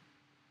film?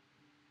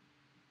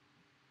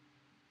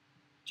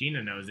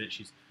 Gina knows it.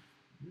 She's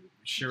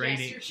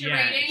charading. Yes, you're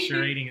Yeah, charading.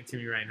 charading it to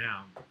me right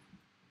now.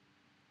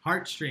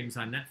 Heartstrings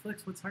on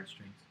Netflix. What's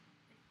Heartstrings?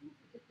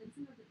 It's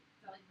in the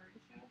Dolly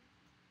Parton show.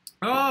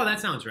 Oh, that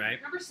sounds right.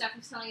 Remember Steph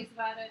was telling us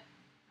about it?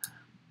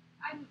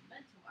 I meant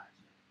to watch it.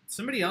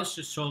 Somebody else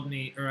just told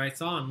me, or I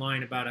saw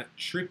online about a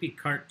trippy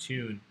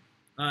cartoon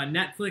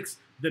Netflix,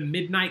 The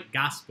Midnight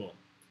Gospel.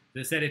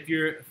 They said if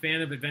you're a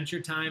fan of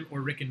Adventure Time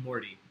or Rick and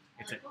Morty.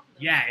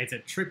 It's a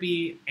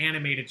trippy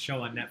animated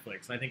show on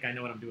Netflix. I think I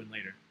know what I'm doing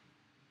later.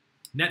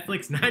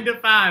 Netflix 9 to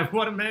 5.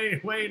 What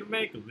a way to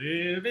make a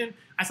living.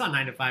 I saw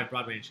 9 to 5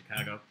 Broadway in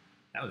Chicago.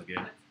 That was good.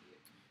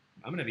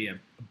 I'm going to be a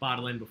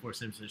bottle in before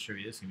Simpsons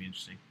trivia. This is going to be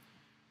interesting.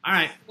 All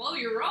right. Slow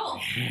your roll.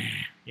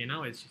 You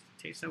know, it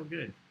tastes so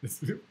good.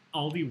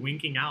 Aldi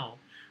winking owl.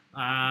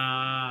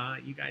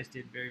 You guys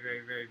did very,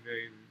 very, very,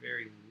 very,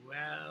 very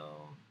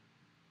well.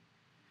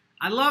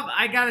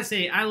 I gotta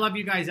say, I love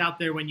you guys out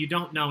there when you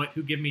don't know it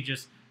who give me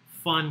just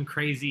fun,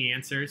 crazy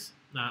answers.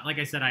 Like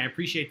I said, I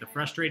appreciate the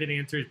frustrated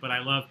answers, but I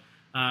love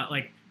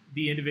like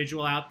the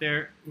individual out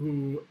there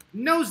who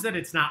knows that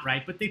it's not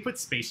right, but they put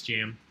Space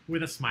Jam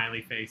with a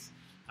smiley face.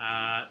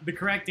 The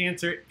correct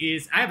answer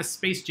is, I have a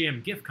Space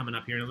Jam GIF coming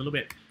up here in a little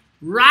bit.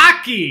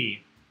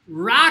 Rocky.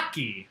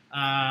 Sylvester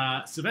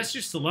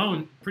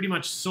Stallone pretty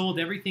much sold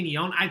everything he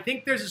owned. I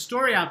think there's a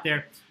story out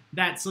there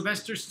that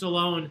Sylvester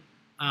Stallone,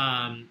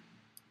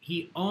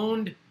 he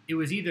owned,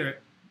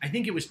 I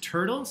think it was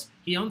turtles.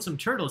 He owned some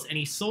turtles, and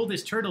he sold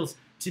his turtles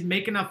to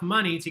make enough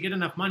money, to get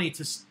enough money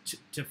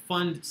to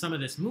fund some of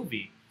this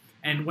movie.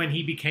 And when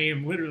he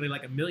became literally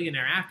like a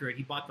millionaire after it,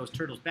 he bought those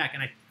turtles back.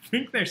 And I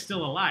think they're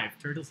still alive.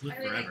 Turtles live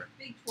forever. Like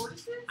big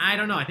tortoises? I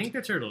don't know. I think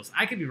they're turtles.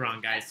 I could be wrong,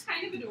 guys. That's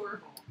kind of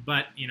adorable.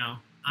 But, you know,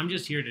 I'm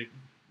just here to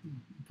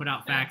put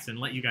out facts and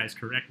let you guys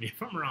correct me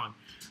if I'm wrong.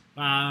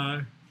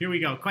 Here we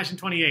go. Question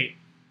 28.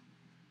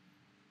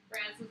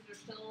 Brad, since they're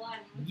still alive.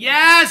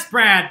 Yes,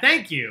 Brad.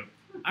 Thank you.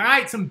 All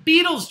right, some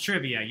Beatles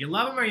trivia. You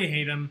love them or you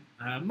hate them.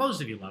 Most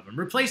of you love them.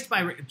 Replaced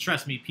by,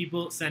 trust me,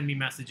 people send me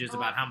messages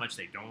about how much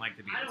they don't like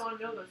the Beatles. I don't want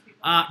to know those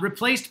people.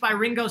 Replaced by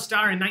Ringo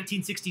Starr in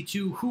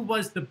 1962, who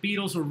was the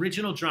Beatles'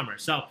 original drummer?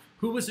 So,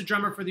 who was the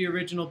drummer for the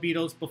original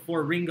Beatles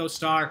before Ringo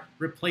Starr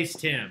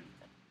replaced him?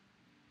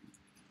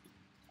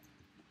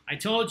 I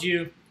told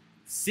you,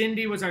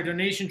 Cindy was our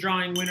donation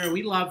drawing winner.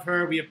 We love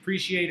her. We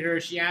appreciate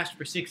her. She asked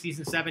for 60s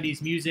and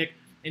 70s music,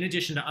 in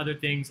addition to other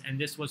things, and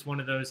this was one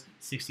of those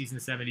 60s and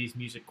 70s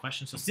music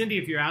questions. So, Cindy,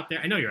 if you're out there,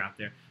 I know you're out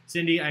there.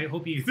 Cindy, I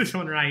hope you get this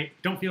one right.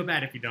 Don't feel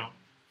bad if you don't.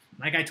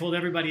 Like I told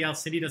everybody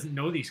else, Cindy doesn't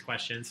know these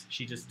questions.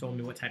 She just told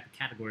me what type of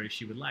category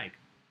she would like.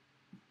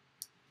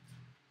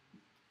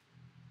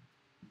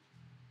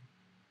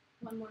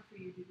 One more for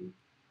you, Dudu.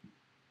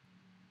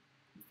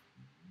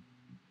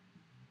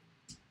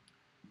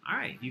 All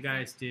right, you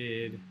guys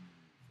did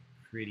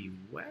pretty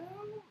well.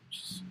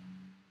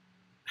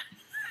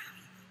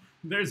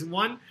 There's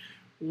one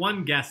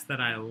guess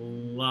that I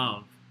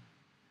love,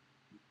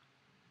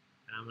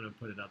 and I'm going to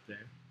put it up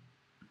there.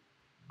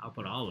 I'll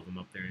put all of them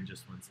up there in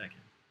just 1 second.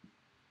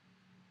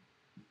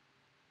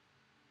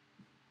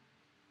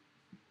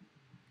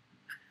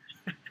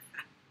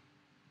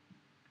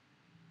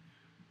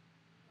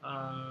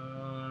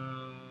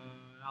 I'll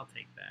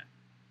take that.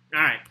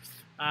 All right.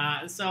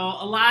 So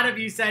a lot of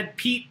you said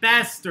Pete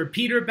Best or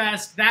Peter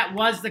Best. That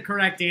was the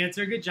correct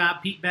answer. Good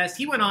job, Pete Best.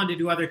 He went on to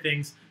do other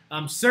things.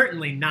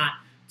 Certainly not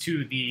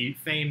to the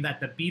fame that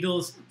the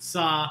Beatles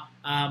saw,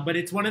 but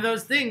it's one of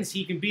those things.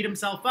 He can beat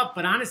himself up,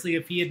 but honestly,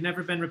 if he had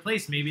never been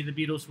replaced, maybe the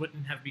Beatles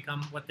wouldn't have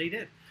become what they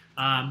did.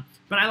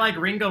 But I like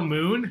Ringo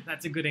Moon.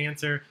 That's a good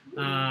answer.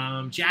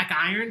 Jack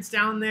Irons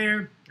down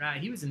there.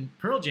 He was in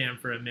Pearl Jam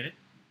for a minute.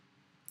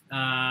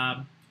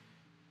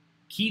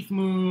 Keith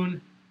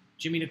Moon,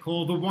 Jimmy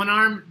Nicole, the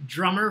one-armed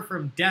drummer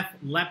from Def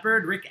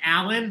Leppard, Rick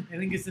Allen, I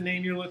think is the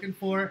name you're looking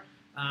for.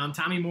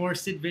 Tommy Moore,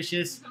 Sid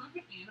Vicious.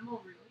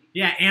 Animal, really?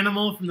 Yeah,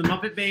 Animal from the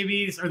Muppet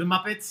Babies, or the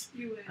Muppets.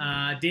 You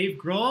would. Dave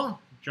Grohl,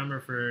 drummer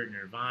for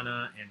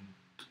Nirvana and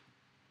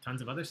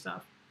tons of other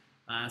stuff.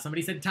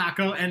 Somebody said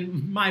Taco,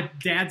 and my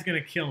dad's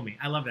going to kill me.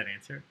 I love that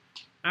answer.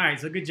 All right,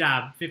 so good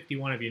job.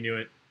 51 of you knew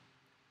it.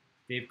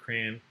 Dave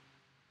Cran.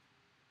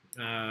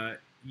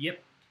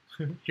 Yep.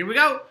 Here we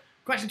go.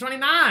 Question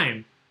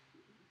 29.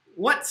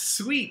 What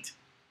sweet,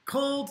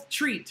 cold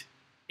treat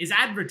is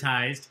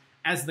advertised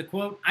as the,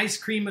 quote, ice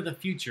cream of the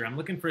future? I'm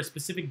looking for a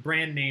specific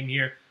brand name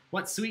here.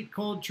 What sweet,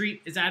 cold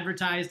treat is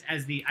advertised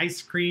as the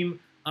ice cream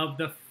of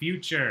the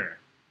future?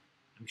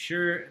 I'm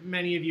sure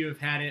many of you have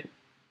had it,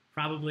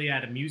 probably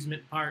at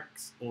amusement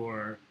parks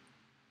or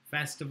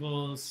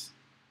festivals.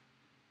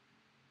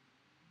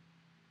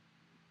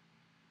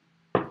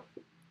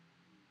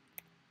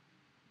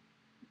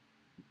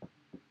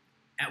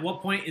 At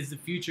what point is the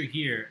future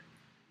here?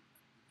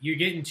 You're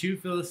getting too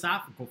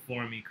philosophical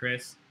for me,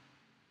 Chris.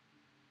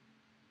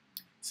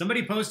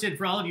 Somebody posted,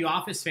 for all of you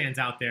Office fans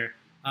out there,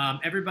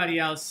 everybody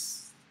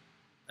else,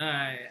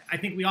 I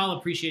think we all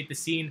appreciate the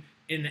scene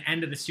in the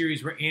end of the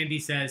series where Andy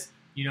says,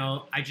 you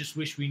know, I just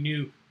wish we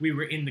knew we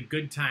were in the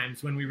good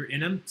times when we were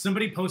in them.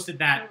 Somebody posted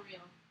that,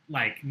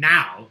 like,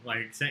 now,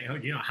 like, saying, oh,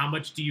 you know, how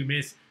much do you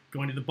miss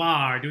going to the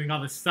bar, doing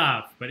all this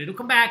stuff? But it'll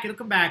come back, it'll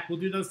come back. We'll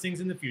do those things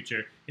in the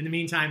future. In the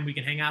meantime, we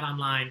can hang out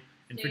online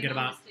and forget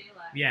about,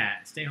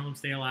 stay home,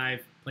 stay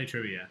alive, play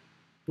trivia.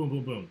 Boom,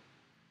 boom, boom.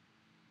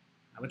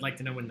 I would like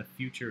to know when the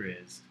future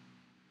is.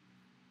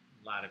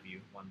 A lot of you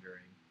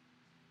wondering.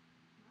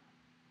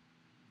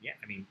 Yeah,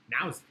 I mean,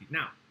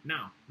 now.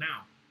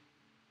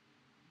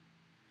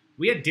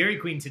 We had Dairy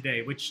Queen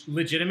today, which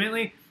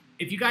legitimately,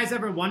 if you guys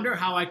ever wonder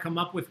how I come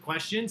up with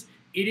questions,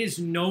 it is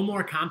no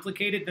more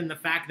complicated than the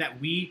fact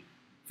that we,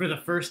 for the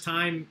first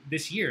time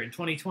this year in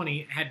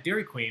 2020, had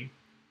Dairy Queen.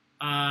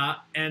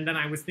 And then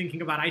I was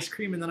thinking about ice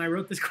cream, and then I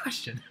wrote this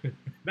question.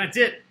 That's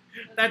it.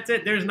 That's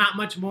it. There's not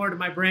much more to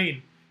my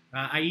brain.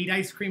 I eat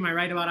ice cream. I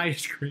write about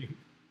ice cream.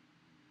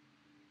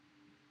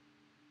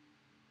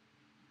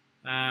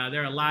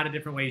 There are a lot of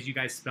different ways you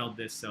guys spelled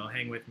this, so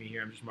hang with me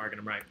here. I'm just marking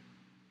them right.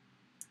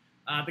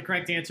 The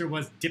correct answer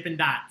was Dippin'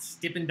 Dots.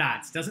 Dippin'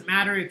 Dots. Doesn't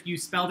matter if you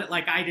spelled it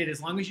like I did,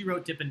 as long as you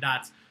wrote Dippin'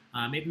 Dots.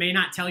 It may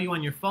not tell you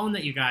on your phone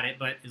that you got it,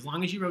 but as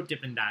long as you wrote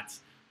Dippin'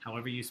 Dots,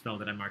 however you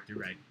spelled it, I marked it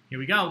right. Here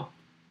we go.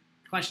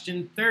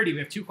 Question 30. We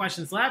have 2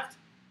 questions left.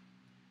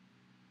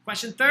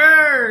 Question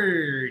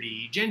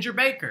 30. Ginger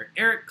Baker,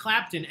 Eric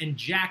Clapton, and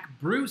Jack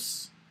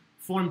Bruce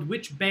formed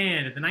which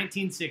band in the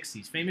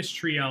 1960s? Famous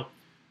trio.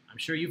 I'm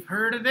sure you've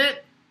heard of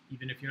it,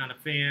 even if you're not a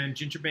fan.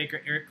 Ginger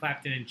Baker, Eric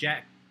Clapton, and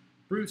Jack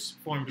Bruce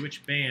formed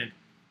which band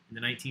in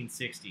the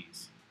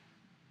 1960s?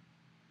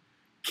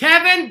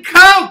 Kevin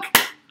Koch!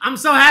 I'm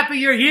so happy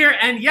you're here.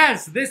 And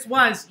yes, this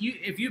was,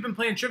 if you've been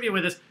playing trivia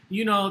with us,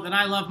 you know that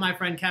I love my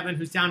friend Kevin,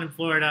 who's down in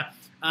Florida.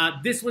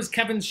 This was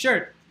Kevin's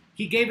shirt.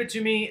 He gave it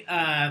to me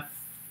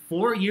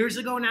 4 years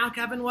ago now,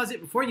 Kevin, was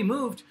it? Before you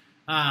moved.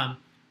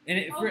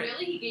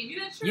 Really? He gave you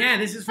that shirt? Yeah,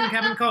 this is from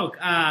Kevin Koch.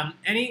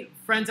 Any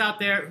friends out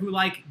there who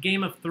like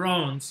Game of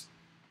Thrones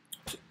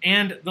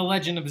and The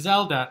Legend of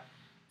Zelda?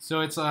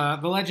 So it's The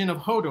Legend of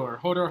Hodor.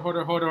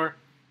 Hodor.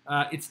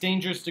 It's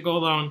dangerous to go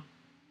alone.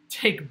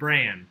 Take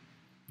Bran.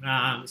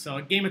 So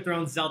a Game of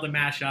Thrones Zelda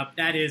mashup.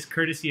 That is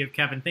courtesy of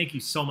Kevin. Thank you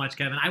so much,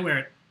 Kevin. I wear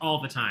it all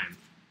the time.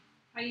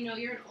 How do you know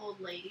you're an old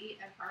lady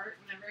at heart?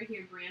 Whenever I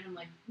hear Bran, I'm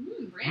like,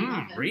 Bran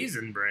muffins.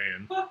 Raisin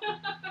Bran.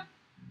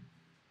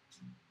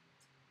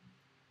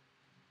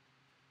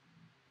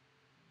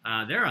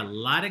 There are a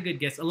lot of good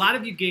guesses. A lot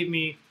of you gave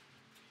me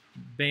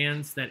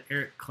bands that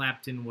Eric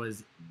Clapton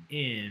was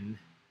in.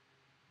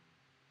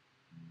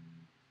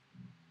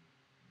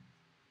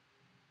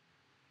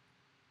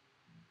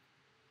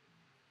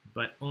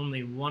 But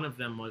only one of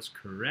them was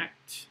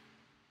correct.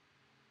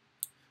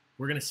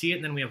 We're going to see it,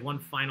 and then we have one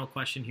final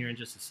question here in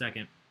just a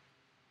second.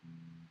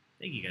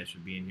 Thank you guys for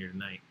being here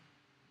tonight.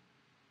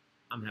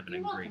 I'm having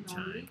a great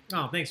time.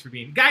 Oh, thanks for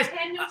being here. Guys, I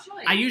had no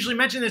choice. I usually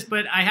mention this,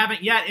 but I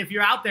haven't yet. If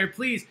you're out there,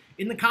 please,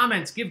 in the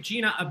comments, give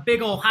Gina a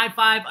big old high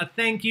five, a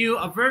thank you,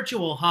 a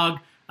virtual hug.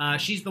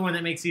 She's the one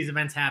that makes these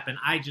events happen.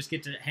 I just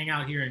get to hang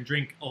out here and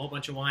drink a whole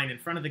bunch of wine in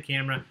front of the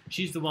camera.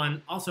 She's the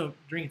one also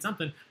drinking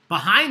something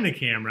behind the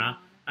camera.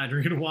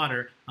 Drinking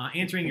water,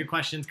 answering your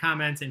questions,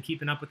 comments, and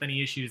keeping up with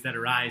any issues that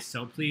arise.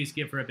 So please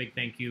give her a big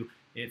thank you.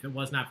 If it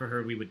was not for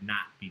her, we would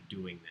not be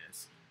doing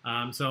this.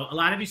 So a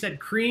lot of you said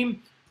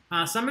Cream.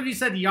 Some of you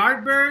said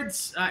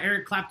Yardbirds.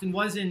 Eric Clapton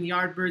was in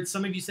Yardbirds.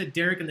 Some of you said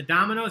Derek and the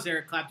Dominoes.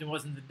 Eric Clapton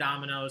wasn't the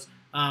Dominoes.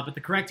 But the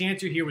correct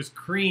answer here was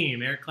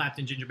Cream. Eric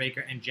Clapton, Ginger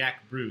Baker, and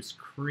Jack Bruce.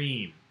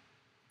 Cream.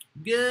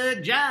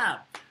 Good job.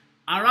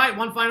 All right,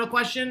 one final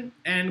question.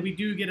 And we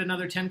do get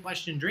another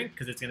 10-question drink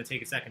because it's going to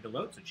take a second to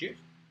load. So cheers.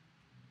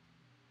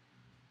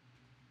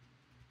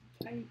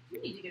 I do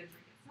need to get a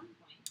drink at some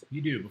point.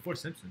 You do, before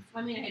Simpsons.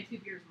 I mean, I had 2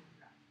 beers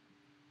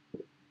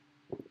on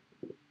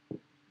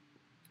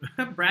the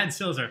drive. Brad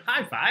Silzer,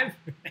 high five.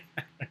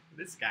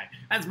 This guy.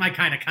 That's my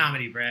kind of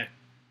comedy, Brad.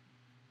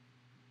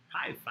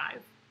 High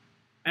five.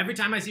 Every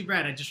time I see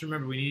Brad, I just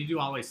remember we need to do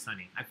Always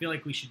Sunny. I feel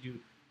like we should do...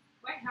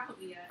 Why haven't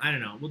we yet? I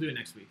don't know. We'll do it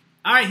next week.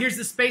 All right, here's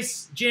the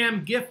Space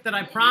Jam gift that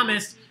I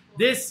promised.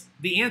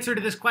 The answer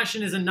to this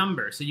question is a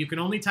number, so you can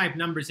only type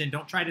numbers in.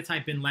 Don't try to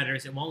type in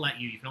letters. It won't let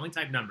you. You can only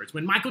type numbers.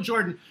 When Michael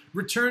Jordan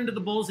returned to the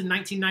Bulls in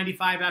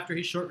 1995 after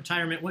his short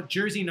retirement, what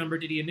jersey number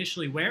did he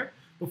initially wear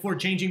before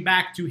changing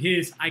back to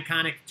his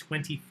iconic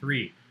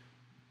 23?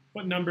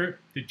 What number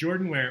did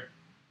Jordan wear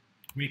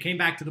when he came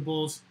back to the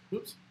Bulls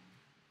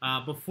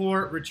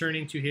before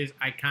returning to his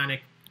iconic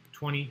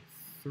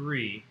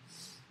 23?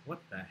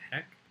 What the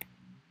heck?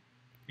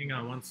 Hang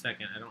on one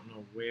second. I don't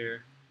know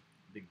where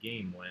the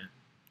game went.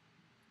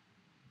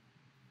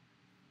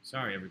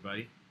 Sorry,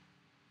 everybody.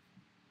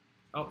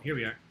 Oh, here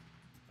we are.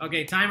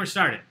 Okay, timer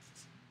started.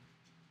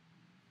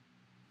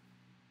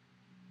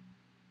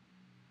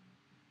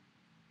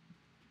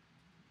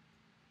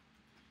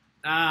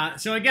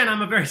 So again,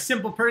 I'm a very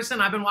simple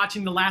person. I've been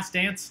watching The Last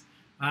Dance,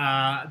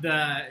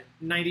 the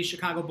 90s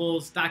Chicago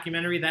Bulls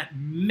documentary that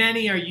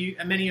many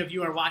of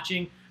you are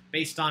watching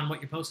based on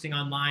what you're posting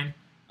online.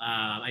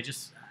 I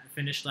just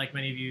finished, like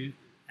many of you,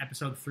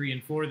 episode 3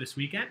 and 4 this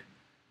weekend.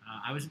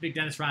 I was a big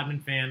Dennis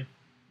Rodman fan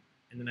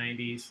in the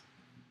 90s.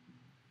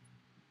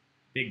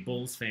 Big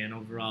Bulls fan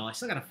overall. I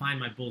still got to find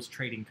my Bulls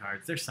trading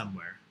cards. They're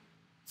somewhere.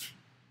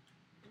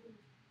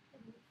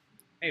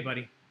 Hey,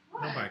 buddy.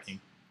 What? No barking.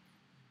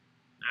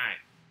 All right.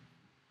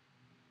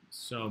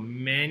 So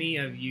many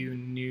of you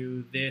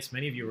knew this.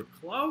 Many of you were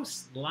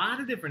close. A lot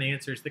of different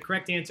answers. The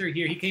correct answer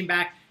here, he came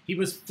back. He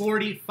was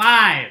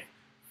 45.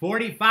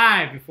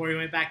 45 before we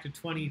went back to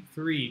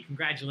 23.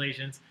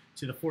 Congratulations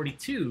to the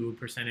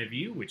 42% of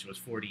you, which was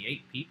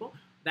 48 people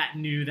that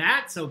knew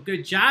that. So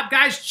good job,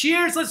 guys.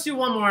 Cheers. Let's do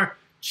one more.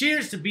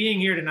 Cheers to being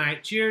here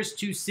tonight. Cheers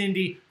to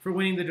Cindy for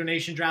winning the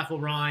donation raffle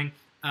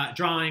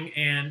drawing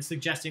and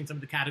suggesting some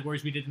of the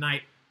categories we did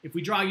tonight. If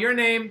we draw your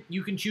name,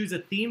 you can choose a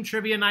theme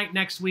trivia night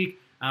next week.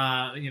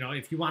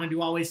 If you want to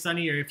do Always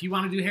Sunny, or if you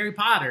want to do Harry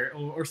Potter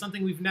or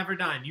something we've never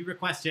done, you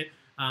request it.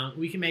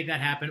 We can make that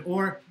happen.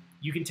 Or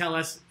you can tell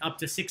us up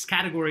to 6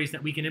 categories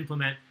that we can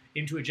implement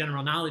into a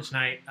general knowledge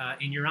night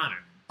in your honor.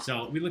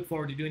 So we look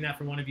forward to doing that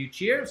for one of you.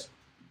 Cheers.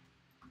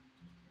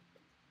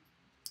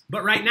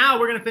 But right now,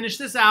 we're going to finish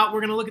this out. We're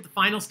going to look at the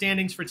final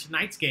standings for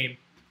tonight's game.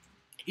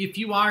 If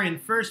you are in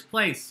first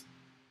place,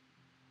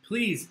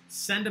 please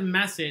send a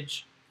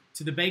message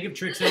to the Baig of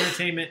Tricks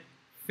Entertainment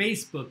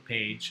Facebook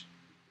page.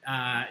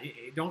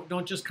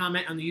 Don't just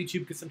comment on the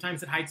YouTube, because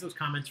sometimes it hides those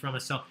comments from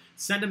us. So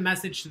send a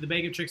message to the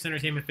Baig of Tricks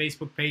Entertainment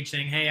Facebook page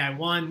saying, hey, I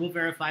won. We'll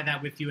verify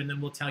that with you, and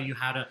then we'll tell you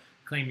how to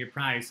claim your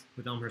prize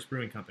with Elmhurst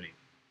Brewing Company.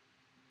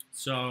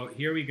 So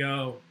here we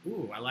go.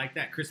 Ooh, I like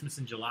that. Christmas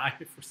in July.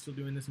 If we're still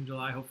doing this in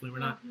July, hopefully we're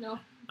not. No. All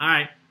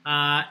right.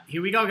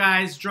 Here we go,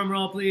 guys. Drum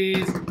roll,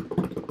 please.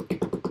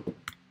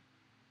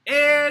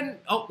 And,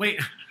 oh,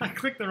 wait. I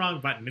clicked the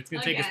wrong button. It's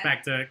going to take us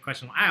back to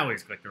question one. I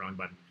always click the wrong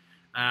button.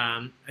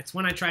 It's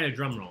when I try to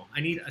drum roll.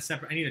 I need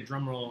a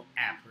drum roll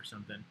app or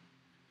something.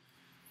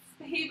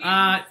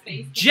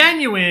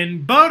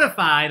 Genuine,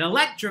 Bonafide,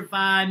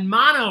 Electrified,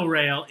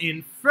 Monorail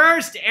in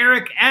first.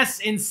 Eric S.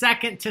 in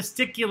second.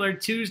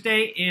 Testicular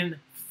Tuesday in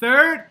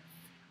third.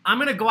 I'm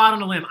going to go out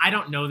on a limb. I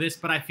don't know this,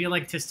 but I feel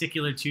like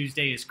Testicular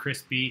Tuesday is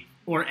Chris B.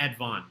 or Ed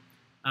Vaughn.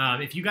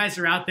 If you guys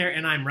are out there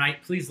and I'm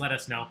right, please let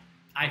us know.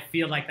 I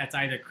feel like that's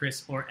either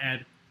Chris or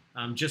Ed,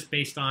 just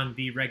based on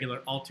the regular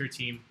altar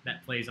team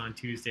that plays on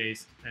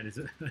Tuesdays. That is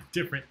a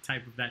different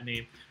type of that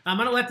name. I'm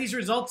going to let these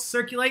results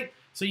circulate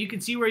so you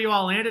can see where you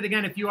all landed.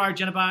 Again, if you are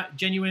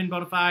genuine,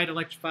 Bonafide,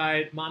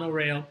 Electrified,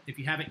 Monorail, if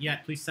you haven't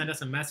yet, please send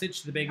us a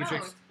message to the Baig of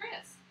Tricks. It's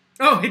Chris.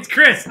 Oh, it's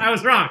Chris. I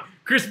was wrong.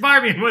 Chris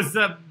Barbian was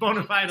the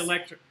Bonafide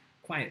Electric.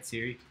 Quiet,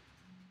 Siri.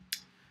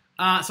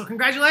 So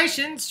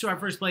congratulations to our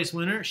first place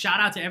winner. Shout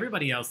out to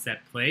everybody else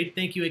that played.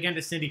 Thank you again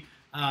to Cindy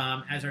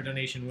as our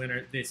donation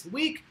winner this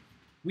week.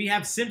 We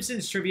have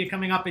Simpsons trivia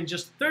coming up in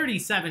just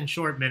 37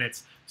 short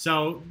minutes.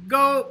 So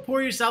go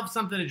pour yourself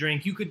something to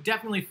drink. You could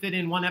definitely fit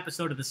in one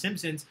episode of The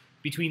Simpsons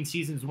between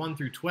seasons 1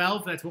 through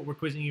 12. That's what we're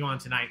quizzing you on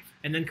tonight.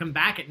 And then come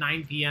back at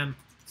 9 p.m.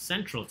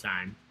 Central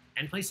Time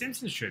and play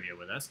Simpsons trivia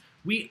with us.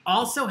 We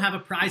also have a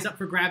prize up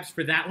for grabs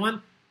for that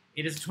one.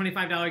 It is a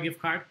 $25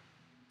 gift card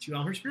to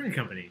Elmhurst Brewing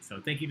Company.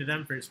 So thank you to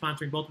them for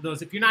sponsoring both of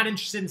those. If you're not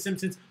interested in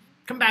Simpsons,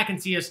 come back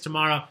and see us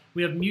tomorrow.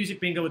 We have Music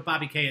Bingo with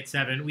Bobby K at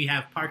 7. We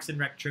have Parks and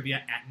Rec Trivia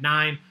at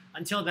 9.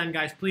 Until then,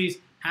 guys, please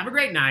have a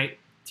great night.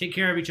 Take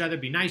care of each other.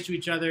 Be nice to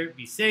each other.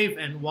 Be safe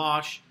and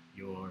wash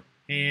your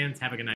hands. Have a good night.